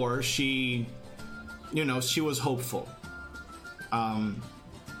that door, she was hopeful.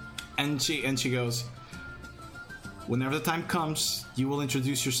 And she goes, whenever the time comes, you will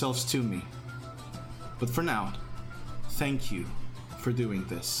introduce yourselves to me. But for now, thank you for doing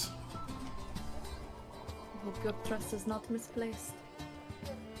this. I hope your trust is not misplaced.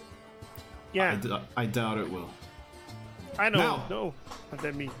 yeah. I doubt it will. I don't Now- know what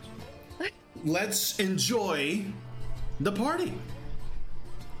that means. Let's enjoy the party.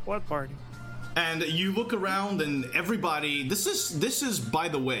 What party? And you look around and everybody, this is by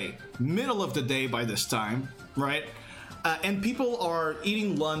the way, middle of the day by this time, right? And people are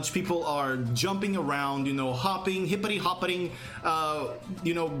eating lunch, people are jumping around, hopping, hippity-hopping,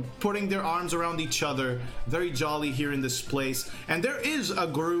 putting their arms around each other. Very jolly here in this place. And there is a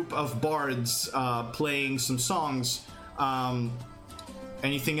group of bards playing some songs.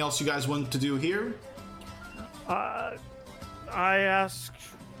 Anything else you guys want to do here? I asked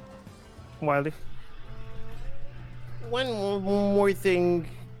Wiley. One more thing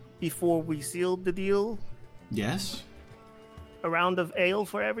before we sealed the deal. Yes? A round of ale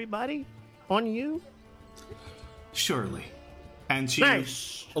for everybody? On you? Surely. And she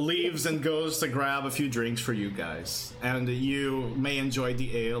Nice. leaves and goes to grab a few drinks for you guys. And you may enjoy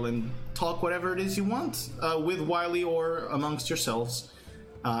the ale and talk whatever it is you want with Wiley or amongst yourselves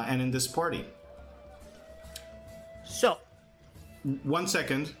and in this party. So, 1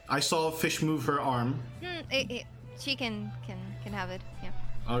 second. I saw Fish move her arm. She can have it. Yeah.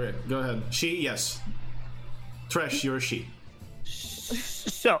 Okay, go ahead. She, yes. Tresh, you're she.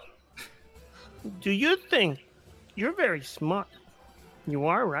 Do you think you're very smart? You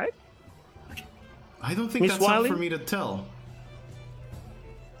are, right? I don't think Miss that's up Wiley? for me to tell.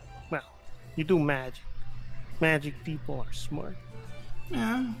 Well, you do magic. Magic people are smart.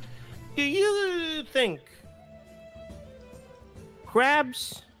 Yeah. Do you think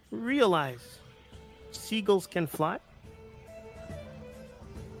crabs realize seagulls can fly?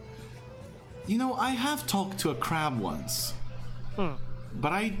 I have talked to a crab once.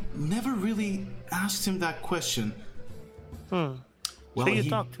 But I never really asked him that question. Well, So you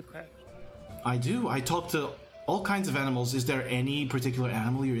talk to crabs. I do. I talk to all kinds of animals. Is there any particular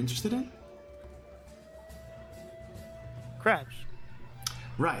animal you're interested in? Crabs.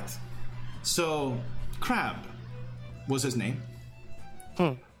 Right. So, Crab was his name.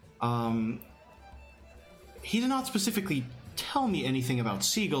 He did not specifically tell me anything about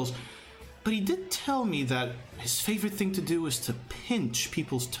seagulls, but he did tell me that his favorite thing to do is to pinch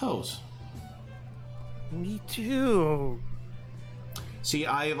people's toes. Me too. See,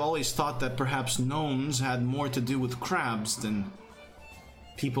 I have always thought that perhaps gnomes had more to do with crabs than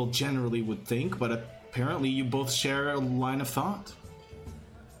people generally would think, but apparently you both share a line of thought.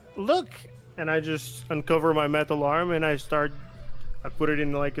 Look and I just uncover my metal arm and I put it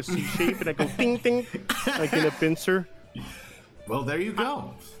in like a C shape and I go ting ting like in a pincer. Well, there you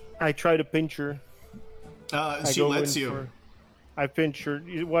go. I try to pinch her. She lets you. I pinch her.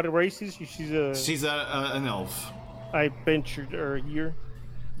 What race is she? She's an elf. I pinch her here.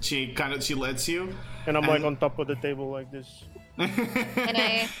 She lets you. And I'm like on top of the table like this.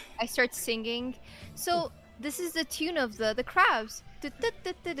 And I start singing. So this is the tune of the crabs. And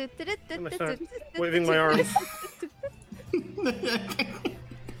I start waving my arms.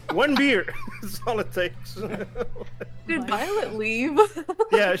 One beer. That's all it takes. Did Violet leave?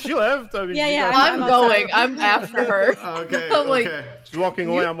 Yeah, she left. I mean, Yeah. I'm going. I'm after her. Okay. I'm like, Okay. She's walking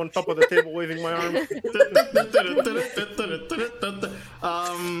away. I'm on top of the table waving my arms.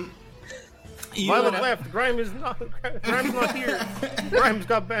 Violet left. Grime's not here. Grimes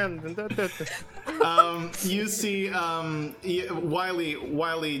got banned. You see,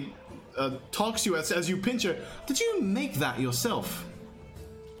 Wiley talks to you as you pinch her. Did you make that yourself?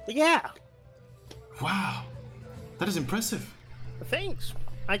 Yeah. Wow, that is impressive. Thanks.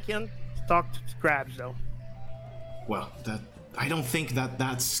 I can't talk to crabs though. Well, I don't think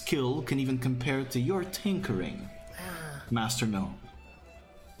that skill can even compare to your tinkering, Master Gnome.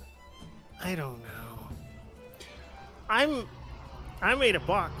 I don't know. I made a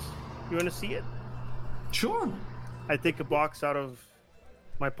box. You want to see it? Sure. I take a box out of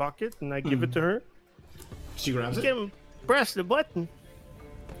my pocket and I give it to her. She grabs You it. can press the button.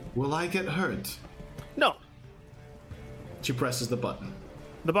 Will I get hurt? No, She presses the button.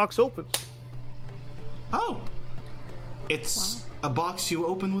 the box opens. Oh, it's a box you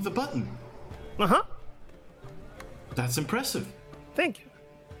open with a button. Uh-huh. That's impressive. Thank you.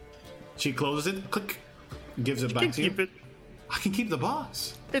 She closes it, click, gives it back Can to you. keep it. I can keep the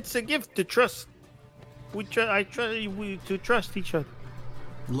box. It's a gift to trust. I try to trust each other.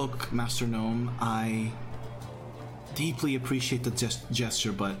 Look, Master Gnome, I deeply appreciate the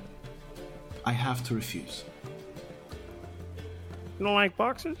gesture, but I have to refuse. You don't like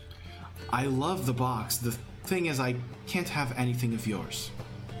boxes? I love the box. The thing is, I can't have anything of yours.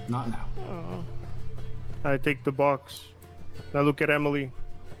 Not now. I take the box. I look at Emily.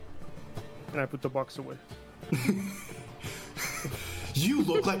 And I put the box away. You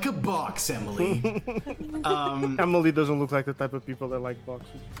look like a box, Emily. Emily doesn't look like the type of people that like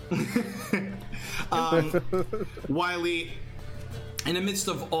boxes. Wiley, in the midst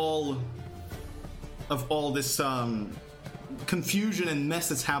of all this confusion and mess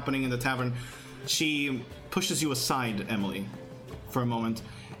that's happening in the tavern, she pushes you aside, Emily, for a moment,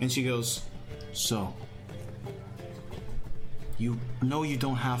 and she goes, "So, you know you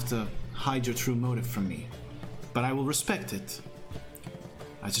don't have to hide your true motive from me, but I will respect it.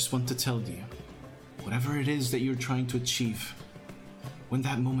 I just want to tell you, whatever it is that you're trying to achieve, when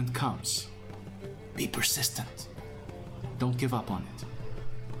that moment comes, be persistent. Don't give up on it."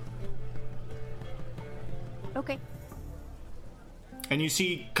 Okay. And you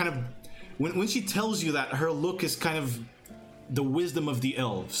see, kind of, when she tells you that, her look is kind of the wisdom of the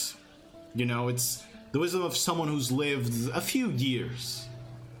elves. You know, it's the wisdom of someone who's lived a few years.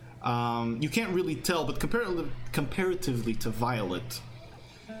 You can't really tell, but comparatively to Violet,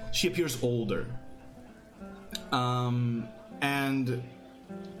 she appears older. And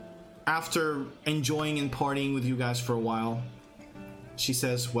after enjoying and partying with you guys for a while, she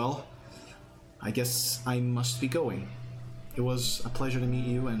says, "Well, I guess I must be going. It was a pleasure to meet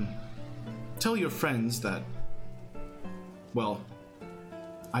you, and tell your friends that, well,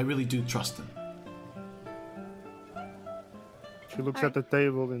 I really do trust them." She looks at the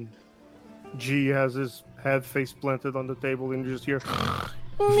table and G has his head face planted on the table and you just hear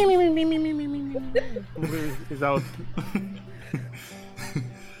he's out.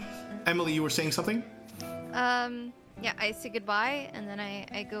 Emily, you were saying something? Yeah, I say goodbye and then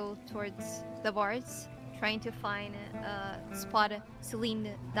I go towards the bars, trying to find spot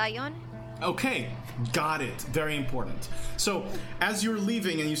Celine Dion. Okay, got it. Very important. So, as you're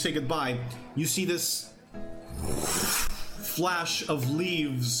leaving and you say goodbye, you see this flash of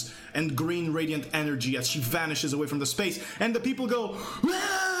leaves and green radiant energy as she vanishes away from the space, and the people go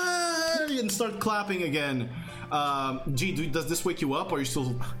 "Ah!" and start clapping again. G, does this wake you up, or are you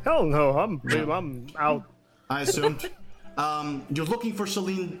still? Hell no, I'm out. I assumed. You're looking for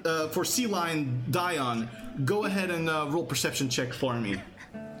for Sea Lion Dion. Go ahead and roll perception check for me.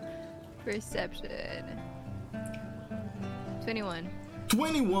 Perception. 21.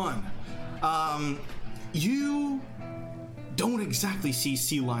 21. You don't exactly see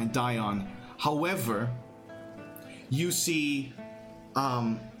Sea Lion Dion. However, you see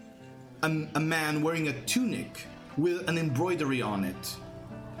a man wearing a tunic with an embroidery on it.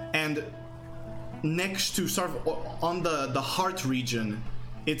 And next to sort of on the heart region,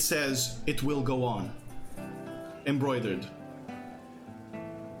 it says "It will go on," embroidered.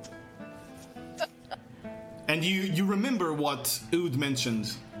 And you remember what Ood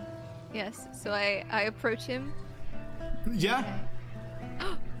mentioned. Yes, so I approach him. Yeah?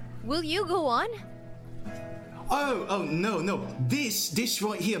 Will you go on? Oh, no. This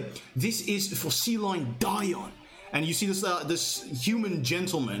right here, this is for Sea Lion Dion. And you see this human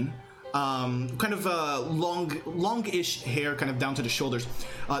gentleman, kind of longish hair, kind of down to the shoulders.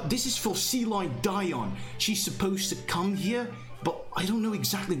 This is for Sea Lion Dion. She's supposed to come here, but I don't know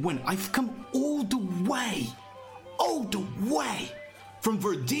exactly when. I've come all the way from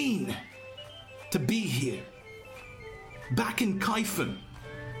Verdeen to be here. Back in Kaifun.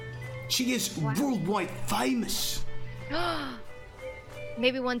 She is worldwide famous.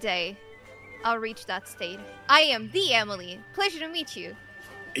 Maybe one day I'll reach that state. I am the Emily. Pleasure to meet you.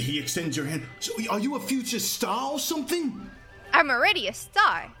 He extends your hand. So, are you a future star or something? I'm already a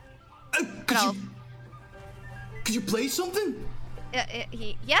star. Could you play something?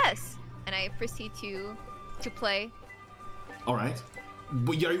 Yes. And I proceed to play. All right.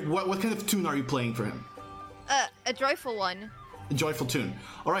 What kind of tune are you playing for him? A joyful one. A joyful tune.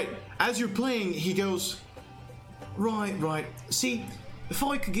 All right. As you're playing, he goes, Right. See, if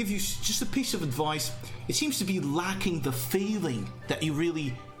I could give you just a piece of advice, it seems to be lacking the feeling that you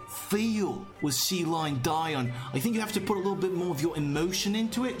really feel with Sea Lion Dion. I think you have to put a little bit more of your emotion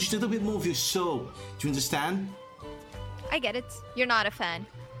into it, just a little bit more of your soul. Do you understand? I get it. You're not a fan.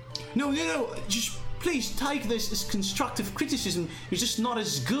 No. Just please take this as constructive criticism. You're just not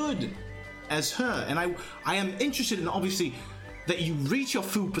as good as her. And I am interested in, obviously, that you reach your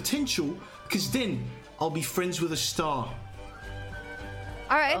full potential, because then I'll be friends with a star.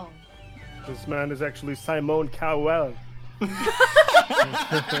 All right. Oh. This man is actually Simone Cowell.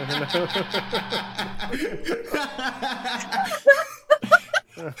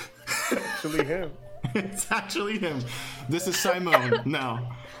 Actually him. It's actually him. This is Simone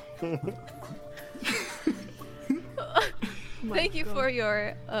now. Thank you for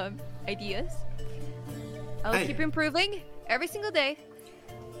your ideas. I'll keep improving every single day.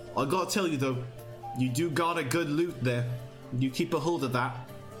 I gotta tell you though, you do got a good loot there. You keep a hold of that.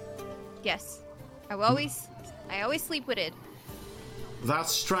 Yes. I always sleep with it.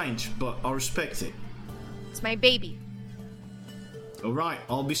 That's strange, but I respect it. It's my baby. Alright,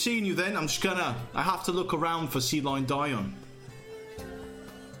 I'll be seeing you then. I have to look around for Sea Lion Dion.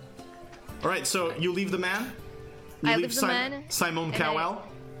 Alright, so you leave the man? I leave the man. Simone Cowell?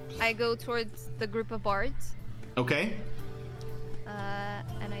 I go towards the group of bards. Okay.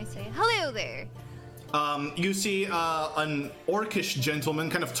 And I say, hello there. You see an orcish gentleman,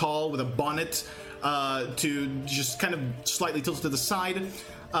 kind of tall, with a bonnet, to just kind of slightly tilted to the side.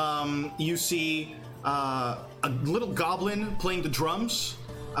 You see a little goblin playing the drums.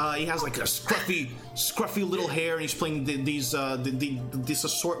 He has like a scruffy little hair, and he's playing this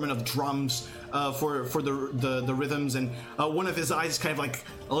assortment of drums for the rhythms. And one of his eyes is kind of like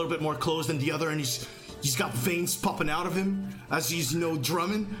a little bit more closed than the other, and he's got veins popping out of him as he's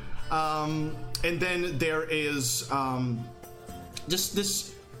drumming. And then there is just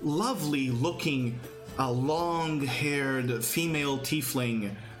this lovely looking long-haired female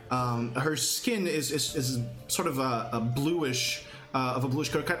tiefling. Her skin is sort of a bluish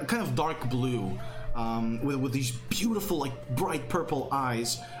color, kind of dark blue, with these beautiful, like, bright purple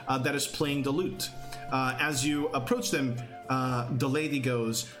eyes that is playing the lute. As you approach them, the lady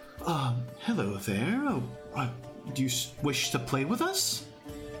goes, hello there. Do you wish to play with us?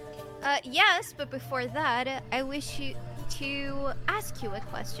 Yes, but before that, I wish to ask you a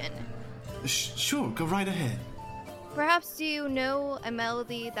question. Sure, go right ahead. Perhaps do you know a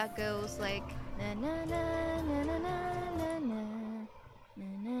melody that goes like na na na na na na na na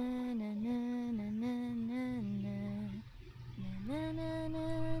na na na na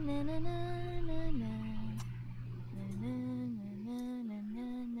na.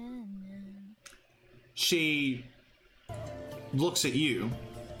 She looks at you,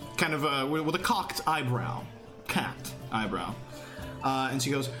 kind of with a cocked eyebrow, and she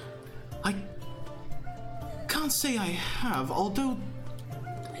goes, I can't say I have, although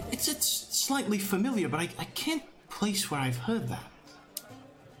it's slightly familiar, but I can't place where I've heard that.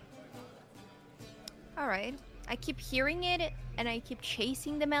 Alright, I keep hearing it, and I keep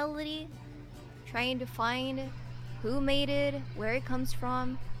chasing the melody, trying to find who made it, where it comes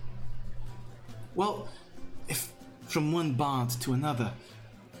from. Well, if from one bard to another,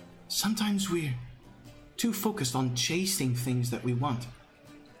 sometimes we're too focused on chasing things that we want.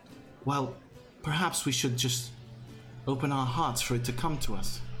 Well, perhaps we should just open our hearts for it to come to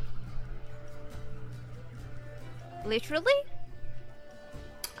us. Literally?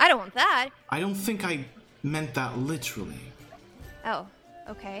 I don't want that. I don't think I meant that literally. Oh,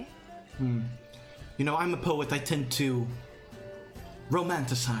 okay. You know, I'm a poet. I tend to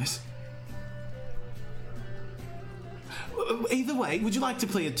romanticize. Either way, would you like to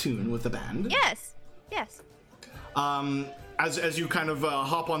play a tune with the band? Yes. Yes. As you kind of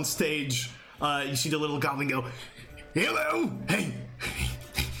hop on stage, you see the little goblin go, "Hello, hey,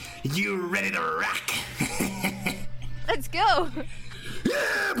 you ready to rock?" Let's go.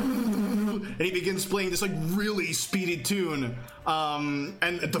 And he begins playing this like really speedy tune,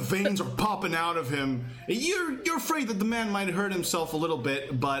 and the veins are popping out of him. You're afraid that the man might hurt himself a little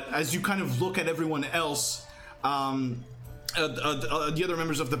bit, but as you kind of look at everyone else, the other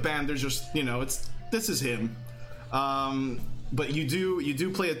members of the band, they're just, you know, this is him. But you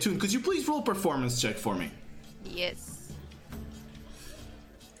do play a tune. Could you please roll a performance check for me? Yes.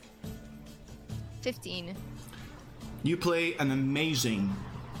 15. You play an amazing,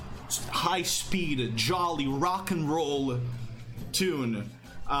 high-speed, jolly, rock and roll tune,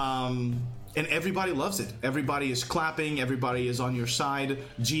 and everybody loves it. Everybody is clapping. Everybody is on your side.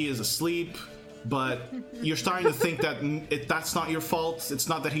 G is asleep, but you're starting to think that that's not your fault. It's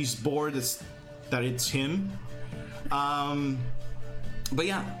not that he's bored. It's that it's him. But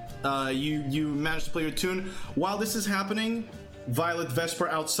yeah, you managed to play your tune. While this is happening, Violet, Vesper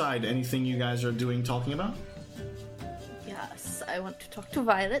outside. Anything you guys are doing, talking about? Yes, I want to talk to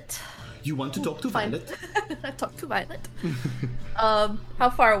Violet. You want to talk to Fine. Violet? I talk to Violet. How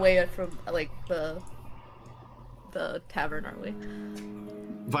far away from like the tavern are we?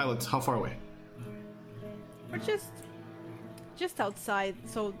 Violet, how far away? We're just outside,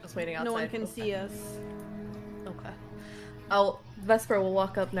 so Just waiting no one outside, can okay. see us. Okay. Vesper will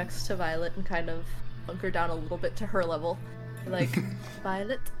walk up next to Violet and kind of hunker down a little bit to her level. Like,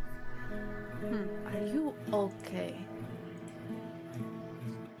 Violet, are you okay?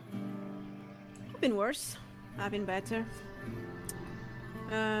 I've been worse. I've been better.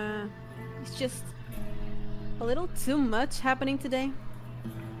 It's just a little too much happening today.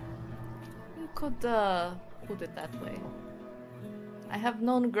 You could, put it that way. I have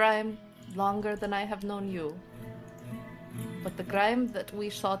known Grime longer than I have known you. But the Grime that we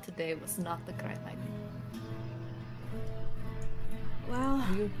saw today was not the Grime I knew. Well,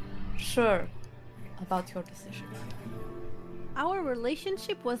 Are you sure about your decision? our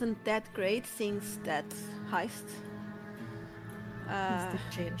relationship wasn't that great since that heist. Things did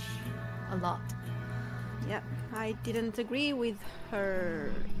change a lot. Yeah, I didn't agree with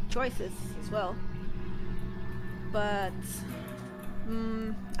her choices as well. But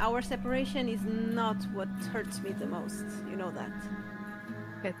our separation is not what hurts me the most. You know that.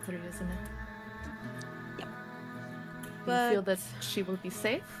 Petri, isn't it? Yep. Do you But feel that she will be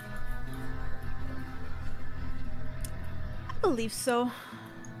safe? I believe so.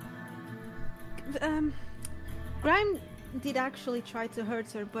 Grime did actually try to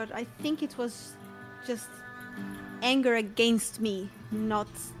hurt her, but I think it was just anger against me, not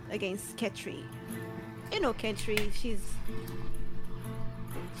against Ketri. You know Ketri,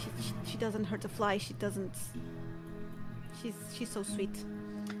 she doesn't hurt a fly, she's so sweet.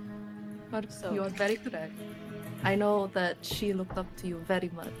 But So- you are very correct. I know that she looked up to you very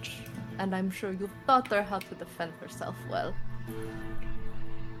much, and I'm sure you taught her how to defend herself well.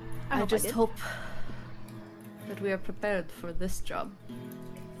 I hope just did. hope that we are prepared for this job.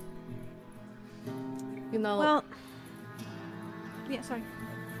 You know, Well, yeah, sorry.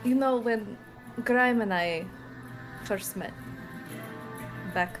 you know when Grime and I first met,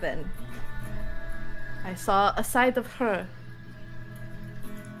 back then, I saw a side of her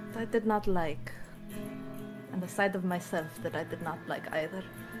that I did not like, and a side of myself that I did not like either.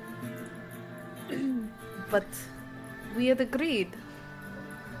 But we had agreed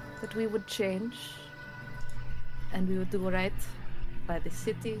that we would change, and we would do right by the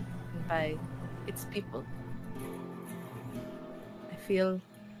city and by its people. I feel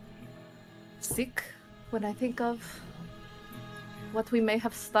sick when I think of what we may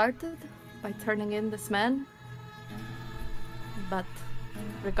have started by turning in this man. But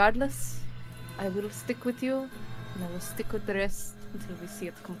regardless, I will stick with you, and I will stick with the rest until we see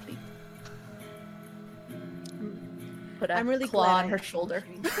it complete. Put a I'm really claw glad on I her shoulder.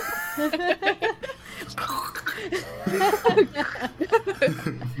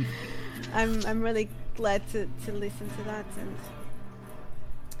 I'm really glad to listen to that. And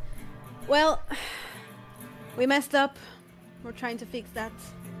well, we messed up. We're trying to fix that.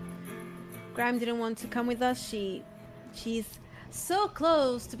 Grime didn't want to come with us. She's so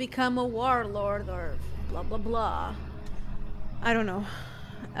close to become a warlord or blah blah blah. I don't know,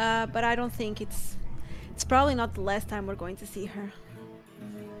 but I don't think it's It's probably not the last time we're going to see her.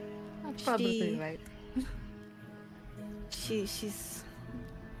 That's probably right. She's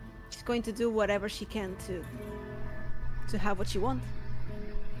going to do whatever she can to have what she wants.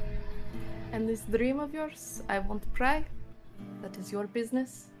 And this dream of yours, I won't pry. That is your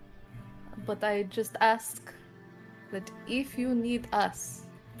business. But I just ask that if you need us,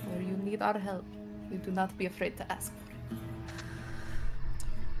 or you need our help, you do not be afraid to ask for it.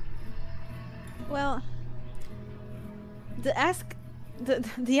 Well, the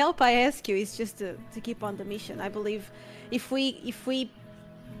help I ask you is just to keep on the mission. I believe if we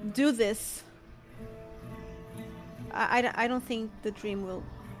do this, I don't think the dream will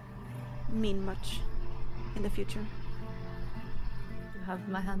mean much in the future. You have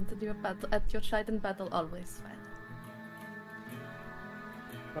my hand at your side in battle always,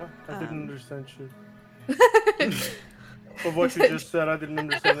 Violet. I didn't understand shit. Of what you just said, I didn't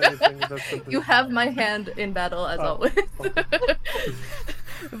understand anything. That's simple. You have my hand in battle as always. Okay.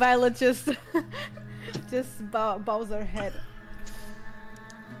 Violet just bows her head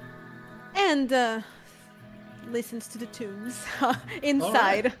and listens to the tunes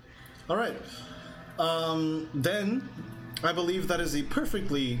inside. All right. Then I believe that is a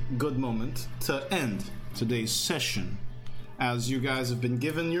perfectly good moment to end today's session, as you guys have been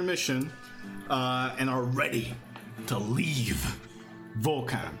given your mission and are ready to leave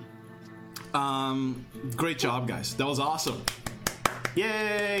Vulcan. Great job, guys. That was awesome.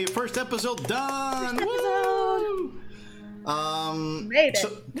 Yay! First episode done. Woo! Made it.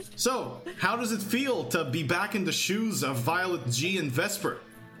 So, how does it feel to be back in the shoes of Violet, G, and Vesper?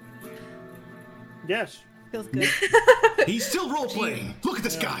 Yes. Feels good. He's still role-playing. Look at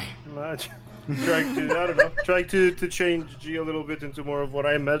this guy. Trying to change G a little bit into more of what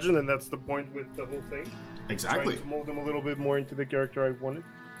I imagine, and that's the point with the whole thing. Exactly. Trying to mold him a little bit more into the character I wanted.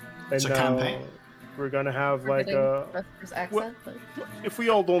 And It's a campaign. We're gonna have Vesper's accent, but... if we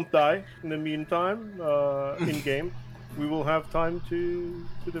all don't die in the meantime, in game, we will have time to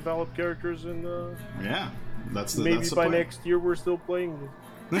develop characters, and Yeah, that's maybe the by plan. next year we're still playing.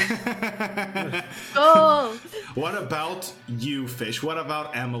 Oh! What about you, Fish? What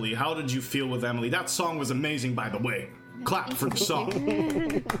about Emily? How did you feel with Emily? That song was amazing, by the way. Clap for the song.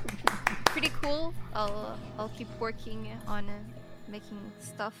 Pretty cool. I'll keep working on making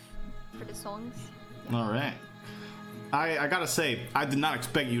stuff for the songs. All right. I gotta say, I did not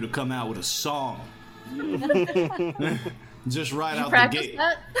expect you to come out with a song. Just right out the Practice gate.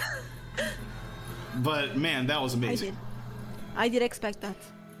 that? But man, that was amazing. I did expect that.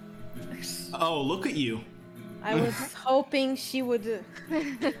 Oh, look at you. I was hoping she would.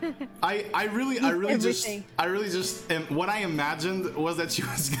 I really Everything. just what I imagined was that she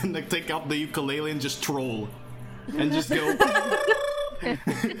was gonna take out the ukulele and just troll and just go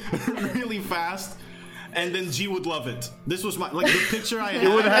really fast, and then G would love it. This was my the picture I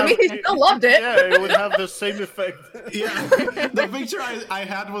had. I mean, he still loved it. Yeah, it would have the same effect. Yeah, the picture I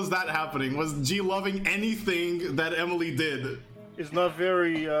had was that happening. Was G loving anything that Emily did? It's not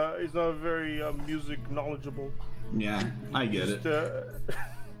very music knowledgeable. Yeah, I get it.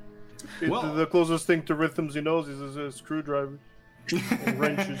 Well- The closest thing to rhythms he knows is a screwdriver and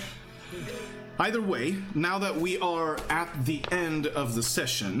wrenches. Either way, now that we are at the end of the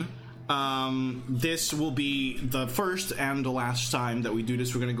session, this will be the first and the last time that we do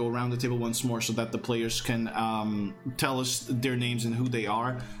this. We're going to go around the table once more so that the players can tell us their names and who they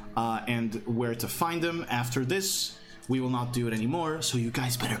are and where to find them. After this, we will not do it anymore, so you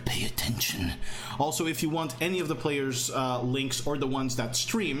guys better pay attention. Also, if you want any of the players' links or the ones that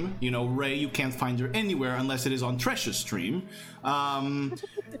stream, Ray, you can't find her anywhere unless it is on Tresh's stream.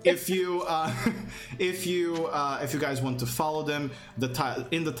 If you guys want to follow them,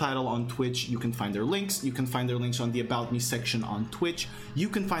 in the title on Twitch, you can find their links. You can find their links on the About Me section on Twitch. You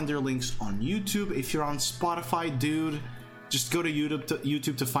can find their links on YouTube. If you're on Spotify, dude, just go to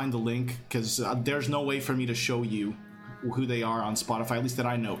YouTube to find the link, because there's no way for me to show you who they are on Spotify, at least that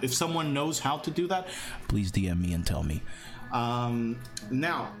I know. If someone knows how to do that, please DM me and tell me.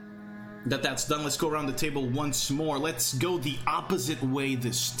 Now that that's done, let's go around the table once more. Let's go the opposite way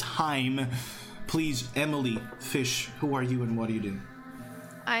this time. Please, Emily, Fish, who are you and what do you do?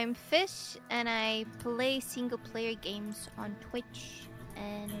 I'm Fish, and I play single-player games on Twitch,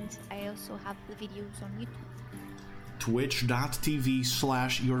 and I also have the videos on YouTube.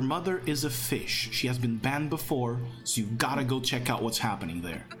 Twitch.tv/yourmotherisafish. She has been banned before, so you gotta go check out what's happening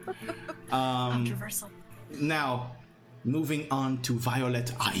there. Controversial. Now, moving on to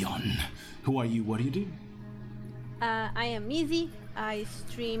Violet Ion. Who are you? What do you do? I am Easy. I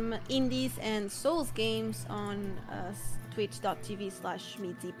stream indies and Souls games on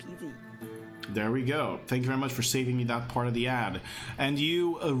twitch.tv/meezypeasy. There we go. Thank you very much for saving me that part of the ad. And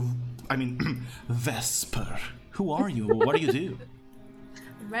you, Vesper, who are you? What do you do?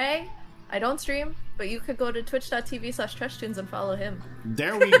 Ray, I don't stream, but you could go to twitch.tv/TrashTunes and follow him.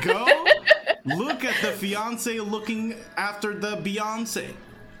 There we go. Look at the fiance looking after the Beyonce.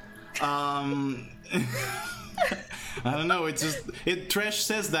 I don't know. Tresh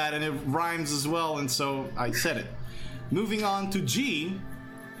says that and it rhymes as well, and so I said it. Moving on to G.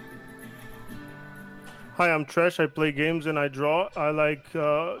 Hi, I'm Tresh. I play games and I draw. I like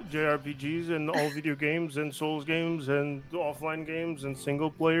JRPGs and all video games and Souls games and offline games and single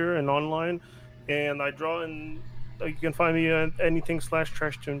player and online. And I draw, and you can find me at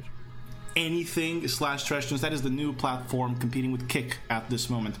anything/TrashTunes. Anything/TrashTunes. That is the new platform competing with Kick at this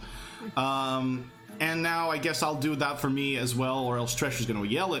moment. And now I guess I'll do that for me as well, or else Tresh is going to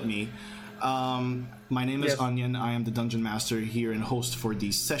yell at me. My name is Onion. I am the Dungeon Master here and host for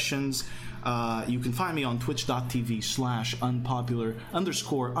these sessions. You can find me on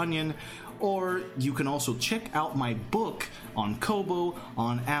twitch.tv/unpopular_onion, or you can also check out my book on Kobo,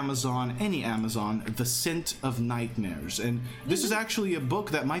 on Amazon, any Amazon, The Scent of Nightmares. And this is actually a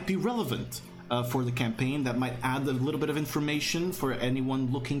book that might be relevant for the campaign, that might add a little bit of information for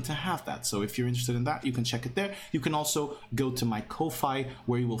anyone looking to have that. So if you're interested in that, you can check it there. You can also go to my Ko-Fi,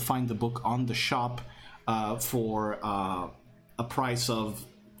 where you will find the book on the shop for a price of,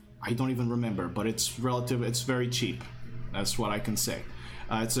 I don't even remember, but it's relative. It's very cheap. That's what I can say.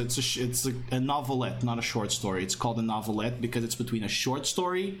 It's a novelette, not a short story. It's called a novelette because it's between a short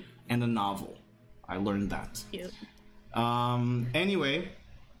story and a novel. I learned that. Cute. Anyway,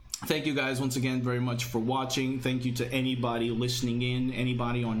 thank you guys once again very much for watching. Thank you to anybody listening in,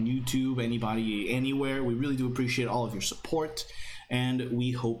 anybody on YouTube, anybody anywhere. We really do appreciate all of your support, and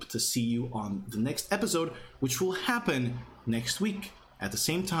we hope to see you on the next episode, which will happen next week at the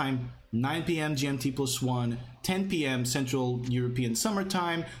same time, 9 p.m. GMT +1, 10 p.m. Central European Summer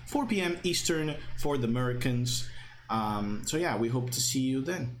Time, 4 p.m. Eastern for the Americans. So yeah, we hope to see you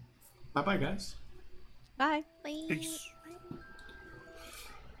then. Bye-bye, guys. Bye. Bye. Peace.